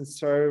doesn't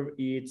serve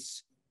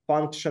its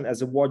function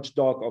as a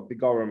watchdog of the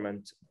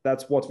government.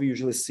 That's what we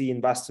usually see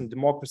in Western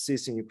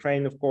democracies, in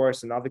Ukraine, of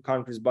course, and other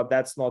countries, but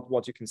that's not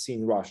what you can see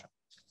in Russia.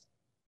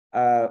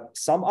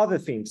 Some other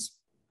things.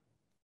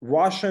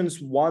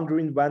 Russians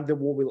wondering when the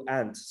war will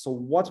end. So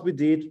what we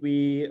did,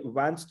 we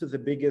went to the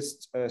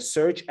biggest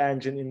search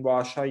engine in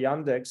Russia,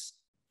 Yandex,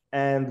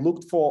 and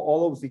looked for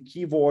all of the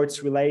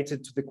keywords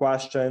related to the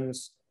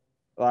questions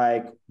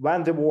like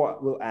when the war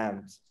will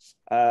end,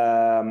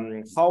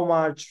 how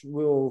much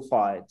we'll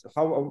fight,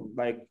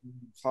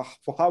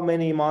 for how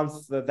many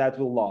months that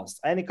will last,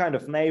 any kind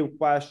of naive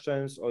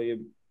questions or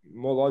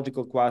more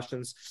logical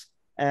questions.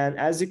 And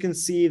as you can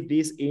see,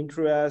 this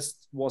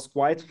interest was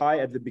quite high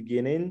at the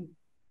beginning.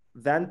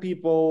 Then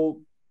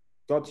people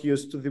got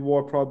used to the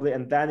war probably,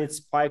 and then it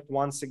spiked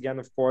once again,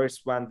 of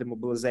course, when the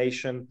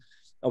mobilization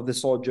of the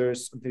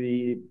soldiers,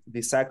 the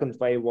second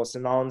wave was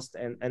announced,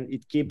 and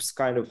it keeps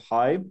kind of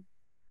high,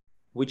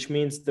 which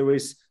means there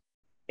is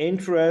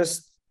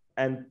interest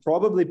and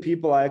probably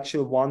people are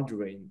actually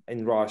wondering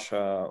in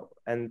Russia,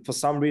 and for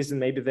some reason,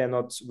 maybe they're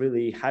not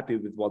really happy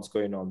with what's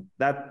going on.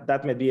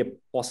 That may be a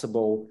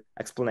possible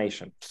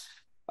explanation.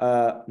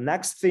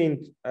 Next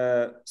thing,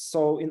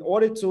 so in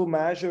order to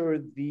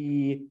measure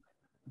the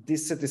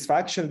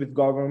dissatisfaction with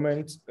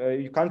government,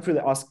 you can't really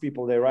ask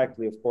people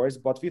directly, of course,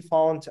 but we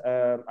found,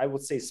 I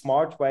would say,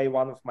 smart way.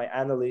 One of my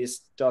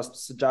analysts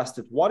just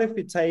suggested, what if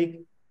we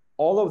take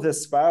all of the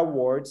swear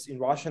words in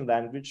Russian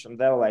language, and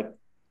there are like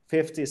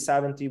 50,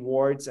 70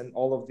 words and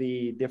all of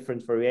the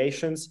different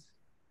variations,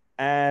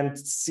 and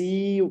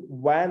see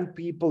when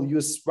people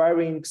use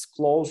swearings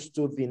close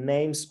to the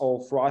names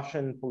of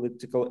Russian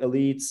political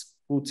elites,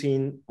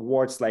 Putin,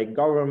 words like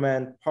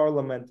government,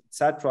 parliament,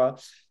 etc.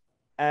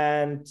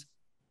 And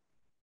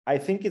I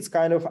think it's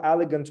kind of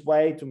elegant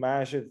way to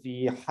measure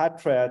the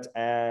hatred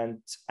and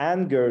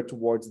anger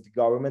towards the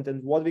government.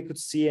 And what we could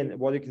see and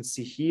what you can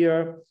see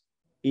here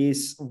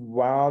is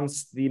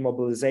once the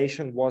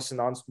mobilization was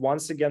announced,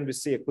 once again, we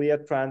see a clear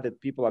trend that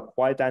people are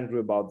quite angry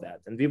about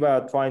that. And we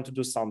were trying to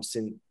do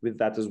something with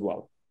that as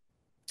well.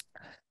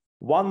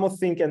 One more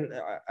thing, and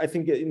I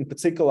think in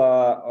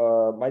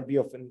particular might be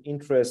of an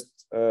interest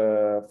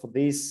for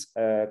this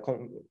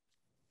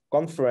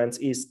conference,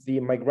 is the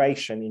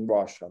migration in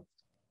Russia.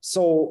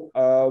 So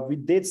we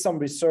did some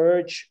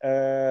research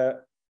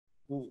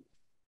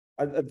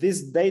At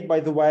this date, by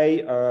the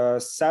way,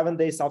 7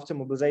 days after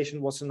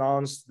mobilization was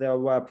announced, there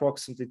were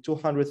approximately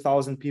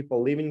 200,000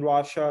 people leaving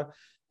Russia,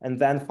 and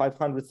then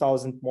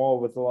 500,000 more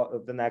with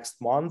the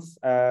next month.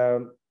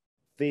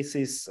 This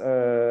is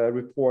a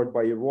report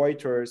by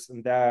Reuters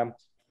and their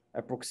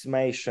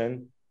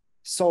approximation.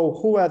 So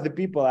who are the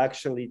people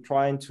actually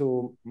trying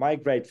to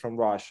migrate from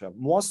Russia?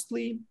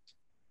 Mostly,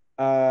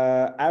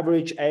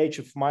 average age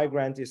of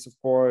migrant is, of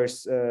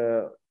course,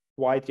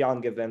 quite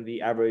younger than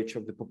the average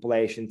of the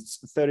population. It's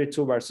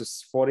 32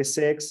 versus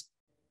 46.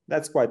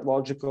 That's quite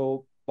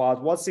logical.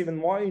 But what's even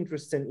more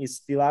interesting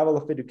is the level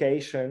of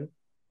education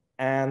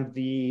and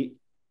the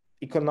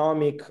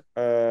economic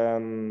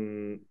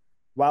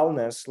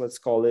wellness, let's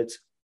call it,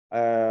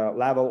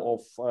 level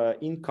of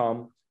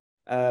income,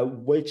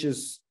 which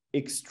is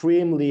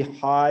extremely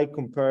high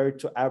compared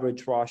to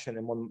average Russian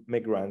among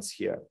migrants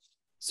here.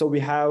 So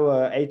we have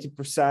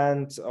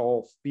 80%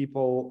 of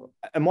people,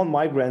 among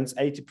migrants,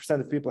 80%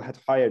 of people had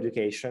higher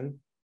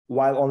education,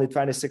 while only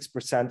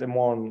 26%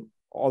 among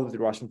all of the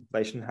Russian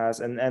population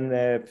has, and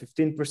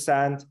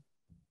 15%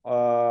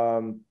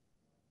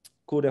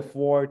 could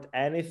afford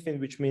anything,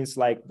 which means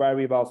like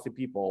very wealthy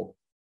people.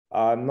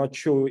 I'm not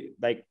sure,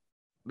 like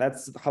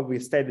that's how we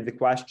stated the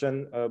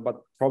question,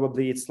 but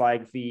probably it's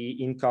like the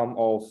income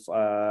of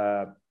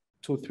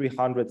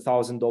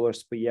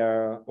 $200,000-300,000 per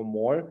year or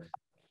more.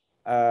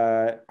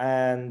 Yeah,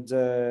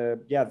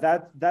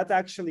 that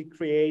actually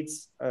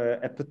creates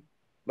a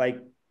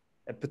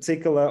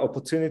particular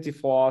opportunity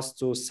for us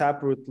to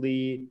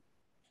separately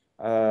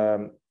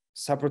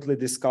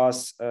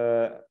discuss,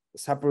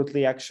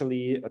 separately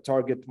actually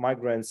target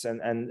migrants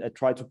and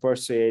try to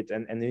persuade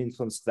and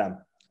influence them.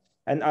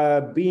 And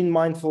being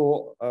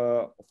mindful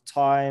of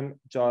time,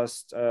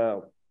 just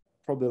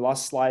probably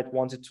last slide,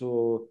 wanted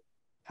to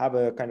have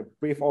a kind of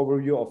brief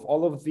overview of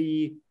all of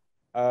the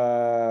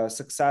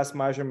success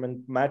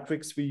measurement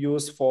metrics we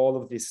use for all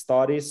of these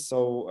studies.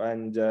 So,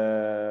 and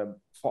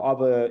for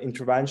other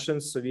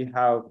interventions, so we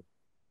have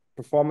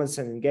performance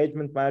and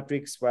engagement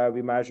metrics where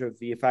we measure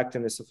the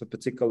effectiveness of a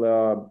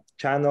particular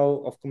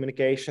channel of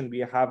communication. We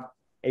have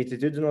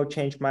attitudinal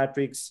change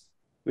metrics.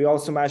 We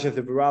also measure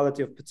the virality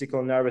of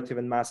particular narrative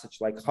and message,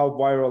 like how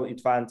viral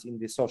it went in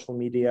the social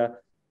media.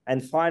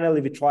 And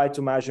finally, we try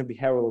to measure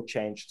behavioral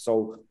change.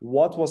 So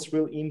what was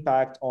real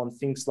impact on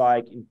things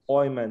like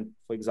employment,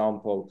 for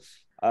example,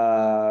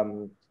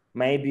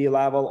 maybe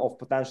level of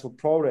potential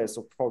progress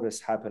or progress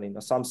happening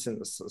or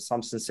something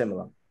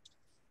similar.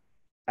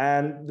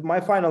 And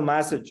my final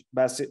message,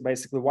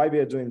 basically why we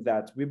are doing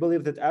that, we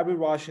believe that every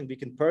Russian we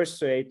can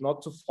persuade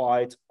not to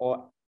fight,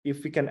 or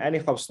if we can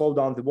anyhow slow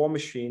down the war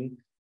machine,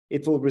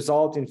 it will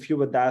result in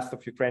fewer deaths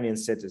of Ukrainian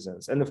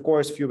citizens. And of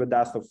course, fewer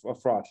deaths of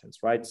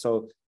Russians, right?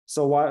 So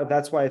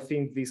that's why I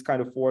think this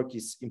kind of work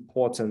is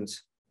important.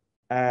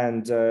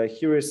 And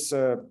here is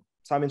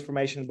some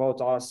information about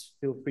us.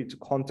 Feel free to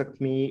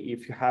contact me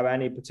if you have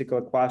any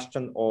particular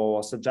question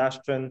or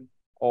suggestion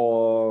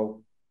or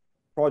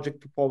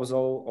project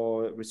proposal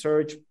or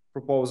research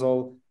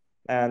proposal.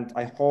 And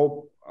I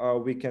hope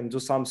we can do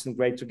something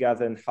great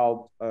together and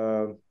help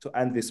to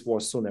end this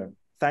war sooner.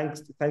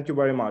 Thank you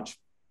very much.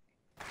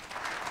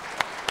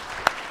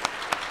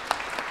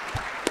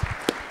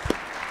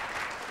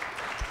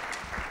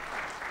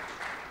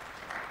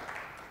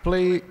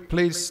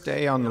 Please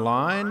stay on the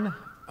line.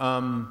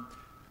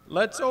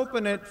 Let's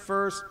open it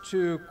first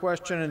to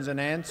questions and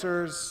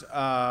answers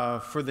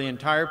for the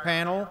entire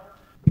panel.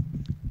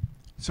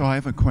 So I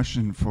have a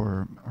question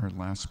for our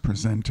last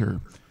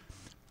presenter.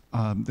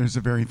 There's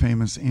a very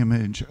famous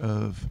image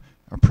of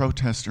a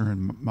protester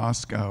in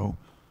Moscow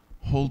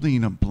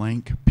holding a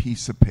blank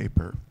piece of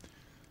paper,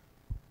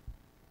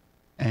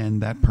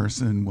 and that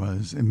person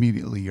was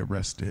immediately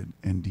arrested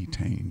and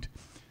detained.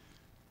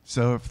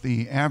 So if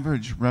the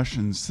average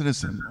Russian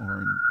citizen,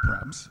 or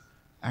perhaps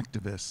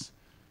activists,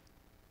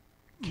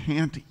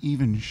 can't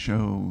even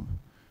show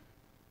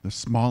the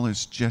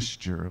smallest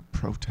gesture of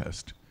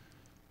protest,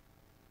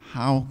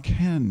 how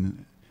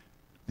can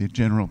the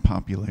general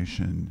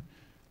population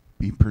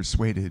be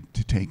persuaded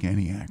to take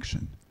any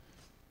action?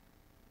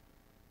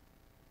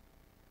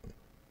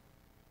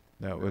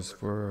 That was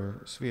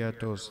for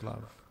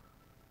Sviatoslav.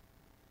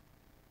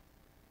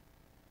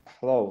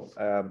 Hello.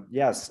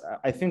 Yes,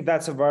 I think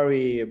that's a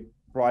very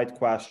bright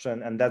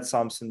question, and that's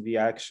something we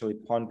are actually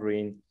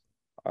pondering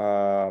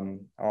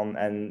on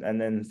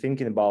and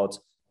thinking about.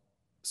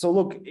 So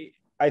look,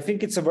 I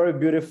think it's a very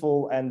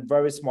beautiful and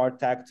very smart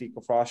tactic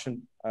of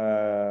Russian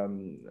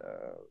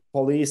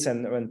police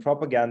and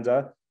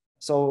propaganda.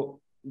 So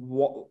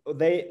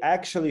they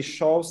actually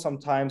show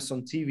sometimes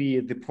on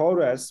TV the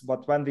progress,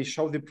 but when they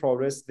show the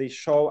progress, they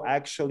show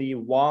actually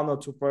 1 or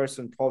 2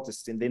 person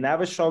protesting. They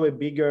never show a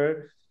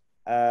bigger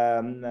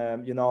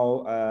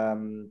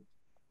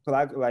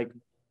like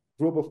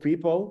group of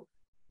people,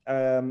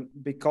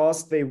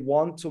 because they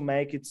want to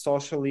make it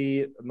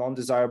socially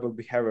non-desirable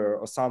behavior,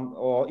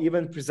 or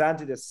even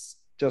present it as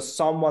just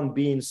someone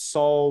being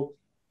so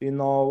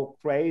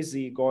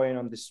crazy going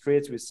on the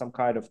streets with some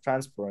kind of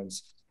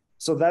transparency.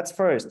 So that's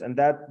first, and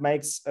that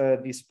makes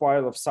the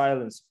spiral of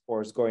silence, of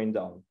course, going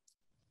down.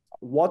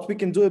 What we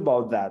can do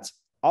about that?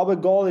 Our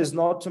goal is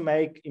not to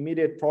make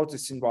immediate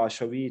protests in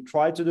Russia. We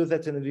tried to do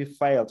that and we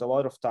failed a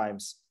lot of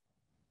times.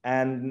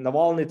 And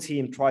Navalny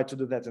team tried to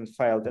do that and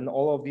failed. And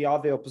all of the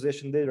other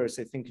opposition leaders,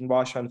 I think, in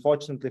Russia,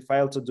 unfortunately,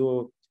 failed to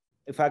do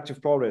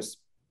effective progress.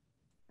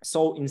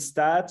 So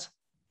instead,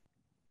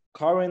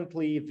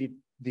 currently,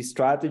 the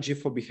strategy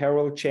for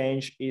behavioral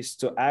change is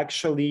to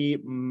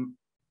actually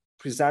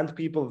present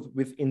people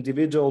with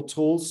individual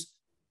tools,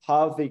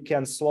 how they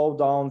can slow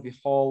down the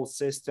whole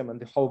system and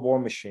the whole war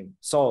machine.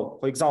 So,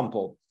 for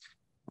example,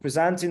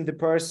 presenting the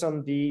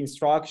person the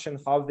instruction,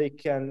 how they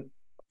can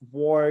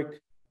work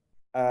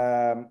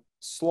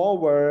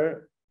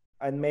slower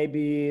and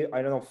maybe,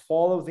 I don't know,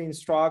 follow the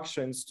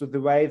instructions to the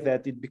way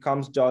that it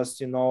becomes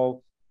just,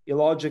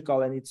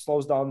 illogical and it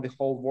slows down the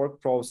whole work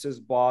process,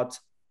 but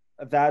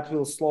that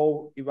will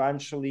slow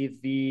eventually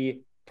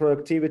the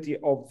productivity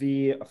of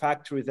the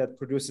factory that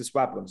produces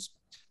weapons.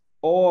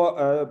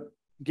 Or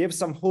give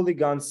some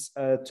hooligans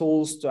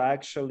tools to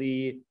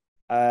actually,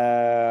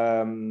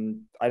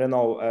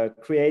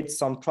 create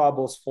some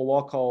troubles for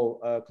local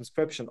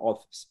conscription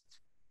office.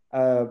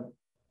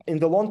 In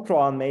the long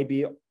run,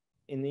 maybe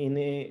in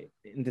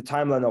the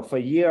timeline of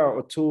a year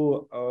or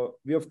two,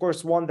 we of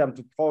course want them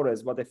to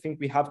progress, but I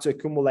think we have to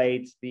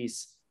accumulate these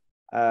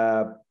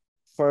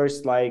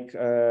first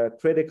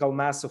critical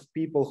mass of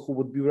people who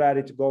would be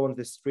ready to go on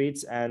the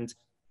streets. And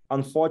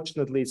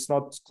unfortunately, it's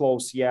not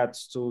close yet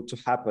to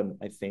happen,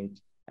 I think.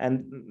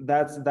 And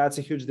that's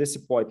a huge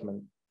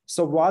disappointment.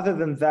 So rather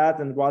than that,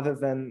 and rather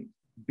than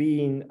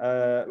being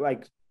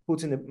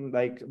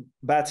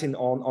betting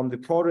on the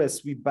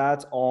progress, we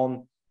bet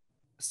on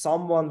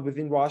someone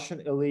within Russian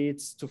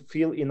elites to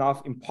feel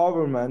enough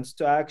empowerment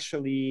to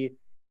actually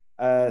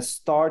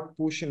start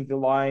pushing the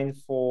line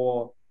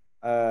for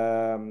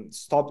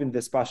stopping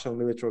the special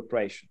military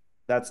operation.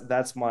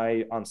 That's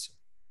my answer.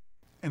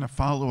 And a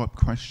follow-up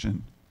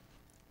question.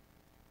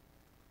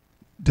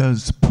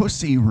 Does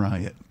Pussy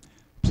Riot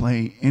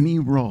play any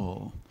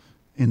role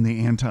in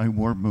the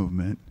anti-war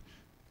movement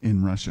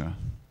in Russia?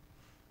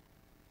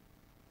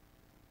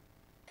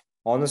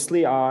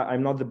 Honestly,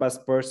 I'm not the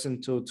best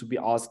person to be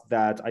asked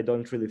that. I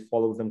don't really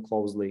follow them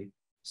closely.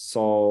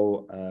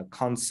 So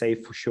can't say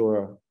for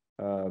sure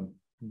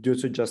due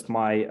to just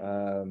my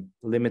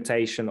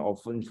limitation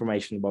of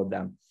information about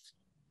them.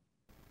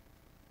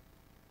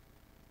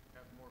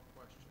 Have more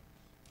questions.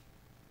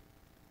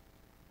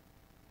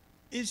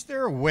 Is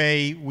there a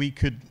way we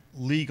could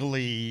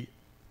legally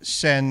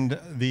send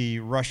the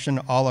Russian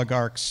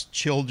oligarchs'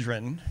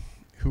 children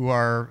who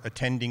are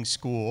attending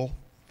school,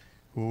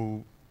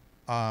 who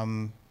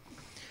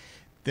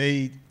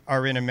they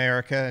are in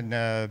America, and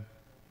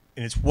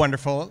it's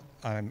wonderful.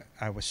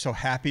 I was so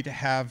happy to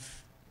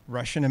have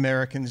Russian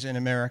Americans in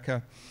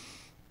America.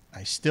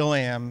 I still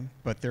am,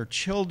 but their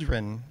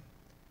children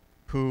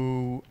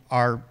who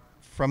are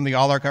from the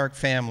oligarch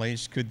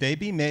families, could they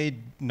be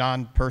made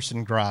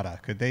non-person grata?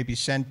 Could they be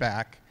sent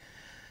back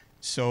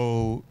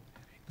so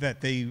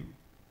that the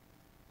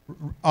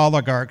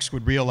oligarchs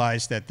would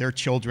realize that their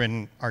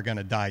children are going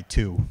to die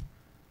too?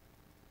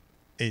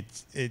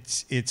 It's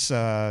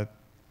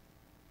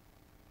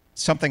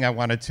something I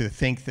wanted to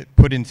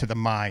put into the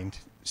mind.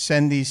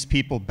 Send these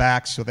people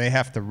back so they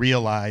have to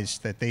realize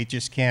that they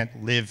just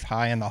can't live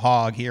high in the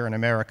hog here in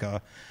America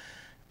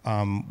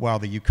while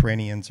the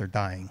Ukrainians are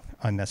dying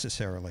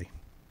unnecessarily.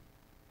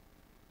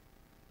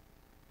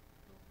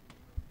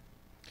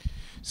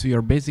 So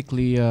you're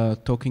basically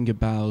talking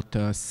about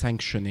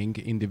sanctioning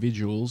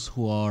individuals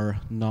who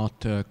are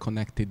not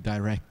connected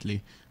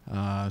directly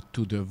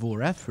to the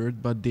war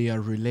effort, but they are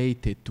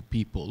related to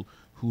people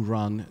who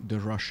run the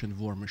Russian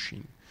war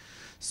machine.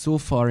 So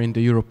far in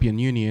the European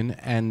Union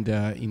and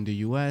in the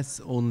US,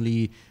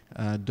 only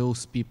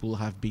those people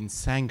have been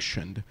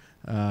sanctioned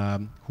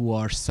who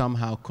are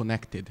somehow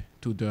connected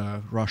to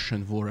the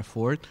Russian war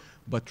effort.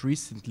 But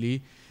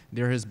recently,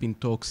 there has been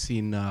talks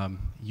in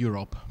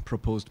Europe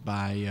proposed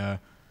by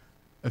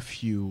a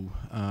few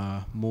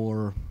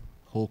more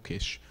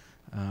hawkish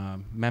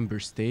member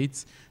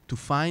states to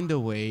find a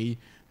way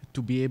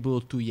to be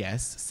able to,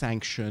 yes,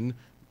 sanction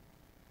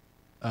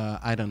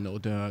I don't know,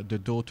 the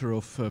daughter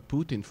of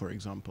Putin, for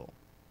example.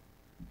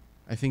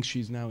 I think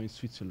she's now in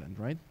Switzerland,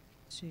 right?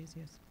 She is,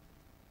 yes.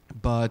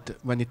 But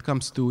when it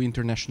comes to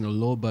international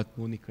law, but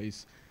Mónika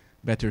is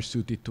better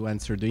suited to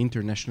answer the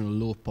international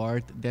law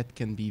part, that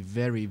can be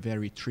very,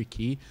 very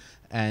tricky.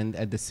 And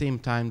at the same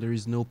time, there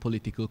is no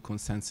political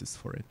consensus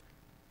for it.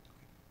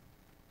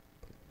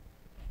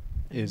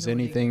 Is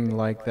anything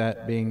like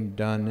that being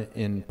done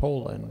in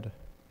Poland?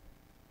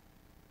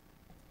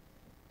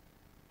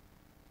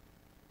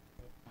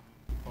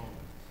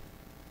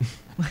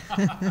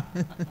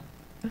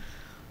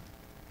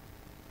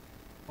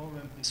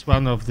 Poland is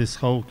one of these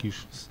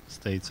hawkish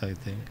states, I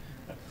think.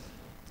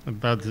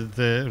 But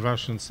the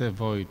Russians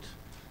avoid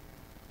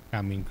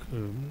going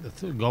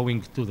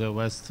to the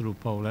west through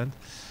Poland.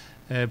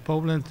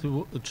 Poland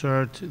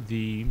chaired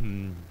the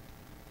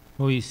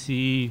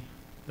OEC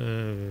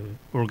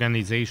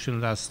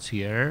organization last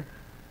year.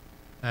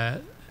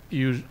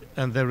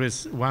 And there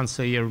is once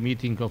a year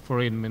meeting of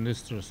foreign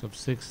ministers of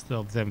 6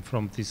 of them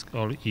from these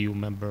all EU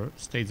member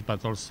states,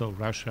 but also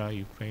Russia,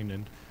 Ukraine,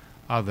 and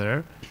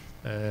other,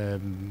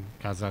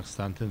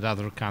 Kazakhstan and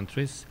other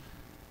countries.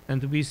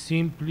 And we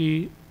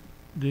simply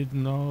did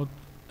not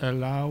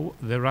allow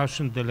the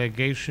Russian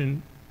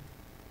delegation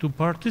to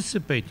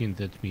participate in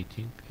that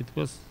meeting. It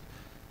was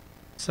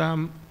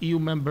some EU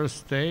member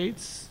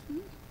states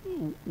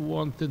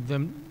wanted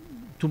them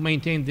to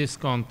maintain this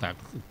contact,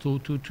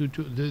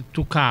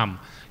 to come.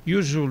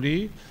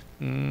 Usually,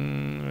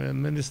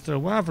 Minister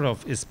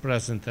Lavrov is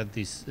present at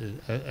this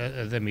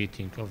at the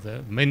meeting of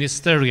the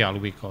ministerial,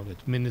 we call it,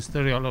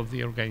 ministerial of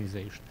the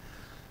organization.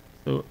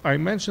 So I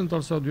mentioned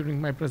also during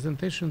my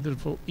presentation that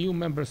for EU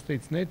member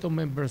states, NATO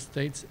member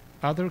states,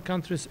 other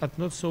countries are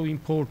not so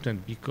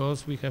important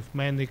because we have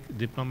many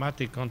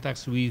diplomatic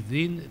contacts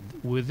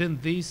within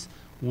these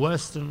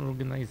Western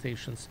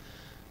organizations.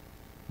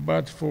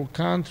 But for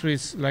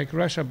countries like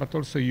Russia, but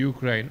also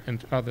Ukraine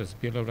and others,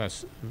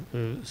 Belarus,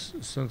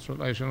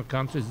 Central Asian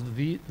countries,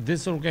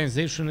 this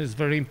organization is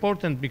very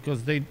important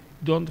because they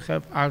don't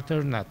have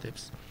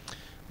alternatives.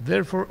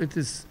 Therefore, it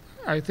is,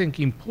 I think,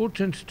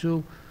 important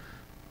to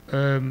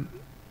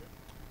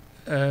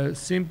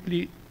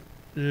simply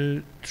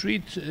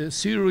treat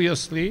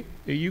seriously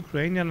a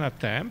Ukrainian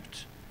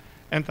attempt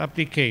and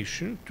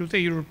application to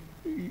the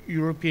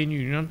European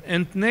Union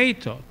and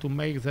NATO to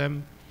make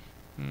them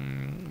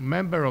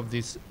member of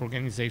these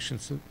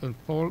organizations, and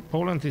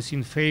Poland is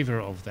in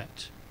favor of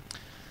that.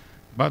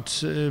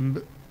 But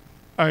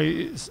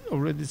I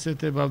already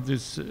said about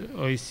this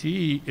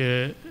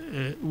OSCE,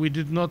 we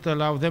did not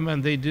allow them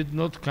and they did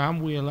not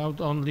come. We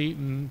allowed only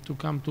to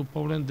come to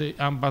Poland the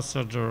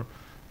ambassador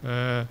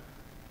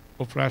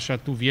of Russia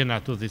to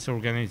Vienna, to this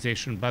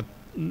organization. But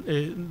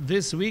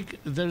this week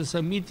there is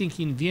a meeting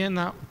in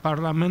Vienna,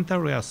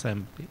 Parliamentary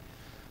Assembly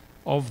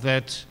of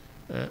that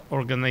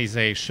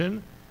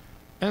organization.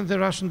 And the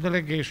Russian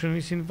delegation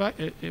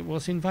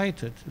was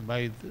invited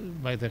by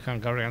the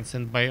Hungarians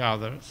and by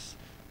others.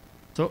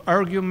 So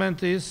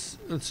argument is,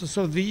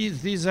 so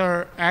these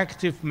are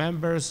active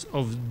members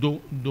of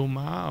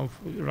Duma, of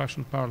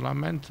Russian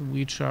parliament,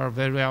 which are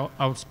very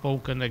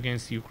outspoken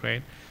against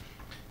Ukraine.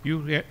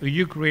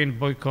 Ukraine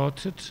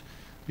boycotted,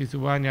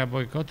 Lithuania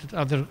boycotted,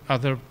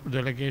 other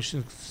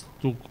delegations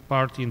took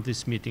part in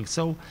this meeting.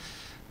 So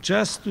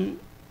just to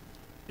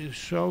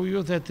show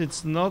you that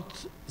it's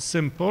not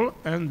simple,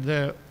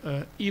 and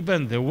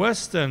even the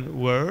Western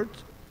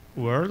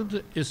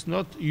world is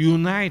not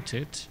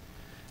united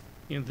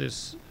in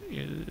this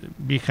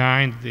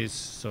behind this,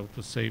 so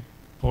to say,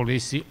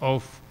 policy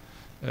of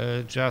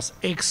just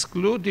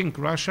excluding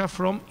Russia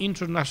from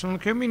international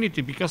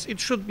community, because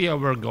it should be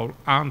our goal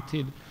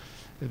until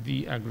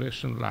the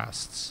aggression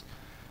lasts.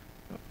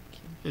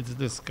 It's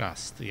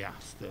discussed, yeah,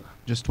 still.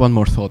 Just one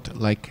more thought,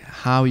 like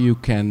how you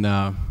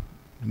can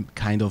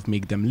kind of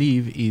make them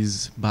leave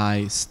is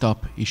by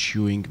stop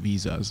issuing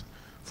visas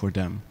for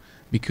them.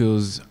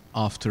 Because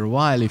after a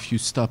while, if you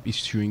stop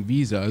issuing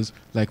visas,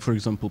 like for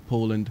example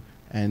Poland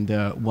and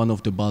one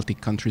of the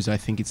Baltic countries, I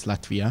think it's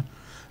Latvia,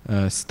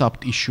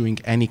 stopped issuing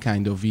any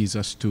kind of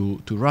visas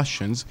to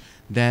Russians,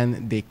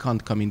 then they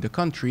can't come in the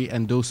country,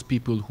 and those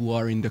people who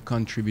are in the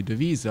country with the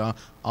visa,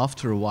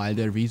 after a while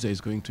their visa is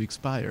going to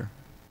expire.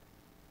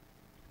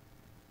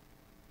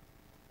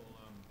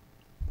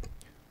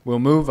 We'll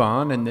move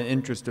on in the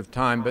interest of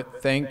time,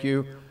 but thank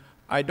you.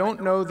 I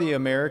don't know the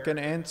American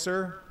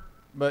answer,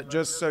 but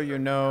just so you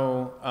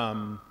know,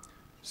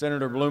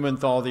 Senator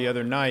Blumenthal the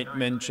other night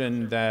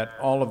mentioned that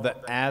all of the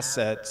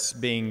assets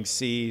being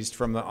seized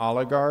from the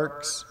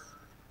oligarchs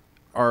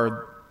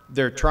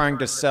they're trying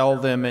to sell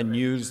them and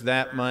use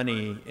that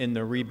money in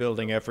the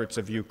rebuilding efforts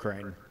of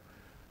Ukraine.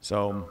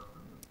 So,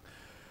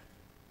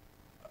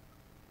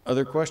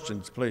 other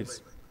questions,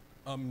 please.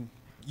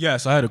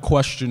 Yes, I had a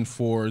question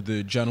for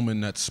the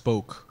gentleman that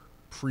spoke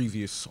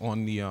previous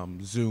on the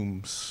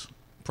Zoom's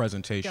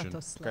presentation.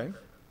 Okay.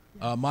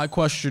 My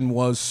question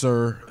was,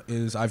 sir,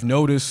 is I've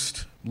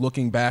noticed,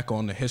 looking back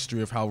on the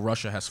history of how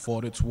Russia has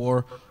fought its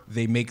war,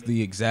 they make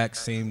the exact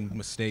same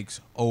mistakes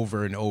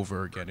over and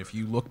over again. If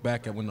you look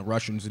back at when the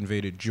Russians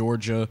invaded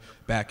Georgia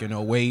back in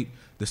 2008,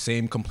 the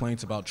same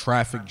complaints about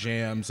traffic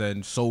jams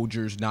and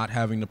soldiers not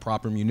having the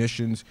proper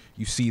munitions,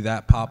 you see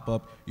that pop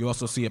up. You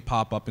also see it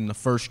pop up in the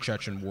first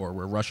Chechen war,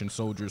 where Russian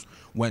soldiers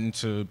went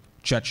into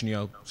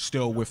Chechnya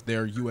still with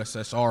their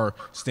USSR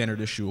standard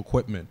issue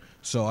equipment.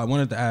 So I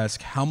wanted to ask,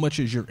 how much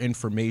is your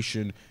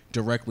information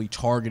directly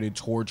targeted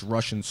towards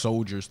Russian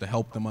soldiers to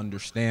help them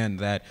understand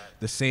that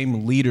the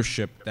same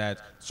leadership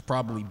that's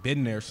probably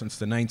been there since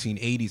the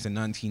 1980s and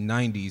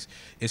 1990s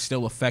is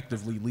still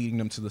effectively leading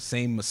them to the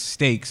same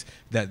mistakes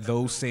that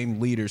those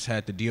same leaders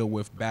had to deal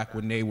with back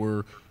when they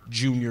were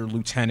junior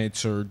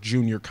lieutenants or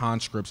junior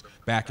conscripts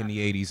back in the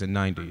 80s and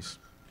 90s?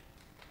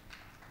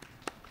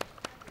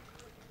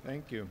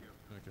 Thank you.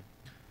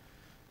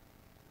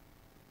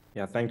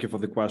 Yeah, thank you for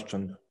the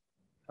question.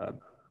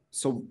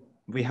 So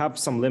we have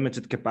some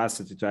limited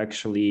capacity to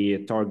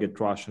actually target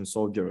Russian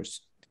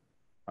soldiers.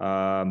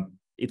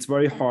 It's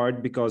very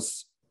hard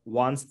because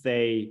once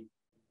they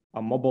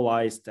are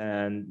mobilized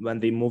and when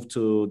they move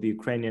to the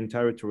Ukrainian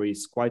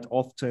territories, quite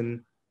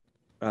often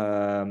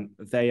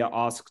they are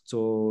asked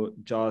to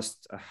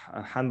just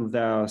handle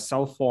their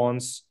cell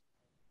phones,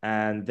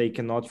 and they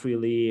cannot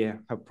really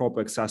have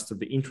proper access to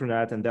the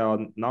internet, and there are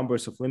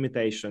numbers of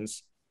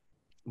limitations.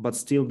 But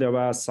still there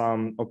are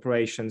some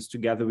operations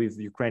together with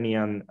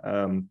Ukrainian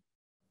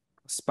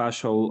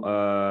special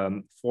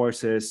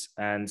forces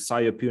and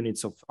PSYOP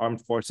units of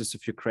armed forces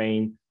of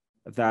Ukraine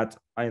that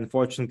I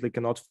unfortunately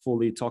cannot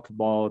fully talk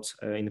about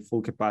in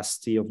full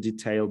capacity of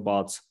detail,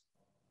 but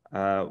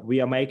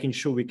we are making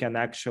sure we can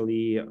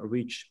actually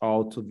reach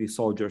out to the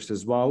soldiers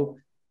as well.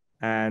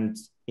 And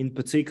in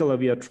particular,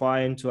 we are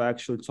trying to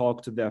actually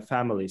talk to their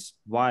families,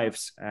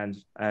 wives and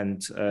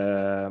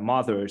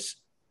mothers.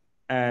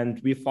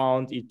 And we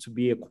found it to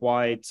be a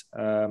quite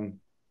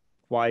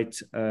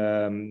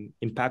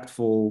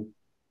impactful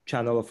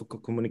channel of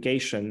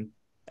communication,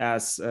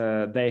 as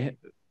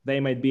they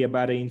might be a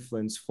better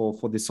influence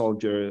for the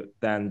soldier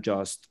than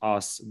just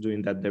us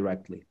doing that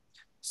directly.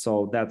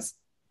 So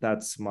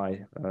that's my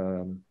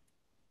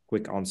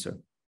quick answer.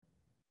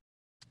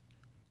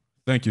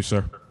 Thank you,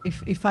 sir.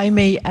 If I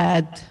may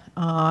add,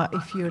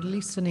 if you're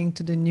listening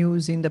to the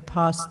news in the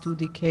past 2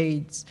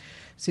 decades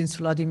since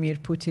Vladimir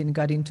Putin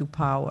got into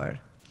power,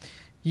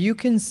 you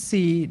can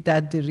see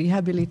that the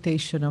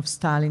rehabilitation of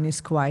Stalin is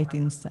quite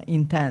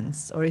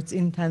intense, or it's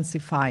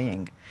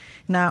intensifying.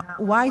 Now,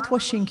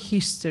 whitewashing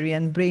history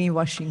and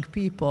brainwashing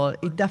people,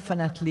 it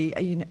definitely,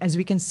 as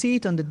we can see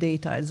it on the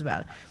data as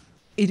well,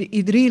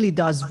 it really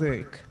does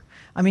work.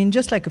 I mean,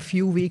 just like a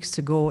few weeks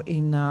ago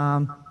in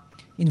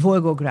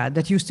Volgograd,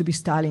 that used to be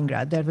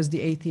Stalingrad, that was the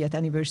 80th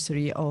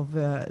anniversary of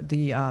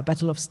the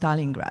Battle of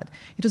Stalingrad.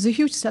 It was a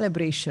huge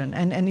celebration,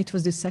 and it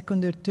was the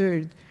second or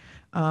third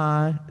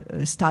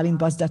Stalin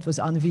bust that was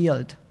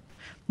unveiled.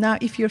 Now,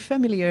 if you're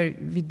familiar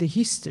with the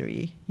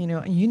history,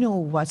 you know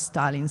what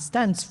Stalin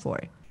stands for.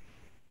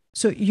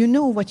 So you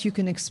know what you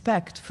can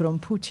expect from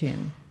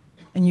Putin,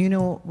 and you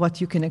know what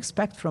you can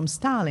expect from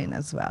Stalin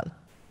as well.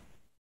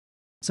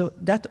 So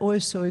that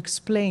also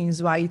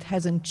explains why it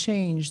hasn't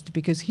changed,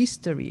 because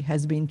history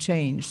has been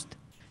changed.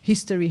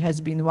 History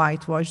has been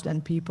whitewashed,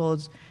 and people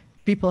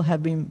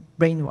have been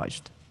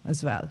brainwashed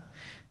as well.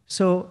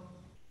 So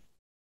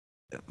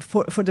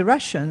for the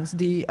Russians,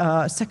 the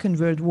Second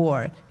World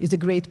War is a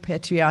great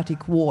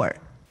patriotic war.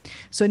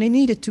 So they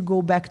needed to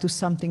go back to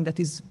something that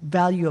is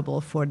valuable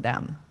for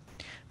them.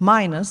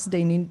 Minus,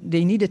 they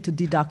needed to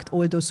deduct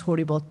all those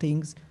horrible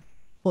things,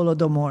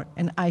 Holodomor,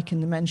 and I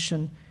can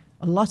mention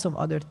a lot of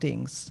other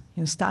things.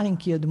 Stalin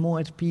killed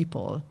more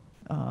people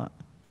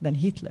than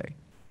Hitler.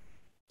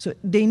 So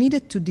they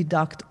needed to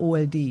deduct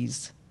all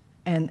these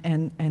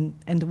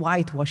and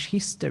whitewash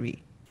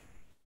history.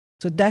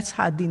 So that's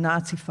how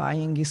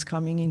denazifying is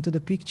coming into the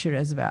picture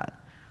as well.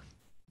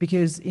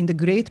 Because in the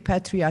Great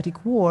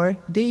Patriotic War,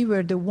 they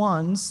were the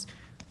ones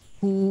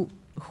who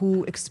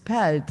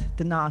expelled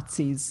the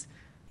Nazis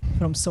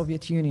from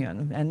Soviet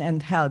Union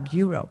and helped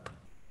Europe.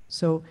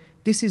 So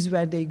this is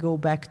where they go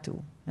back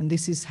to. And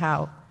this is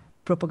how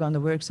propaganda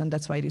works, and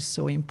that's why it is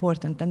so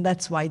important. And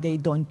that's why they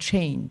don't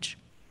change,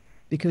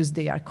 because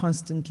they are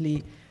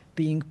constantly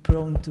being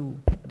prone to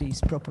these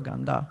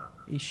propaganda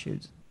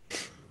issues.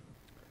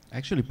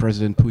 Actually,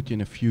 President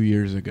Putin a few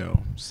years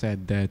ago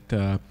said that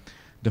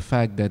the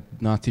fact that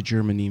Nazi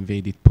Germany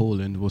invaded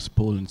Poland was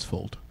Poland's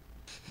fault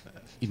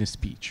in a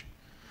speech.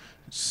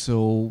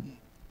 So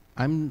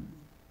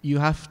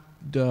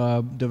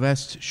the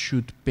West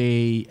should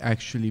pay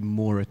actually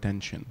more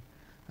attention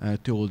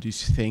to all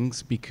these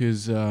things,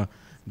 because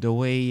the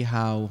way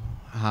how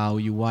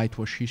you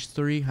whitewash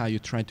history, how you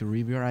try to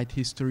rewrite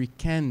history,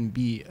 can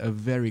be a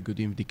very good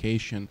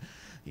indication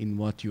in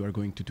what you are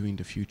going to do in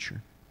the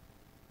future.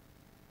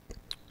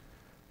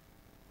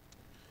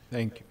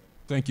 Thank you.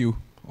 Thank you,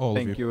 all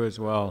of you. Thank you as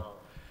well.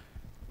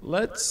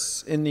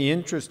 Let's, in the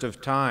interest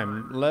of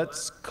time,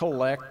 let's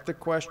collect the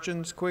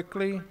questions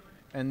quickly,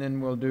 and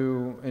then we'll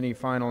do any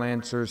final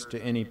answers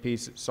to any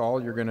piece.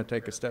 Saul, you're going to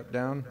take a step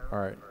down? All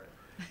right.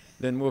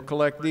 Then we'll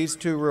collect these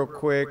two real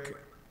quick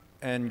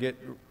and get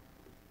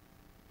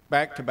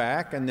back to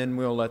back, and then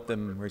we'll let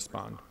them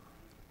respond.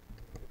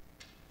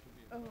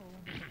 Oh.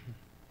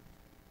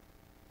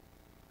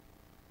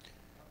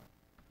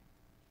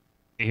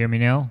 You hear me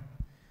now?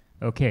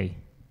 Okay,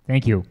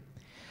 thank you.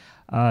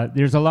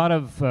 There's a lot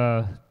of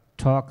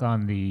talk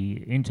on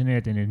the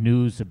internet and the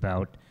news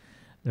about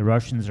the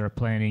Russians are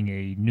planning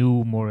a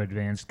new, more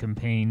advanced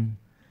campaign.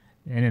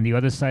 And on the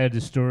other side of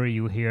the story,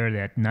 you hear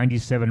that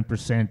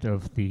 97%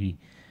 of the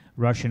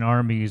Russian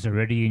army is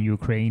already in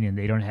Ukraine and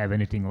they don't have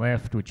anything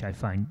left, which I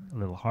find a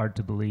little hard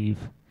to believe.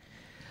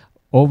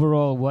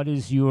 Overall, what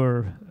is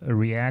your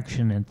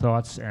reaction and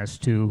thoughts as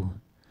to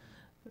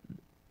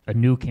a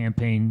new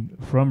campaign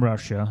from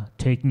Russia,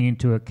 taking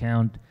into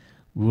account,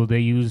 will they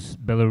use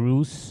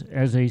Belarus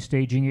as a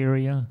staging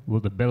area? Will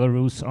the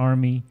Belarus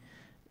army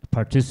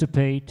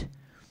participate?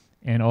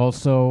 And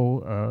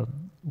also,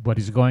 what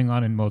is going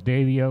on in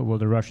Moldavia? Will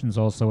the Russians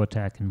also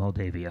attack in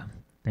Moldavia?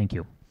 Thank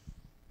you.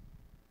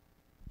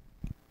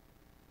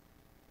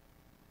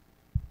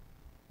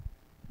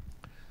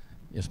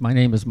 Yes, my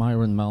name is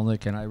Myron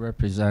Melnick, and I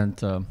represent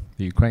the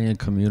Ukrainian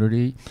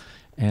community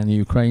and the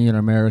Ukrainian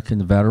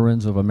American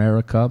Veterans of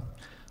America,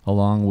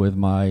 along with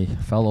my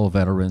fellow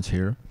veterans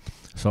here.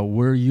 So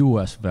we're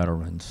U.S.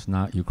 veterans,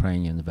 not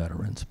Ukrainian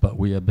veterans, but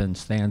we have been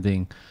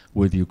standing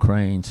with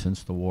Ukraine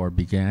since the war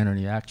began,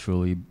 and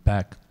actually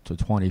back to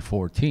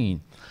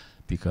 2014,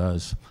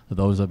 because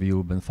those of you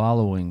who've been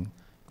following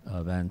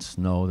events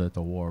know that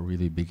the war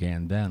really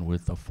began then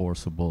with the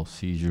forcible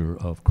seizure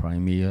of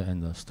Crimea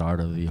and the start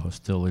of the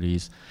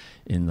hostilities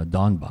in the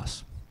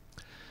Donbass.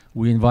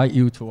 We invite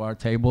you to our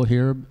table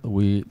here.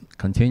 We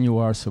continue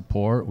our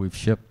support. We've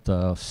shipped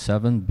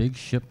 7 big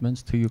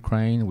shipments to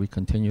Ukraine. We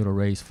continue to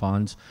raise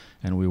funds,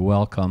 and we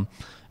welcome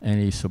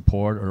any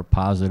support or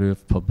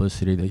positive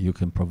publicity that you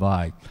can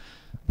provide.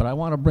 But I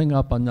want to bring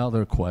up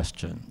another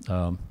question,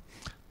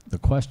 the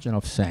question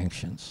of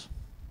sanctions.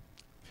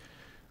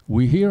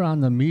 We hear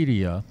on the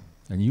media,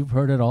 and you've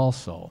heard it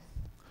also,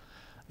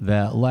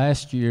 that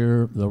last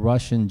year the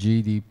Russian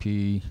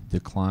GDP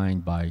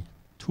declined by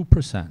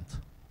 2%,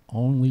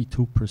 only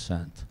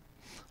 2%,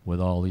 with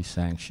all these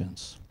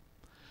sanctions.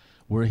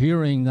 We're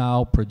hearing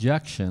now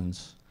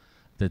projections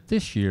that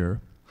this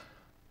year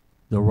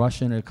the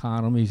Russian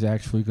economy is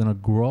actually going to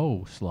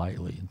grow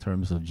slightly in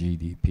terms of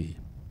GDP.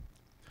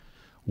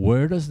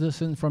 Where does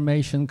this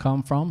information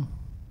come from?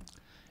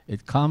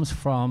 It comes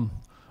from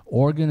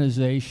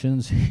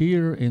organizations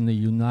here in the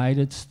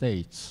United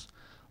States,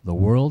 the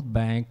World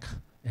Bank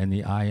and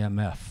the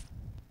IMF.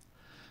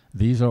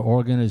 These are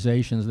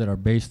organizations that are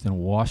based in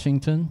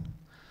Washington.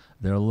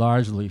 They're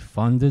largely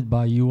funded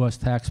by U.S.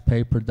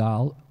 taxpayer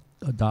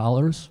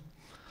dollars,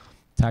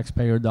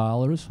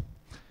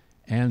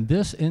 and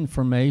this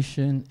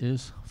information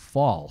is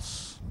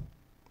false.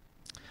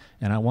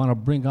 And I want to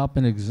bring up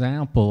an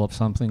example of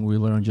something we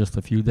learned just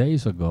a few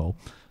days ago.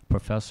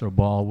 Professor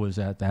Ball was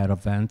at that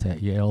event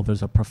at Yale.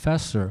 There's a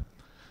professor,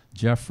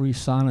 Jeffrey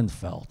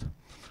Sonnenfeld,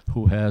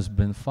 who has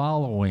been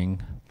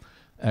following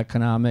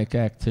economic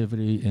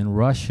activity in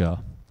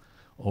Russia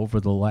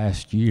over the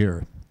last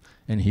year.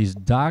 And he's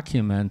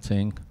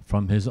documenting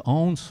from his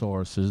own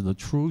sources the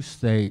true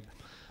state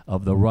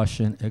of the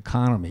Russian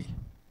economy.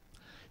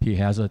 He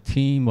has a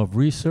team of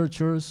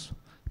researchers,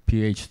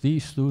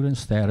 PhD students,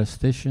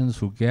 statisticians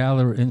who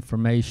gather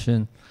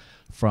information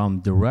from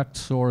direct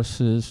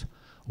sources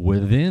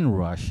within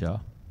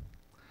Russia,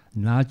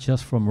 not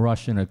just from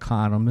Russian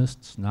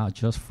economists, not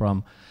just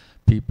from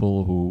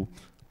people who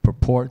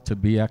purport to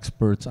be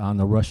experts on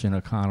the Russian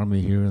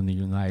economy here in the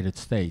United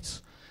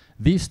States.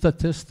 These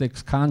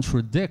statistics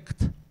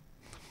contradict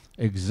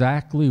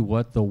exactly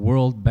what the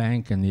World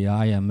Bank and the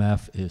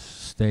IMF is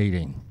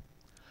stating.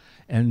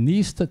 And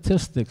these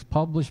statistics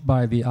published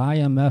by the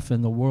IMF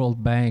and the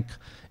World Bank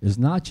is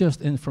not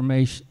just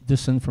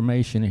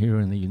disinformation here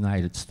in the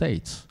United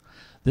States.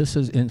 This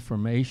is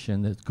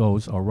information that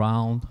goes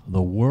around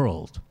the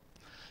world,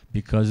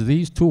 because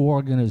these two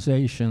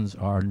organizations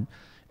are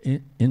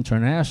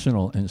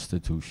international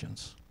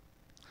institutions.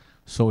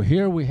 So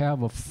here we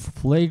have a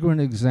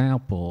flagrant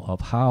example of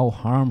how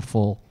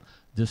harmful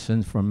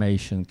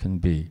disinformation can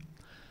be.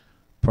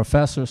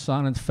 Professor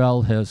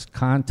Sonnenfeld has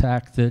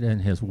contacted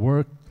and has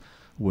worked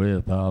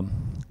with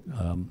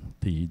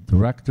the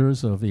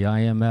directors of the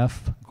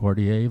IMF,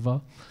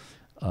 Gordieva.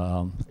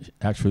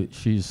 Actually,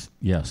 she's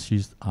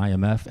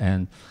IMF,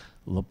 and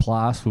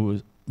Laplace, who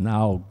is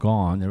now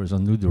gone. There is a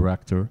new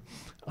director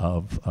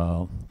of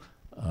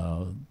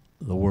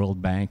the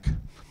World Bank.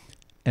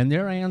 And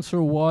their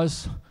answer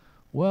was,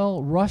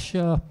 well,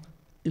 Russia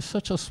is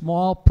such a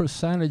small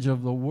percentage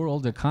of the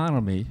world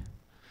economy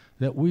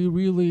that we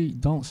really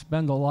don't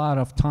spend a lot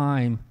of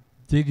time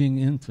digging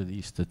into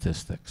these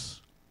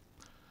statistics.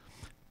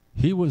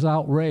 He was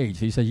outraged.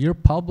 He said, you're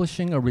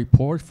publishing a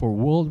report for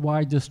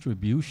worldwide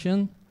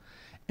distribution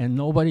and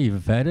nobody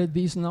vetted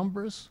these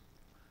numbers?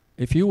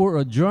 If you were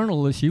a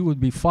journalist, you would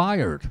be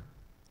fired.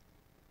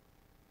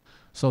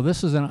 So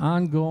this is an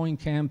ongoing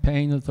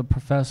campaign that the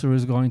professor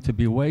is going to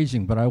be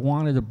waging, but I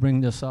wanted to bring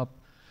this up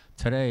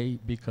today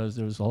because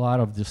there's a lot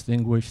of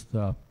distinguished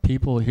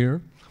people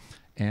here,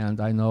 and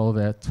I know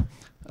that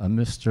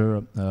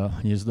Mr.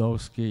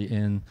 Gniezdowski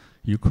in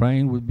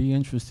Ukraine would be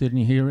interested in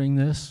hearing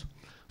this.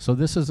 So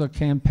this is a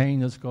campaign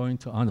that's going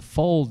to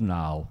unfold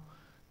now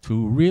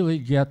to really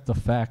get the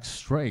facts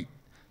straight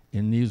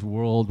in these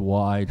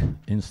worldwide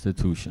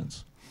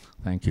institutions.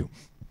 Thank you.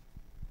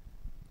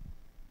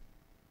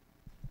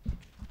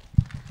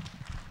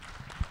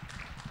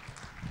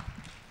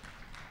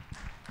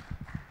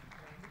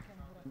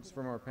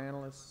 From our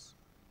panelists.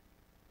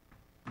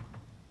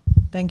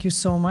 Thank you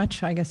so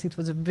much. I guess it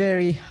was a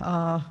very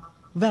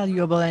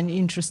valuable and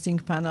interesting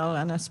panel,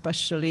 and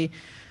especially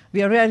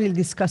we are rarely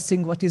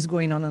discussing what is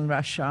going on in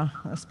Russia,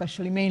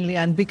 especially mainly,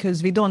 and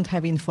because we don't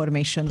have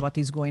information what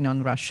is going on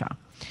in Russia.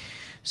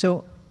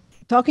 So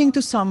talking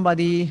to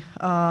somebody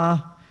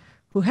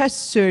who has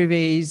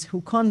surveys,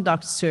 who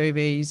conducts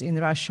surveys in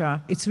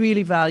Russia. It's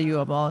really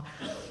valuable.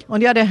 On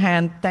the other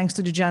hand, thanks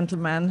to the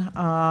gentleman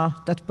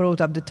that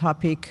brought up the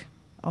topic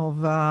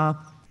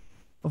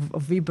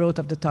we brought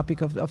up the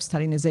topic of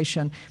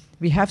Stalinization,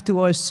 we have to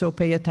also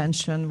pay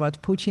attention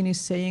what Putin is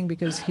saying,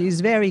 because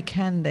he's very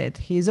candid.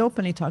 He's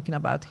openly talking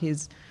about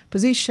his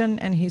position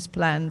and his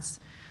plans,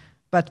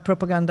 but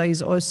propaganda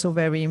is also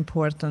very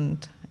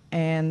important.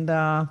 And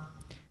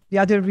the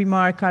other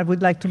remark I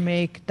would like to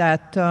make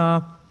that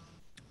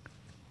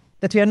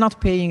we are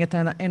not paying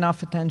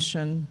enough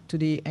attention to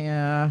the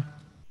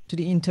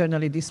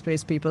internally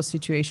displaced people's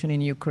situation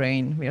in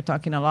Ukraine. We are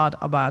talking a lot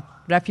about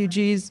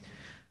refugees,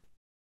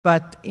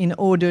 but in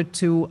order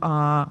to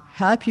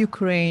help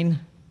Ukraine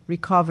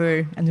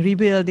recover and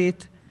rebuild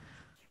it,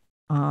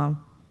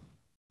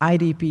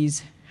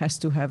 IDPs has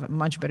to have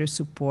much better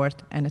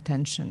support and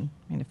attention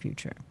in the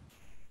future.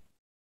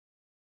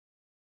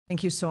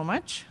 Thank you so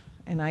much.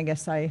 And I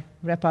guess I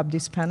wrap up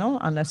this panel,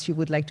 unless you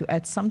would like to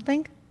add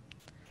something.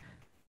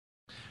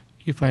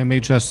 If I may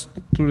just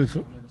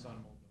to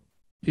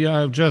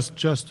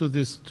just to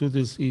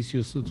these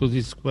issues, to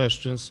these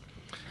questions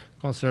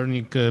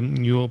concerning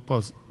new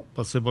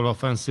possible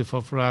offensive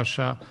of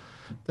Russia,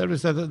 there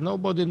is that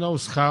nobody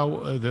knows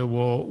how the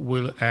war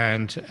will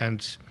end,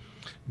 and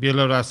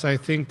Belarus, I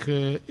think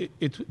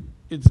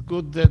it's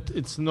good that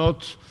it's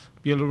not,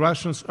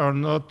 Belarusians are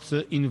not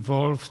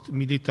involved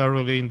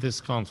militarily in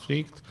this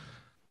conflict.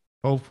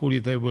 Hopefully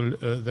they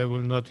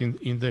will not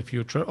in the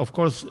future. Of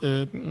course,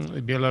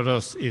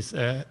 Belarus is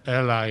an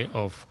ally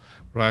of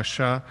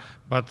Russia,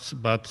 but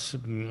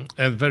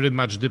and very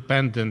much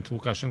dependent.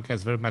 Lukashenko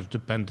is very much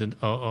dependent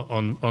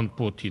on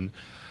Putin.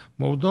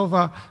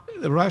 Moldova,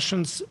 the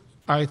Russians,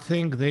 I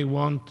think they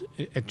want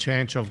a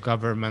change of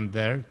government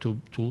there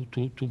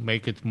to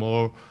make it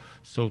more,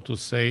 so to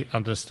say,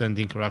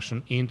 understanding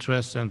Russian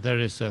interests, and there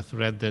is a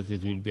threat that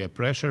it will be a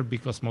pressure,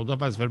 because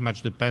Moldova is very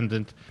much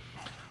dependent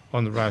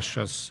on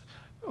Russia's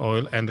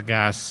oil and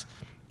gas.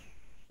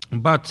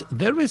 But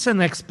there is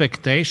an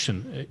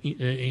expectation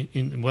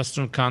in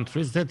Western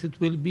countries that it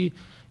will be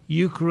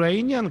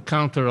Ukrainian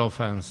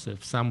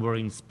counteroffensive somewhere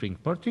in spring.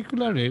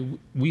 Particularly,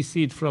 we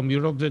see it from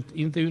Europe, that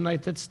in the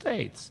United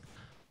States,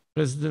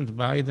 President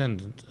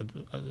Biden,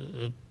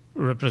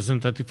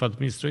 representative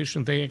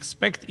administration, they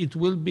expect it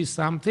will be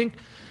something,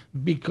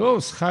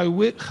 because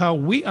how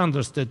we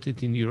understand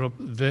it in Europe,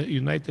 the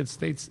United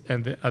States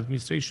and the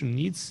administration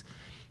needs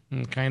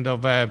kind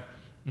of a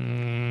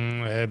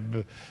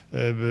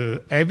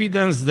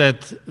evidence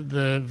that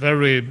the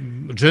very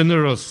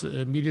generous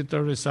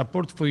military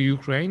support for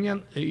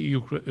Ukraine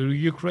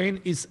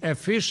is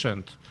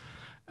efficient,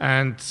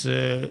 and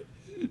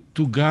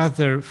to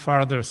gather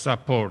further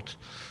support.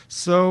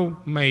 So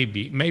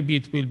maybe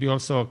it will be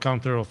also a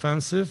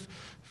counteroffensive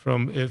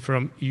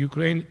from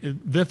Ukraine.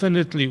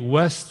 Definitely,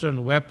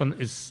 Western weapon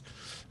is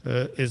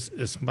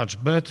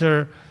much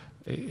better.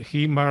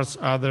 HIMARS,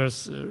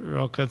 others,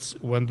 rockets,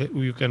 when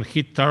you can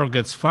hit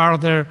targets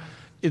farther,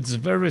 it's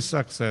very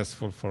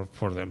successful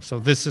for them. So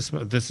this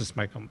is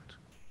my comment.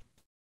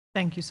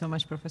 Thank you so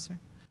much, Professor.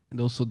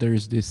 And also there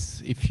is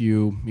this, if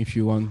you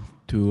want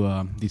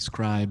to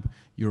describe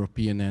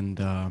European and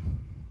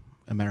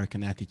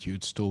American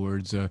attitudes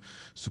towards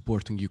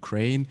supporting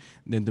Ukraine,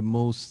 then the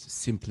most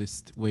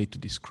simplest way to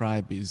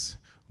describe is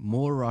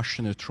more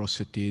Russian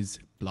atrocities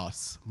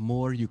plus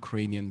more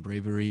Ukrainian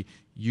bravery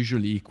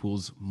usually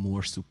equals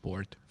more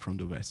support from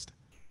the West.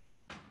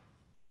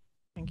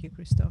 Thank you,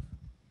 Kristóf.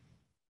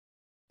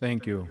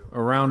 Thank you.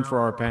 A round for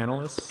our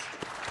panelists.